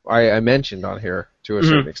I mentioned on here to a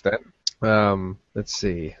certain extent. Let's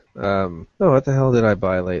see. Oh, what the hell did I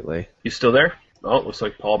buy lately? You still there? Oh, it looks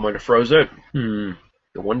like Paul might have froze out.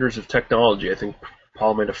 The wonders of technology. I think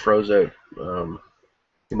Paul might have froze out.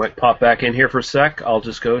 You might pop back in here for a sec. I'll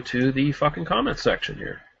just go to the fucking comments section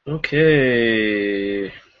here.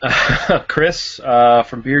 Okay. Chris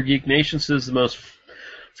from Beer Geek Nation says the most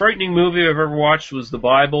frightening movie I've ever watched was The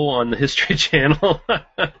Bible on the History Channel.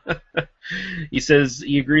 He says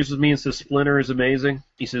he agrees with me and says Splinter is amazing.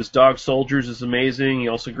 He says Dog Soldiers is amazing. He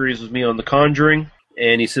also agrees with me on The Conjuring.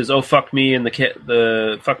 And he says, "Oh fuck me," and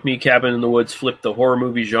the fuck me Cabin in the Woods flipped the horror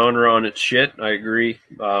movie genre on its shit. I agree.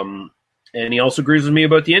 And he also agrees with me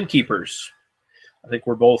about The Innkeepers. I think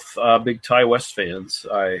we're both big Ty West fans.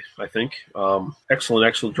 I think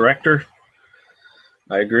excellent director.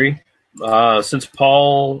 I agree. Since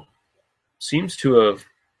Paul seems to have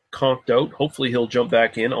conked out, hopefully he'll jump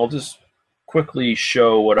back in. I'll just quickly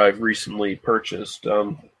show what I've recently purchased.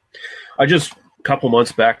 A couple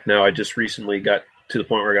months back now, I just recently got to the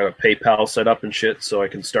point where I got a PayPal set up and shit, so I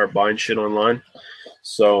can start buying shit online.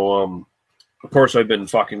 So, of course, I've been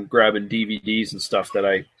fucking grabbing DVDs and stuff that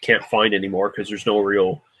I can't find anymore because there's no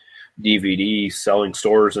real DVD selling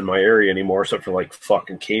stores in my area anymore, except for like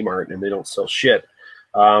fucking Kmart, and they don't sell shit.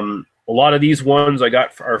 A lot of these ones I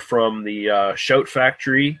got are from the Shout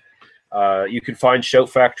Factory. You can find Shout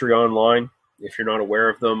Factory online if you're not aware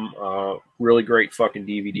of them. Really great fucking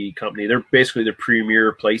DVD company. They're basically the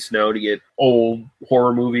premier place now to get old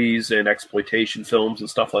horror movies and exploitation films and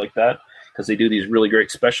stuff like that, because they do these really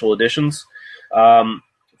great special editions.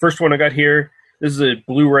 First one I got here, this is a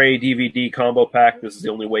Blu-ray DVD combo pack. This is the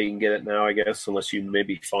only way you can get it now, I guess, unless you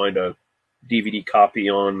maybe find a DVD copy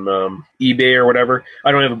on eBay or whatever.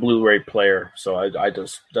 I don't have a Blu-ray player, so I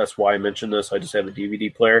just, that's why I mentioned this. I just have a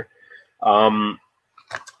DVD player.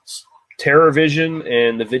 TerrorVision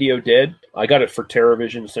and the Video Dead. I got it for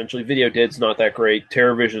TerrorVision, essentially. Video Dead's not that great.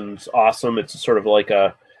 TerrorVision's awesome. It's sort of like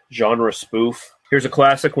a genre spoof. Here's a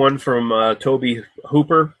classic one from Toby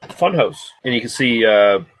Hooper, Funhouse. And you can see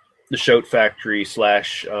the Shout Factory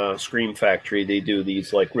 / Scream Factory. They do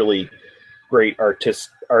these like really great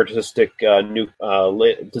artistic new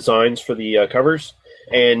designs for the covers.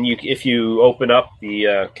 And if you open up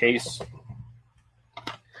the case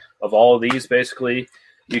of all of these, basically,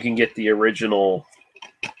 you can get the original.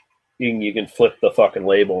 You can flip the fucking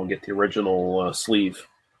label and get the original sleeve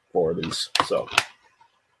for these. So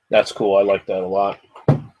that's cool. I like that a lot.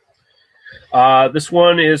 This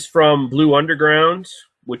one is from Blue Underground,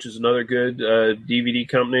 which is another good DVD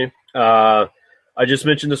company. I just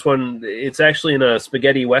mentioned this one. It's actually in a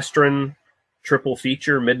spaghetti western triple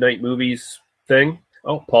feature midnight movies thing.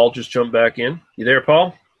 Oh, Paul just jumped back in. You there,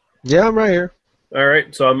 Paul? Yeah, I'm right here. All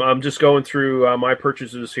right, so I'm just going through my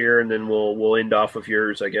purchases here, and then we'll end off with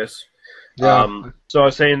yours, I guess. Yeah. So I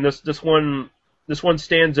was saying this one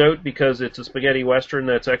stands out because it's a spaghetti western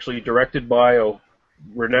that's actually directed by a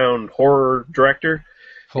renowned horror director.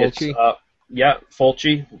 Fulci?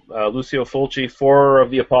 Fulci, Lucio Fulci, Horror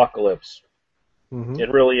of the Apocalypse. Mm-hmm.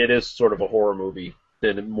 And really, it is sort of a horror movie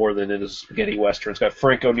more than it is spaghetti western. It's got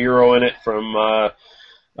Franco Nero in it from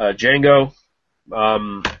Django.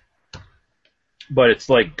 but it's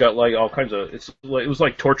like got like all kinds of. It was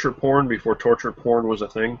like torture porn before torture porn was a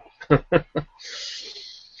thing.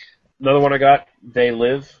 Another one I got, They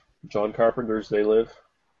Live. John Carpenter's They Live.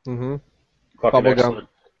 Mm-hmm. Fucking Bubblegum. excellent.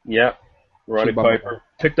 Yeah. Roddy Bubble Piper.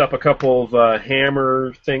 Picked up a couple of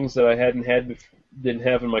Hammer things that I didn't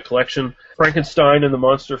have in my collection. Frankenstein and the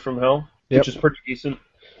Monster from Hell, which is pretty decent.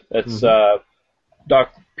 That's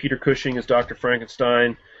Peter Cushing is Dr.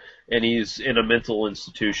 Frankenstein, and he's in a mental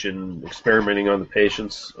institution experimenting on the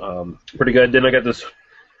patients. Pretty good. Then I got this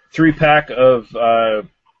 3-pack of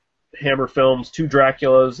Hammer films, 2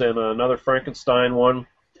 Draculas and another Frankenstein one.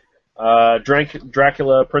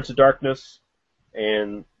 Dracula, Prince of Darkness,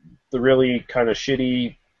 and the really kind of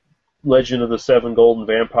shitty Legend of the Seven Golden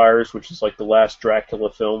Vampires, which is like the last Dracula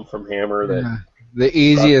film from Hammer. The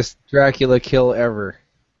easiest Dracula kill ever.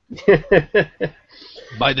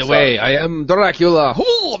 By the way, I am Dracula.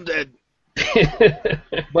 Oh, I'm dead.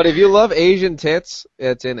 But if you love Asian tits,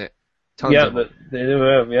 it's in it. Tons of them. They do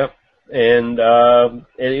have, yep. And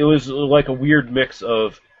it was like a weird mix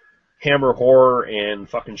of Hammer horror and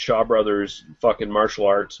fucking Shaw Brothers fucking martial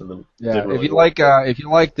arts, and then if you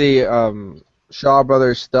like the Shaw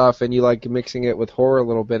Brothers stuff and you like mixing it with horror a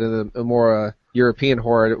little bit and a more European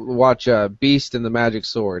horror, watch Beast and the Magic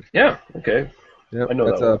Sword. Yeah, okay. Yep, I know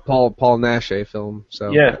that's that a Paul Naschy film,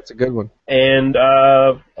 so it's a good one. And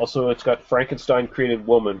also it's got Frankenstein Created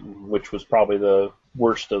Woman, which was probably the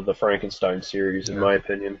worst of the Frankenstein series in my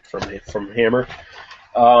opinion from Hammer.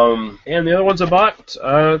 And the other ones I bought,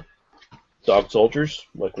 Dog Soldiers,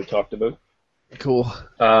 like we talked about. Cool.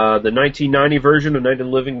 The 1990 version of Night of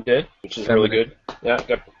the Living Dead, which is really good. Yeah,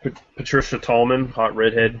 got Patricia Tallman, hot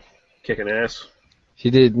redhead, kicking ass. She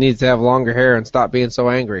needs to have longer hair and stop being so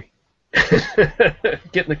angry.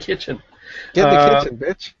 Get in the kitchen. Get in the kitchen,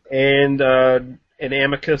 bitch. And an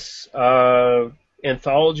Amicus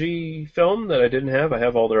anthology film that I didn't have. I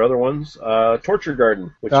have all their other ones. Torture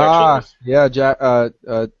Garden, which actually is... Yeah, Jack. I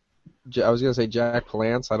was gonna say Jack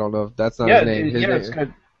Palance. I don't know if that's not his name. His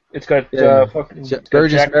name. It's got fucking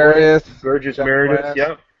Burgess Meredith. Burgess Meredith.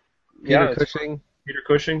 Yeah. Peter Cushing. Peter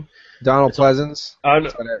Cushing. Donald Pleasance.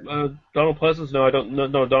 Donald Pleasance? No, I don't.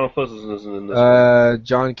 No, Donald Pleasance isn't in this.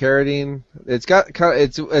 John Carradine.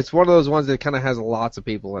 It's one of those ones that kind of has lots of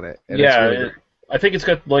people in it. I think it's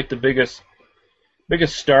got like the biggest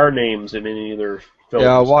star names in any of their films.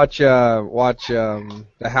 Yeah, watch The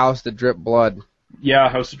House That Dripped Blood. Yeah,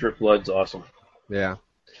 House of Drip Blood's awesome. Yeah.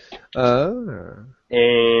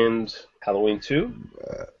 And Halloween 2.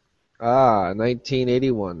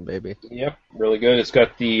 1981, baby. Yep, really good. It's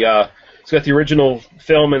got the original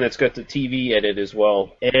film and it's got the TV edit as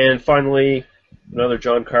well. And finally, another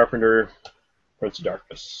John Carpenter, Prince of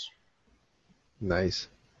Darkness. Nice.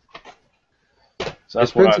 So that's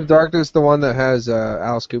Is Prince of Darkness the one that has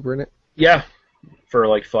Alice Cooper in it? Yeah, for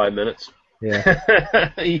like 5 minutes.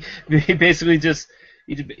 Yeah. he basically just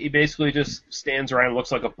stands around and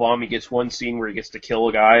looks like a bum. He gets one scene where he gets to kill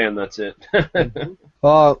a guy, and that's it.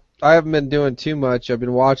 Well, I haven't been doing too much. I've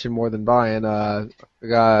been watching more than buying. I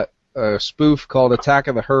got a spoof called Attack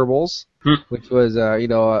of the Herbals, which was a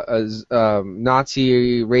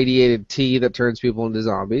Nazi radiated tea that turns people into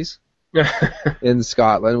zombies in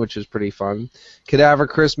Scotland, which was pretty fun. Cadaver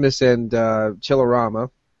Christmas and Chillerama.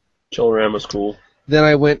 Chillerama's cool. Then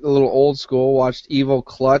I went a little old school, watched Evil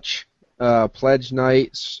Clutch, Pledge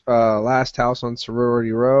Night, Last House on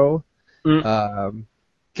Sorority Row.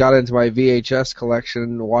 Got into my VHS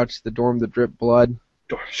collection, watched The Dorm That Dripped Blood.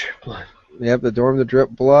 Dorm That Dripped Blood. Yep, The Dorm That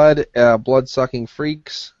Dripped Blood, Blood-Sucking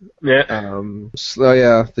Freaks. Yeah. I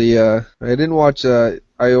didn't watch. I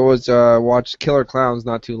always watched Killer Clowns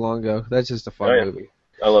not too long ago. That's just a fun movie.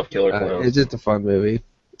 I love Killer Clowns. It's just a fun movie.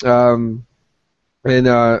 And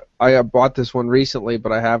I bought this one recently,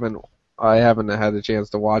 but I haven't had the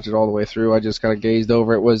chance to watch it all the way through. I just kind of gazed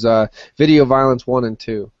over. It was Video Violence 1 and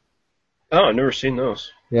 2. Oh, I've never seen those.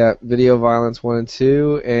 Yeah, Video Violence 1 and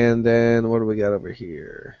 2, and then what do we got over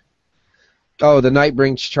here? Oh, The Night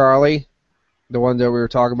Brings Charlie, the one that we were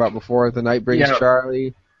talking about before. The Night Brings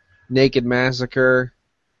Charlie, Naked Massacre,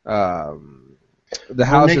 The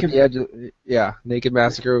House at the Edge of... Yeah, Naked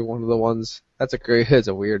Massacre, one of the ones. It's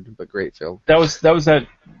a weird but great film.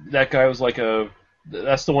 That guy was like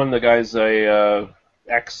that's the one the guy's a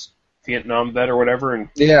ex-Vietnam vet or whatever, and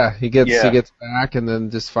he gets back and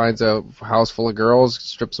then just finds a house full of girls,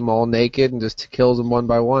 strips them all naked, and just kills them one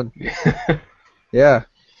by one. Yeah.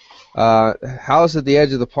 House at the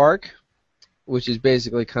Edge of the Park, which is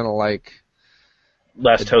basically kind of like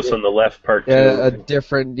Last House on the Left Part 2. A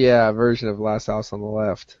different version of Last House on the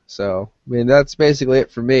Left. So, I mean, that's basically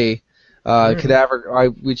it for me.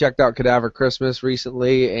 Cadaver. We checked out Cadaver Christmas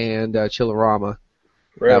recently and Chillerama.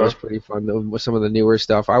 Right That on. was pretty fun with some of the newer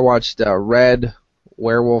stuff. I watched Red,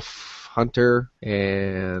 Werewolf Hunter,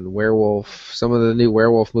 and Werewolf. Some of the new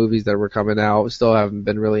werewolf movies that were coming out. Still haven't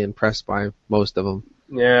been really impressed by most of them.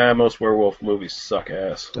 Yeah, most werewolf movies suck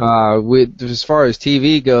ass. As far as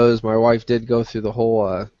TV goes, my wife did go through the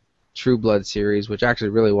whole True Blood series, which actually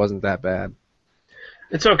really wasn't that bad.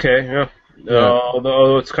 It's okay, yeah.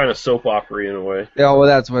 Although it's kind of soap opera in a way. Yeah, well,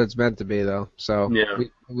 that's what it's meant to be, though. So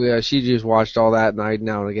Yeah. she just watched all that, and I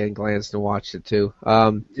now and again glanced and watched it too.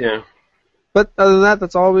 Yeah. But other than that,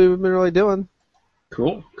 that's all we've been really doing.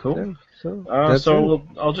 Cool. Yeah, so So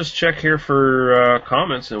I'll just check here for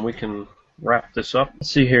comments, and we can wrap this up. Let's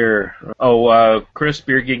see here. Oh, Chris,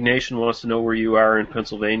 Beer Geek Nation wants to know where you are in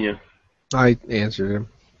Pennsylvania. I answered him.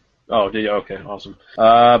 Oh, did you? Okay, awesome.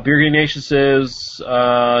 Beer Geek Nation says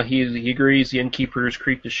he agrees the innkeepers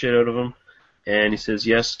creeped the shit out of him, and he says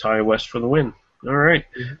yes, Ty West for the win. All right.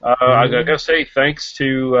 I gotta say thanks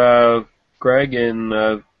to Greg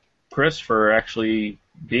and Chris for actually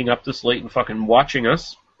being up this late and fucking watching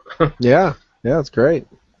us. Yeah, it's great.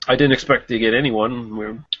 I didn't expect to get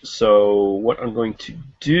anyone. So what I'm going to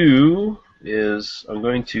do is I'm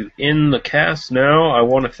going to end the cast now. I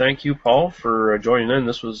want to thank you, Paul, for joining in.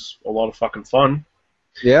 This was a lot of fucking fun.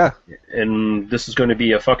 Yeah. And this is going to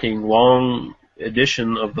be a fucking long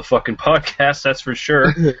edition of the fucking podcast, that's for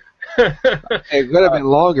sure. It could have been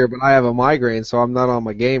longer, but I have a migraine, so I'm not on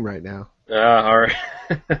my game right now. All right.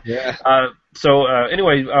 Yeah. So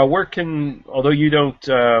anyway, where can, although you don't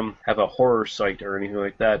have a horror site or anything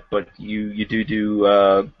like that, but you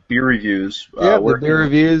do beer reviews. Yeah,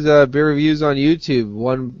 the beer reviews on YouTube.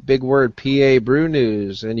 One big word, PA Brew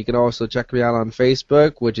News, and you can also check me out on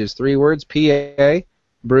Facebook, which is 3 words, PA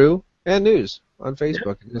Brew and News on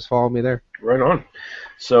Facebook. Yeah. Just follow me there. Right on.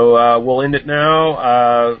 So we'll end it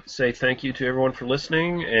now. Say thank you to everyone for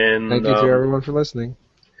listening, and thank you to everyone for listening.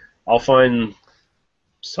 I'll find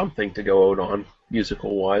something to go out on,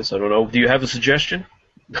 musical-wise. I don't know. Do you have a suggestion?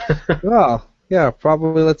 Well, yeah,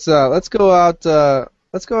 probably. Let's go out.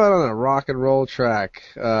 Let's go out on a rock and roll track.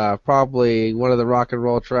 Probably one of the rock and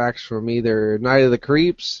roll tracks from either Night of the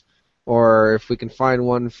Creeps, or if we can find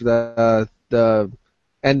one for the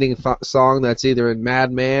ending song that's either in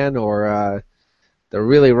Madman or the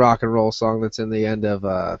really rock and roll song that's in the end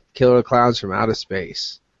of Killer Clowns from Outer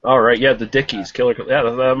Space. All right, yeah, the Dickies, Killer. Yeah,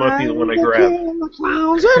 that might be the one I grab.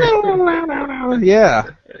 Yeah.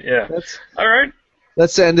 Yeah. All right.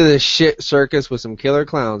 Let's end of this shit circus with some Killer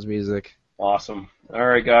Clowns music. Awesome. All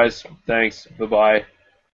right, guys. Thanks. Bye-bye.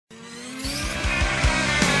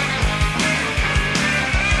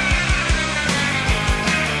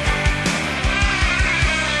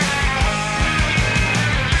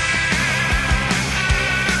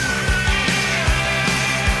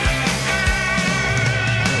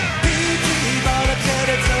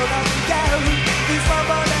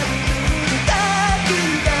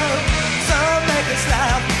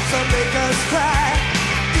 Cry.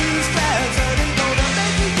 These clouds are gonna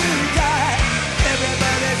make you die. Every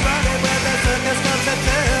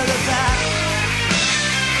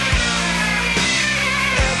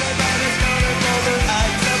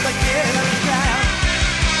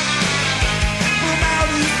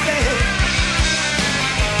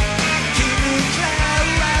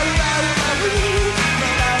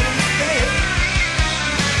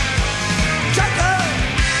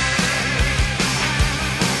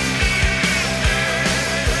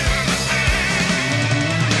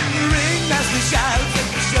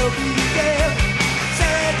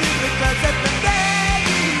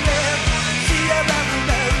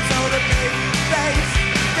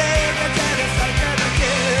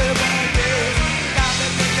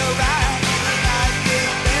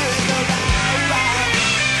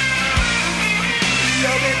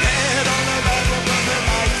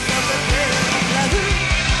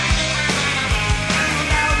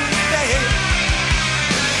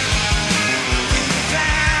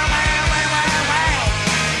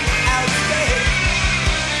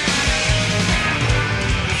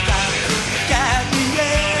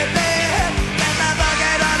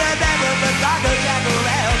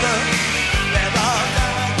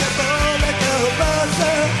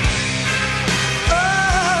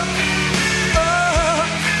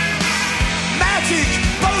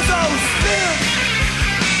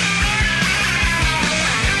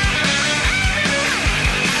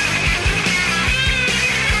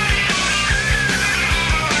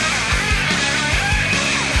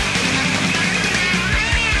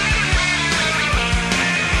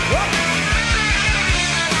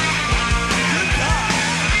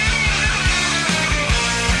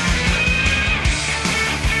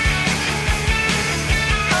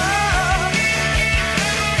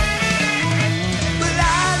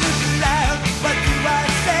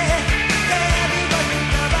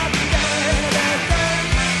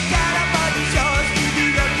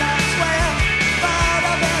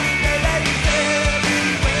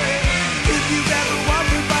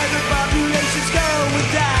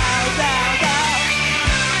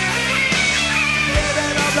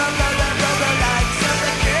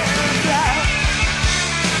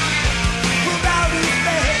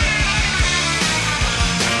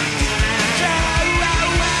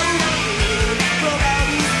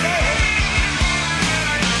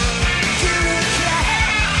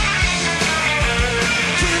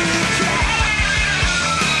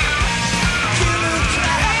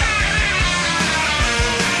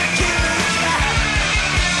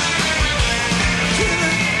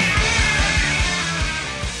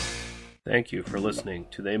thank you for listening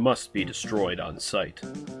to They Must Be Destroyed on Sight.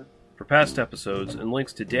 For past episodes and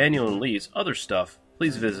links to Daniel and Lee's other stuff,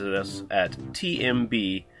 please visit us at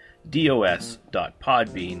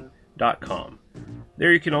tmbdos.podbean.com.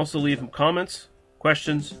 There you can also leave them comments,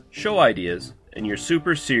 questions, show ideas, and your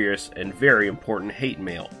super serious and very important hate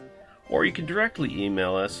mail. Or you can directly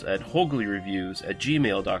email us at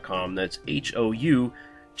hogleyreviews@gmail.com. That's HOUGLY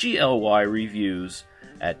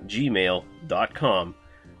reviews@gmail.com.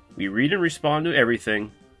 We read and respond to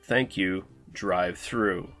everything. Thank you. Drive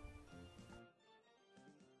through.